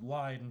kid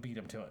lied and beat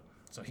him to it.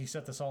 So he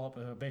set this all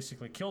up,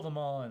 basically kill them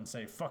all and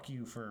say, "Fuck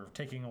you for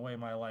taking away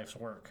my life's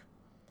work."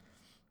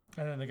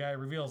 And then the guy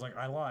reveals, like,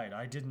 "I lied.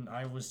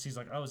 He's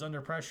like, I was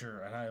under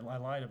pressure and I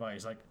lied about it."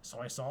 He's like,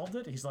 "So I solved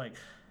it?" He's like,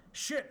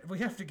 "Shit, we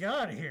have to get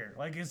out of here."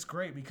 Like, it's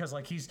great because,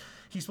 like, he's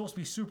supposed to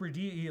be super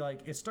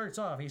like, it starts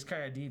off, he's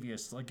kind of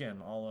devious,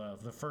 again, all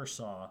of the first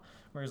Saw,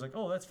 where he's like,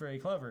 "Oh, that's very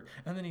clever."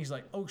 And then he's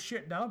like, "Oh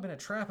shit, now I'm in a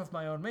trap of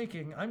my own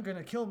making. I'm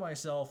gonna kill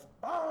myself.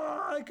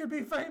 Oh, I could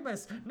be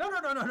famous. No.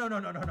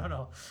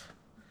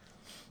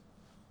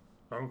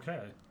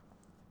 Okay.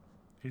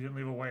 He didn't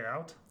leave a way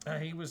out?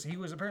 He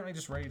was apparently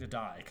just ready to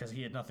die because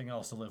he had nothing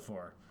else to live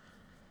for.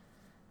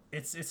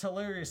 It's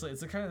hilariously,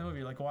 it's the kind of movie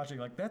you're like watching,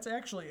 like, that's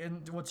actually,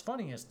 and what's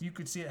funny is you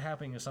could see it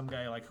happening to some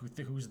guy like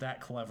who's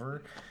that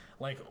clever,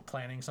 like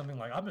planning something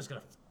like, "I'm just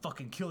gonna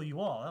fucking kill you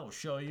all. That will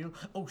show you.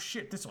 Oh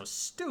shit, this was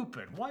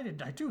stupid. Why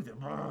did I do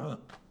that?"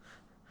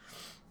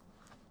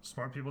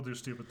 Smart people do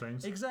stupid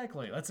things.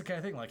 Exactly. That's the kind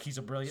of thing. Like, he's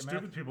a brilliant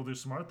Stupid people do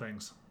smart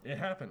things. It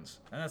happens.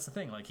 And that's the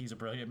thing. Like, he's a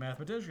brilliant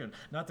mathematician.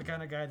 Not the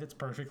kind of guy that's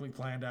perfectly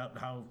planned out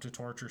how to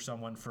torture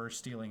someone for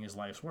stealing his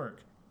life's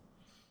work.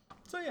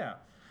 So, yeah.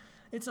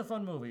 It's a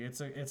fun movie.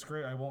 It's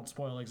great. I won't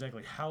spoil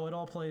exactly how it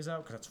all plays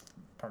out because that's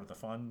part of the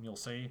fun. You'll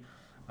see.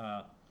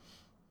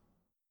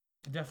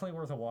 Definitely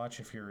worth a watch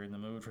if you're in the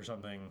mood for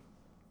something.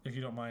 If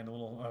you don't mind a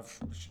little of...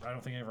 I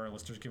don't think any of our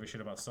listeners give a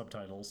shit about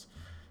subtitles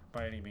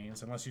by any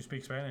means. Unless you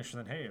speak Spanish,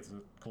 then hey, it's a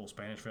cool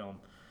Spanish film.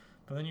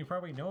 But then you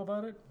probably know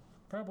about it?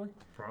 Probably.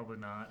 Probably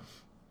not.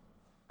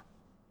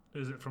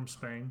 Is it from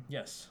Spain?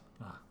 Yes.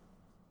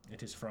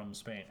 It is from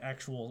Spain.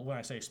 When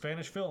I say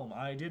Spanish film,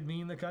 I did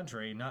mean the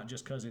country, not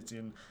just because it's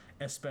in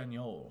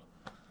Espanol.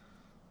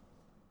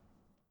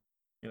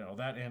 You know,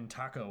 that and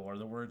taco are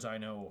the words I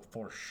know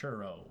for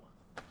churro.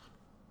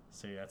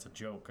 See, that's a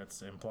joke.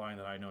 That's implying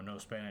that I know no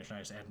Spanish, and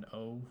I just add an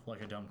O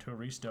like a dumb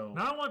touristo.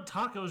 No, I want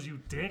tacos, you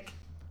dick!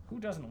 Who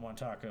doesn't want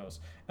tacos?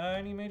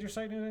 Any major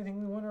site news? Anything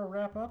we want to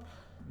wrap up?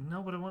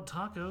 No, but I want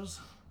tacos.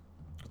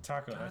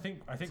 Tacos. God.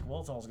 I think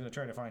Waltall's going to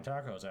try to find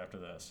tacos after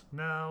this.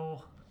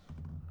 No.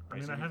 I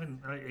mean,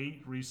 I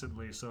ate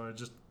recently, so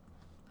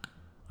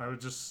I would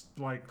just,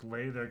 like,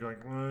 lay there going,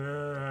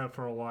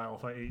 for a while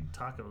if I ate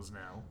tacos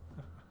now.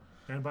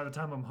 And by the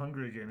time I'm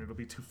hungry again, it'll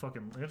be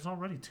it's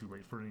already too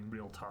late for any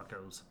real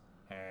tacos.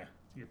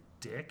 You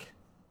dick.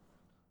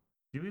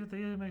 Do you eat at the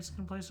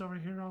Mexican place over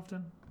here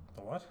often?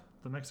 The what?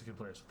 The Mexican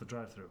place with the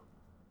drive-thru.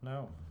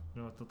 No.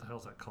 You know what the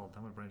hell's that called?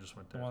 Now my brain just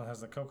went down. dead. The one that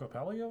has the Coco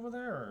Pelli over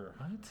there? Or?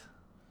 What?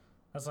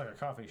 That's like a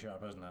coffee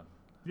shop, isn't it?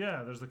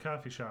 Yeah, there's the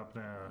coffee shop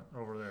now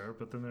over there,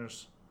 but then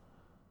there's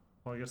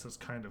Well, I guess that's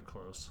kind of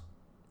close.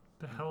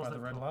 The hell is By that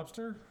the Red called?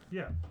 Lobster?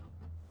 Yeah.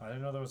 I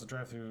didn't know there was a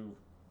drive-through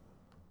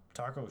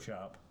taco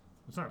shop.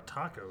 It's not a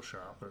taco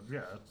shop, but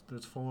yeah,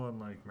 it's full on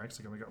like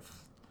Mexican. They got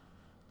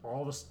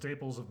all the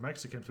staples of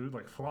Mexican food,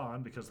 like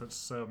flan, because that's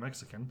so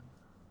Mexican.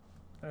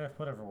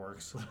 Whatever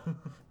works.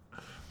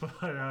 But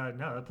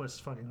no, that place is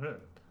fucking good.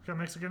 Got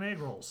Mexican egg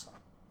rolls.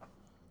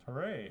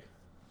 Hooray.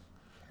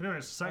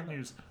 Anyways, site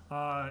news.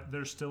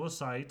 There's still a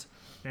site,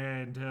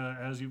 and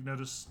as you've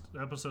noticed,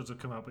 episodes have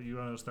come out, but you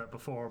noticed that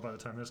before by the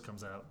time this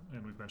comes out,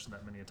 and we've mentioned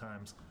that many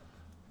times.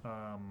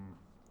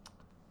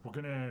 We're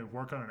gonna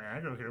work on an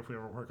aggro here if we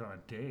ever work on a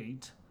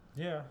date.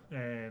 Yeah.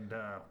 And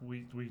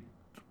we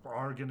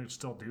are gonna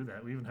still do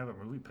that. We even have a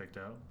movie picked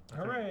out.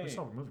 Hooray! We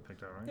still have a movie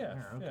picked out, right? Yeah.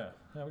 Okay.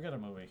 Yeah. We got a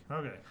movie.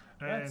 Okay.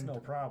 That's And no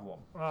problem.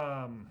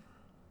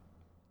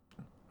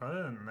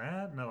 other than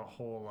that, not a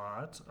whole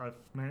lot. I've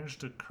managed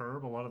to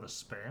curb a lot of the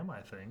spam,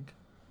 I think.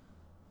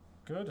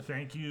 Good.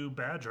 Thank you,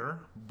 Badger.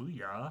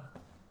 Booyah.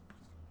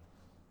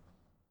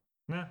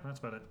 Nah, that's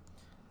about it.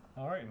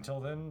 All right. Until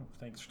then,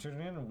 thanks for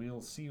tuning in, and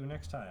we'll see you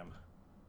next time.